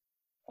about.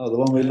 Oh, the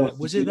one we lost.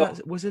 Was it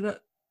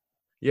that?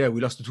 Yeah,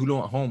 we lost to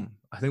Toulon at home.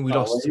 I think we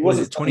lost. Well, was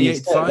it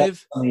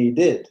 28-5? He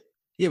did.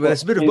 Yeah, but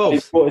it's a bit of both.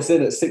 He brought us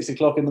in at 6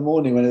 o'clock in the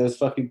morning when it was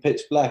fucking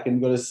pitch black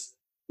and got us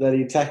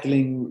bloody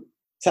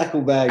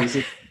tackle bags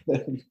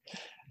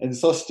and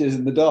sausages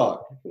in the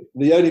dark.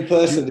 The only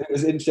person who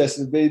was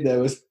interested in being there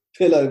was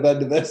Pillow van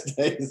der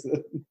Vestes.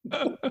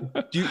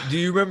 Do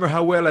you remember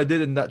how well I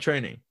did in that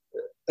training?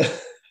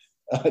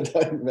 I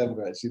don't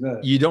remember actually. No.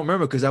 You don't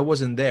remember because I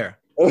wasn't there.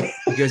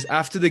 Because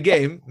after the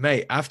game,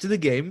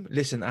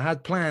 listen, I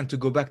had planned to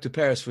go back to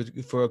Paris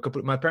for a couple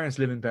of my parents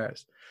live in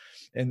Paris.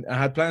 And I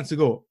had plans to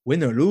go,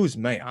 win or lose,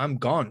 mate, I'm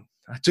gone.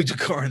 I took the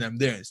car and I'm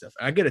there and stuff.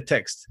 I get a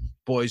text,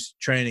 boys,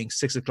 training,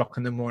 6 o'clock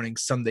in the morning,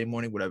 Sunday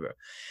morning, whatever.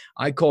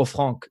 I call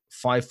Frank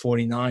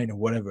 5:49 or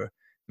whatever.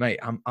 Mate,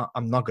 I'm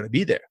not going to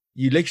be there.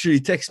 You literally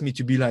text me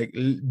to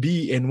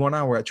be in 1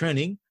 hour at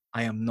training.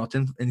 I am not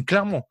in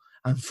Clermont.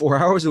 I'm 4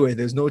 hours away.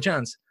 There's no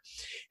chance.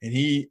 And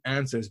he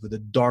answers with the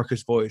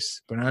darkest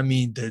voice. But I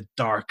mean the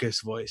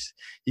darkest voice.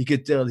 You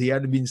could tell he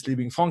hadn't been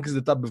sleeping. Frank is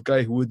the type of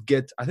guy who would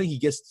I think he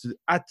gets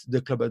at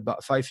the club at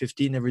about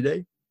 5:15 every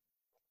day.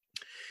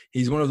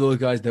 He's one of those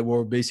guys that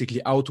will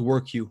basically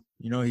outwork you.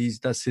 You know,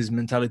 that's his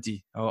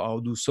mentality. I'll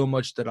do so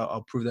much that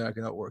I'll prove that I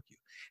can outwork you.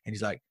 And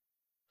he's like,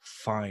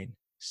 fine.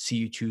 See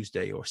you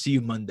Tuesday or see you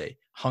Monday.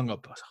 Hung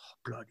up. I was like, oh,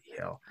 bloody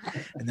hell.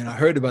 And then I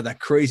heard about that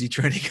crazy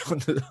training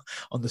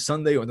on the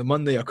Sunday or the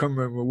Monday. I can't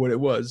remember what it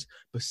was.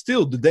 But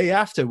still, the day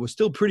after was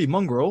still pretty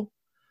mongrel.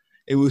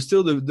 It was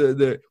still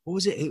the what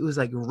was it? It was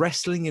like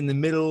wrestling in the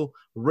middle,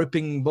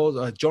 ripping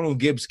balls. John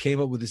O'Gibbs came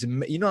up with this.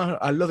 You know,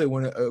 I love it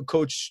when a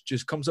coach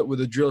just comes up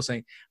with a drill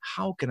saying,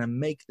 how can I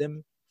make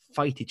them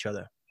fight each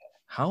other?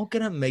 How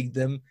can I make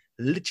them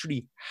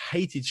literally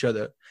hate each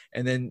other?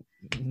 And then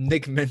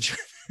Nick mentioned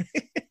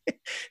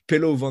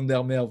Pillow van der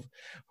Merwe,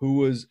 who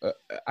was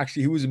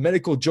he was a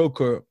medical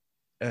joker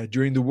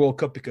during the World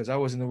Cup because I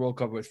was in the World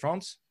Cup with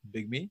France,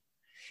 big me,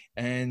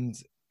 and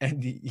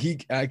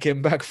I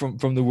came back from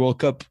the World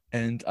Cup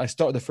and I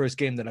start the first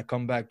game. Then I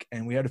come back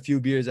and we had a few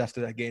beers after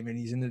that game and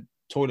he's in the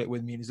toilet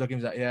with me and he's looking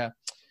at me like, yeah,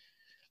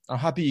 I'm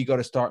happy you got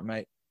to start,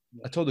 mate.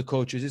 I told the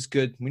coaches it's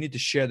good. We need to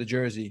share the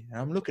jersey.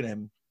 And I'm looking at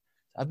him.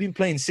 I've been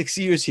playing 6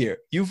 years here.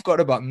 You've got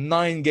about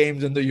 9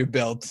 games under your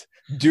belt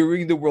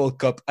during the World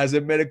Cup as a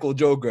medical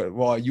joker.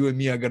 Wow, you and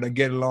me are gonna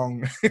get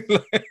along.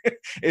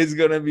 It's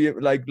gonna be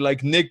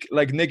like Nick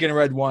and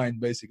red wine,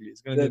 basically.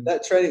 It's gonna be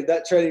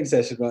that training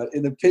session, right,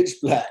 in the pitch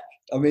black.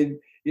 I mean,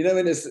 you know,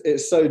 when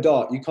it's so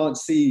dark, you can't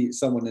see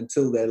someone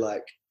until they're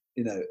like,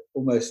 you know,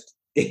 almost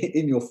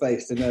in your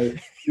face to know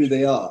who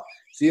they are.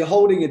 So you're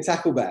holding a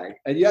tackle bag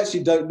and you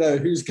actually don't know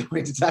who's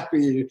going to tackle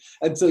you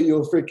until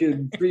you're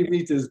freaking 3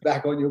 meters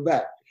back on your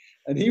back.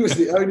 And he was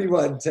the only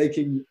one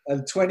taking a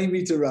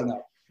 20-meter run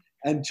up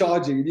and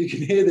charging. And you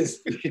can hear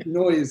this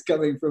noise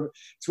coming from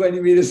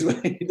 20 meters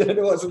away. You don't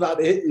know what's about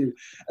to hit you.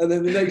 And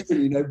then the next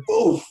thing you know,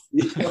 boof!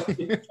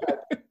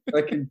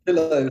 Fucking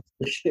pillows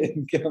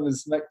come and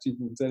smack you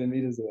from 20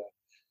 meters away.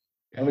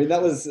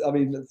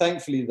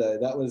 Thankfully though,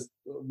 that was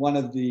one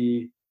of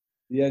the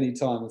only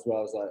times where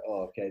I was like,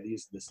 oh, okay,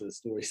 these are the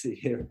stories you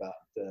hear about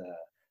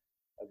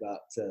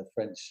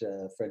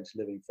French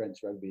living, French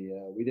rugby.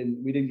 We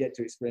didn't get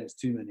to experience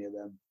too many of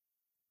them.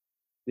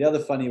 The other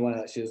funny one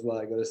actually as well,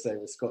 I got to say,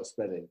 was Scott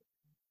Spedding.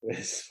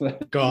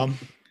 Go on.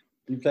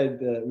 We played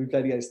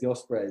against the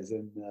Ospreys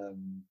in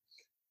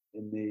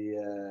the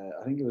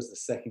I think it was the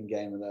second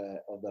game of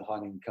the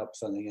Heineken Cup or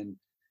something, and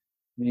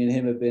me and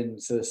him have been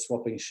sort of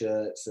swapping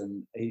shirts,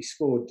 and he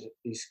scored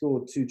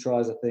 2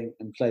 tries I think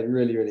and played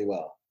really, really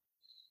well.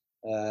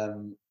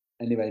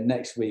 Anyway,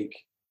 next week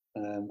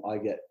I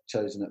get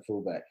chosen at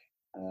fullback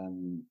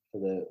for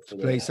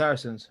the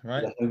Saracens,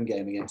 right? The home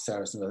game against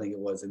Saracens, I think it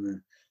was in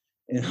the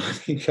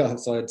Cup.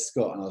 So I had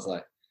Scott, and I was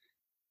like,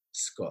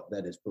 Scott,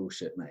 that is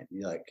bullshit, mate.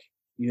 You're like,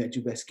 you had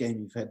your best game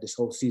you've had this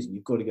whole season.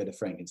 You've got to go to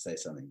Frank and say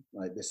something.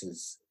 Like, this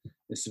is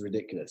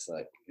ridiculous.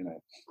 Like, you know,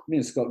 me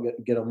and Scott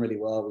get on really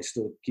well. We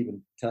still keep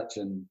in touch,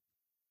 and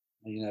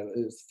you know,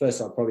 it was the first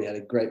time I probably had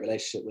a great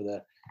relationship with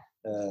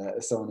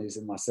someone who's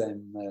in my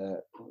same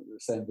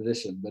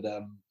position. But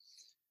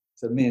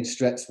so me and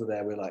Stretz were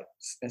there. We're like,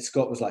 and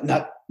Scott was like,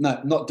 no,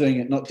 not doing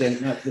it. No,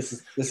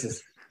 this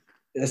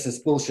is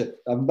bullshit.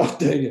 I'm not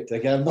doing it.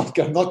 Okay, I'm not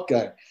going.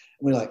 And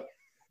we're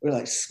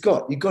like,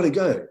 Scott, you got to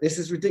go. This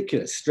is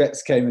ridiculous.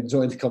 Stretz came and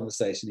joined the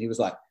conversation. He was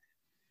like,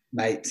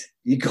 mate,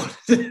 you got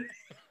to.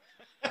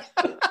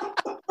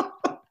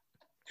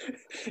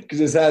 Because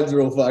his hands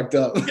are all fucked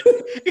up.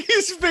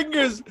 his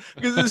fingers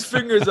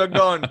are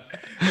gone,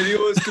 and he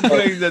always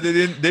complains that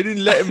they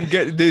didn't let him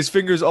get his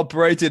fingers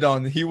operated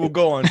on. He will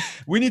go on.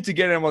 We need to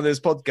get him on this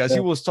podcast. He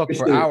will talk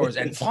for hours.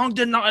 And Franck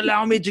did not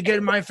allow me to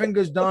get my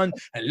fingers done.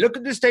 And look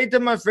at the state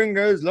of my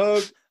fingers.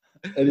 Look.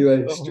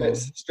 Anyway,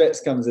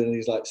 Stretz comes in and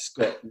he's like,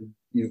 Scott,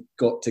 you've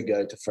got to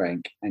go to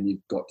Frank and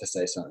you've got to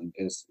say something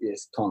because it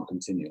can't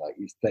continue. Like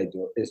you've played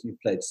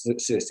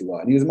seriously well,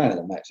 and he was a man of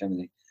the match.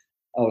 Everything.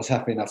 I was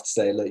happy enough to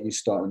say, look, you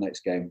start the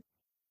next game.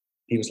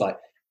 He was like,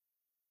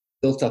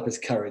 built up his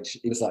courage.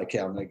 He was like, okay,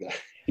 I'm going to go.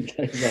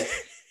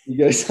 He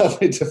goes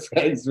up into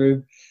Frank's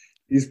room.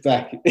 He's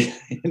back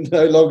in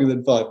no longer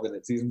than 5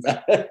 minutes. He's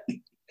back.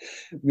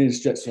 Me and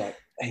Stretch were like,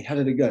 hey, how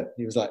did it go?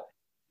 He was like,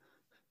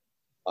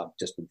 I've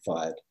just been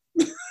fired.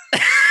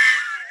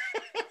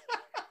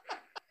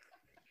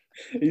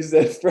 He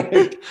said,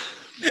 Frank,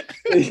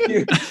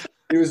 he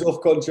was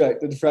off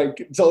contract, and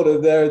Frank told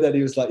him there and then,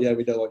 he was like, yeah,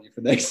 we don't want you for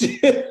next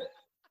year.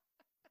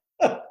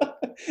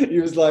 He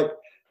was like,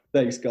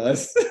 thanks,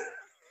 guys.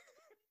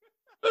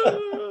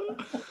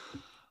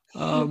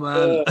 Oh,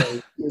 man.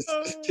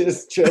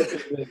 Just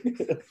joking.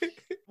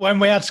 When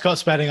we had Scott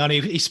Spedding on,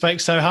 he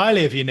spoke so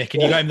highly of you, Nick,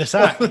 and you got him the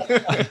sack.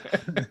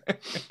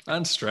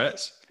 And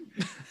Stretz.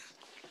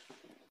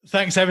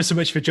 Thanks ever so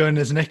much for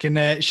joining us, Nick,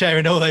 and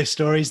sharing all those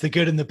stories, the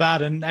good and the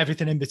bad and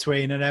everything in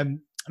between. And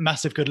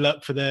massive good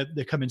luck for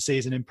the coming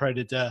season in Pro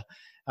D2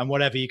 and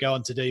whatever you go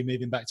on to do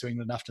moving back to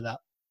England after that.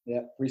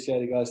 Yeah,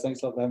 appreciate it, guys.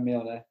 Thanks a lot for having me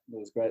on there. It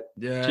was great.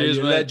 Yeah, cheers,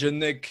 you're a legend,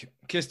 Nick.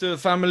 Kiss to the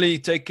family.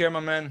 Take care, my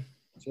man.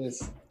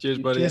 Cheers,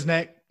 buddy. Cheers,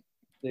 Nick.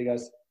 See you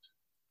guys.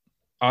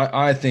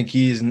 I think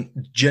he is a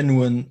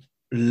genuine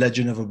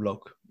legend of a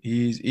bloke.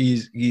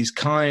 He's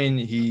kind.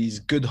 He's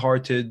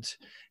good-hearted.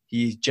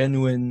 He's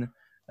genuine.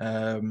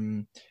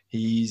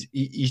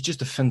 He's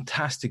just a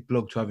fantastic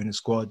bloke to have in a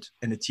squad,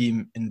 in a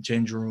team, in the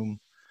changing room.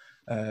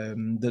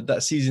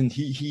 That season,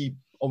 he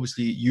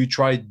obviously, you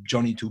tried,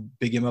 Johnny, to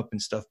big him up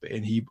and stuff,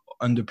 and he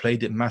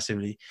underplayed it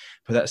massively.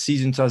 But that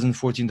season,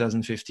 2014,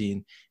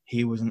 2015,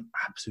 he was an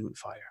absolute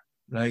fire.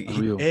 Like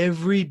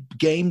every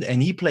game,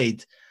 and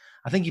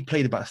I think he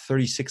played about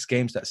 36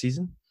 games that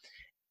season.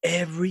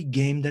 Every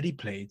game that he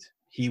played,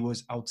 he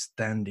was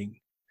outstanding.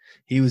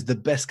 He was the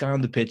best guy on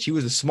the pitch. He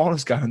was the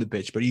smallest guy on the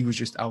pitch, but he was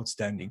just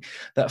outstanding.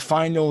 That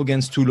final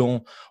against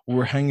Toulon, we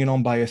were hanging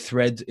on by a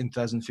thread in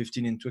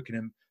 2015 in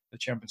Twickenham, the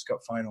Champions Cup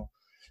final,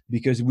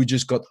 because we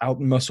just got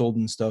out-muscled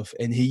and stuff.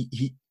 And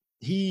he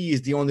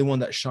is the only one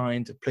that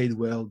shined, played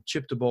well,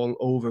 chipped the ball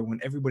over when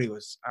everybody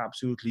was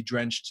absolutely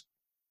drenched,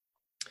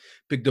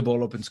 picked the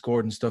ball up and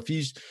scored and stuff.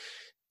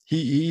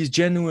 He's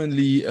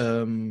genuinely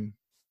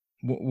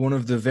one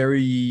of the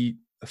very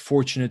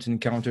fortunate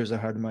encounters I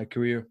had in my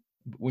career.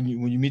 When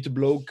you meet a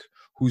bloke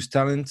whose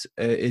talent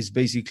is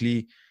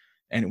basically,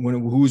 and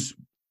whose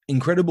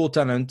incredible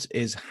talent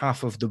is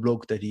half of the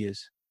bloke that he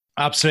is.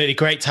 Absolutely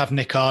great to have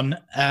Nick on.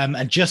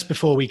 And just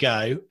before we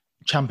go,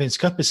 Champions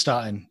Cup is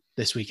starting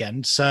this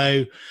weekend.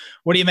 So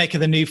what do you make of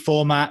the new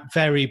format,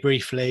 very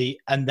briefly?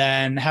 And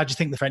then how do you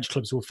think the French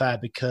clubs will fare?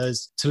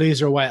 Because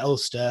Toulouse are away at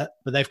Ulster,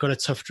 but they've got a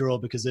tough draw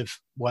because of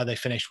where they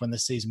finished when the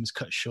season was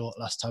cut short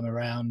last time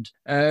around.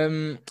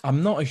 I'm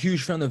not a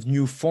huge fan of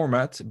new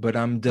format, but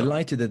I'm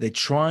delighted that they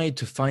tried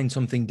to find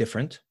something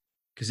different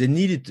because they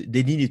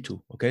needed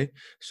to, okay?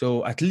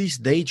 So at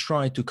least they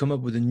tried to come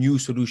up with a new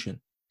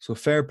solution. So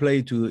fair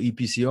play to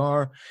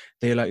EPCR.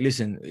 They're like,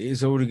 listen,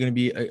 it's already going to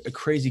be a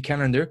crazy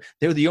calendar.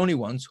 They're the only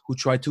ones who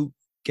try to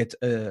get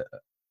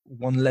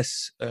one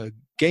less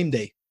game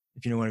day,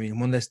 if you know what I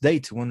mean, one less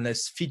date, one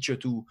less feature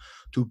to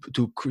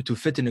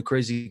fit in a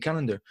crazy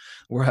calendar.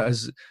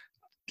 Whereas,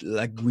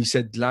 like we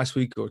said last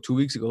week or 2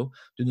 weeks ago,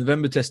 the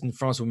November test in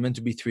France were meant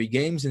to be 3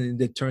 games, and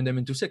they turned them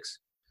into 6.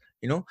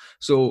 You know,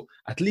 so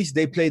at least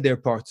they played their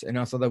part, and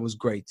I thought that was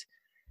great.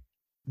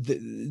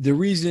 The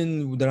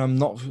reason that I'm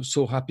not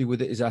so happy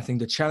with it is I think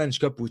the Challenge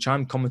Cup, which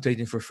I'm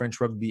commentating for French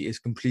rugby, is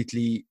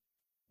completely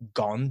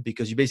gone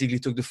because you basically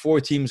took the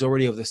 4 teams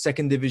already of the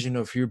second division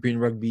of European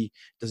rugby.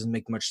 Doesn't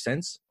make much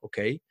sense,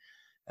 okay?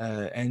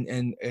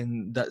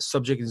 And that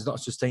subject is not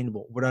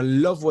sustainable. What I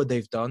love what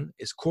they've done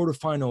is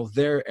quarterfinal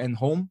there and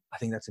home. I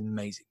think that's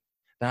amazing.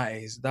 That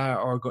is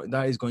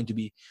going to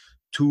be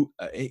 2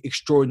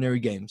 extraordinary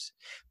games.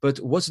 But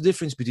what's the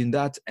difference between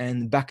that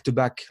and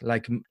back-to-back,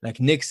 like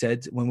Nick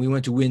said, when we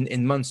went to win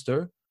in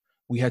Munster,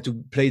 we had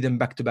to play them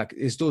back-to-back.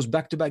 It's those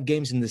back-to-back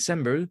games in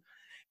December.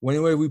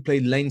 Whenever we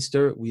played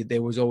Leinster,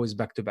 there was always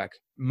back-to-back.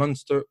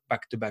 Munster,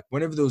 back-to-back.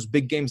 Whenever those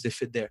big games, they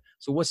fit there.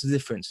 So what's the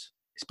difference?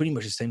 It's pretty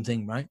much the same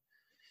thing, right?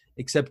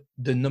 Except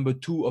the number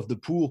 2 of the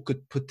pool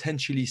could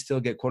potentially still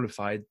get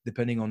qualified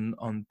depending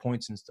on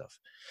points and stuff.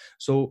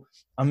 So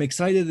I'm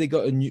excited they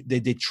got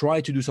they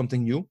tried to do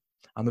something new.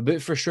 I'm a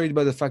bit frustrated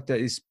by the fact that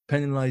it's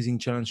penalizing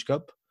Challenge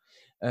Cup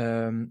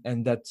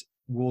and that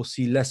we'll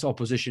see less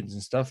oppositions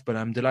and stuff, but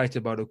I'm delighted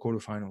about the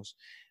quarterfinals.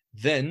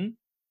 Then,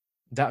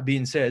 that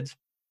being said,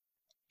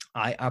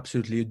 I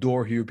absolutely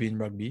adore European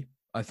rugby.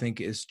 I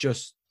think it's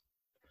just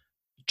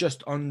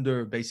just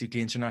under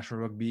basically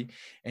international rugby,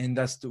 and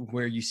that's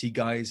where you see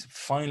guys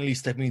finally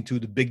stepping into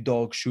the big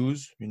dog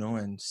shoes,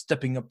 and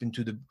stepping up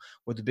into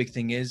what the big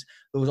thing is.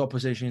 Those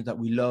oppositions that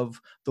we love,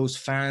 those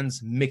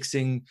fans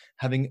mixing,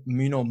 having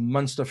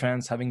Munster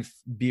fans having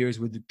beers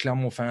with the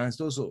Clermont fans,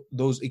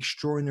 those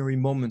extraordinary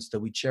moments that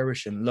we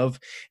cherish and love,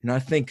 and I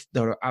think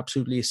that are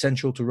absolutely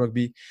essential to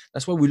rugby.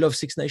 That's why we love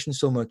Six Nations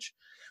so much.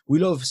 We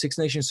love Six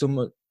Nations so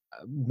much.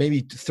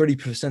 Maybe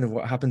 30% of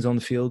what happens on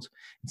the field,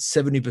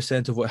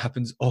 70% of what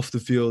happens off the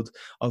field,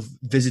 of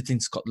visiting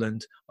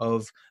Scotland,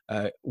 of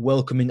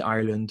welcoming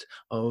Ireland,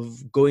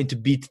 of going to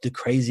beat the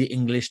crazy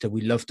English that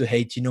we love to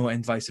hate,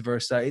 and vice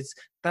versa.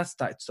 That's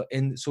that.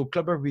 And so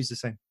club rugby is the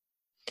same.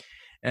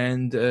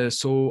 And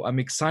so I'm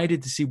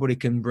excited to see what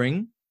it can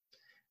bring,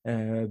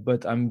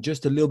 but I'm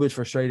just a little bit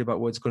frustrated about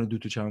what it's going to do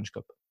to Challenge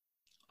Cup.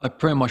 I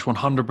pretty much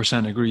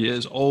 100% agree. It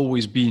has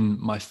always been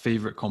my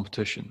favourite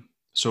competition.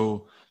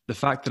 So the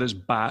fact that it's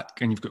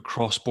back and you've got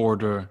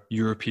cross-border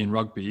European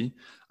rugby,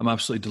 I'm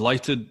absolutely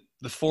delighted.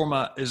 The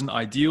format isn't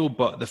ideal,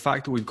 but the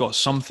fact that we've got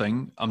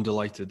something, I'm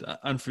delighted.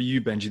 And for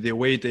you, Benji, the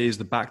away days,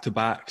 the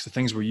back-to-backs, the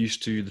things we're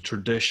used to, the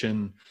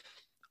tradition,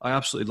 I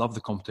absolutely love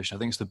the competition. I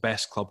think it's the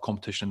best club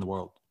competition in the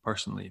world,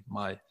 personally.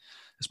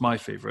 It's my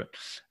favourite.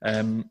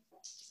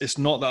 It's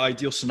not the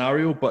ideal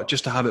scenario, but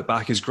just to have it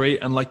back is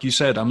great. And like you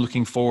said, I'm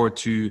looking forward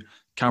to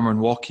Cameron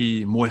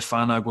Walkie,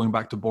 Moefana going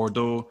back to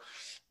Bordeaux,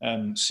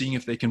 seeing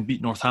if they can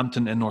beat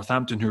Northampton in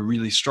Northampton, who are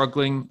really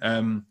struggling.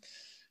 And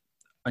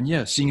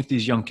yeah, seeing if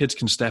these young kids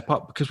can step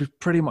up, because we've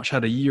pretty much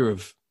had a year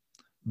of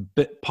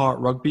bit part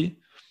rugby.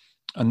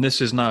 And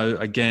this is now,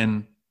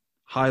 again,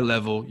 high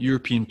level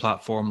European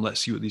platform.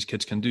 Let's see what these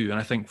kids can do. And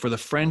I think for the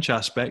French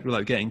aspect,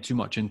 without getting too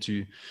much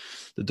into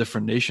the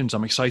different nations,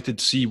 I'm excited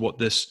to see what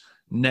this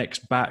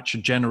next batch,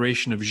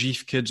 generation of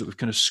GIF kids that we've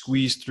kind of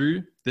squeezed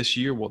through this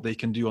year, what they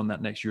can do on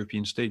that next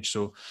European stage.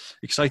 So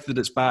excited that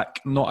it's back.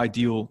 Not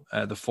ideal,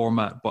 the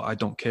format, but I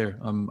don't care.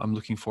 I'm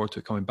looking forward to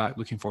it coming back,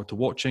 looking forward to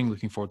watching,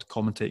 looking forward to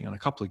commentating on a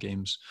couple of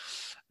games,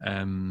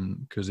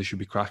 because they should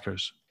be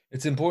crackers.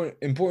 It's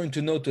important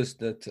to notice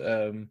that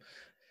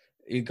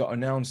it got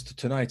announced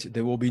tonight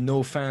there will be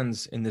no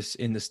fans in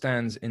the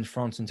stands in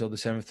France until the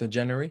 7th of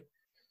January.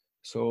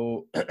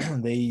 So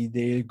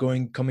they're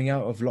coming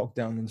out of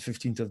lockdown on the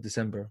 15th of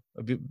December,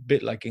 a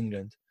bit like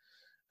England,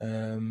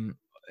 and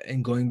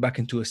going back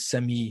into a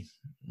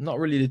not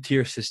really the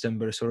tier system,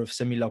 but a sort of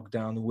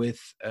semi-lockdown with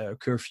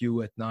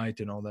curfew at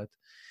night and all that,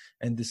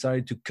 and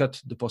decided to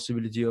cut the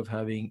possibility of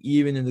having,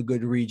 even in the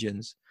good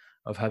regions,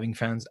 of having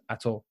fans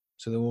at all.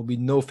 So there will be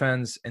no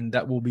fans, and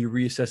that will be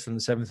reassessed on the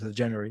 7th of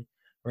January.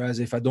 Whereas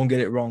if I don't get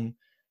it wrong,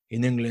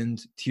 in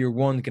England, Tier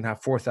 1 can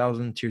have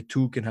 4,000, Tier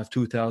 2 can have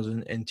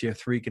 2,000, and Tier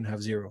 3 can have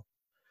 0.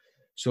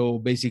 So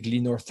basically,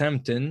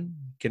 Northampton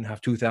can have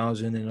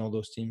 2,000 and all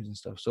those teams and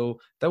stuff. So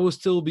that will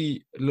still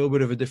be a little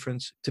bit of a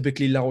difference.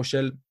 Typically, La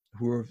Rochelle,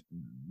 who are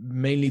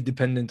mainly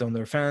dependent on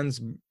their fans,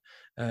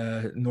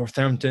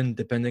 Northampton,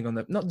 depending on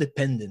that, not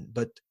dependent,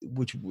 but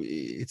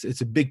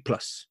it's a big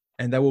plus,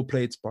 and that will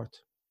play its part.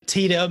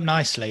 Teed it up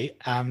nicely,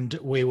 and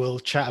we will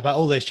chat about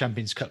all those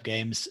Champions Cup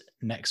games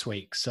next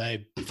week. So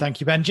thank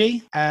you,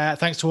 Benji.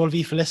 Thanks to all of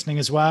you for listening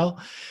as well.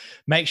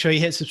 Make sure you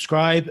hit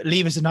subscribe.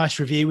 Leave us a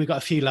nice review. We got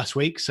a few last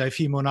week, so a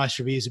few more nice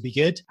reviews would be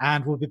good.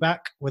 And we'll be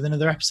back with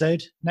another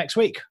episode next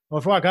week. Au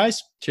revoir,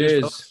 guys.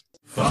 Cheers.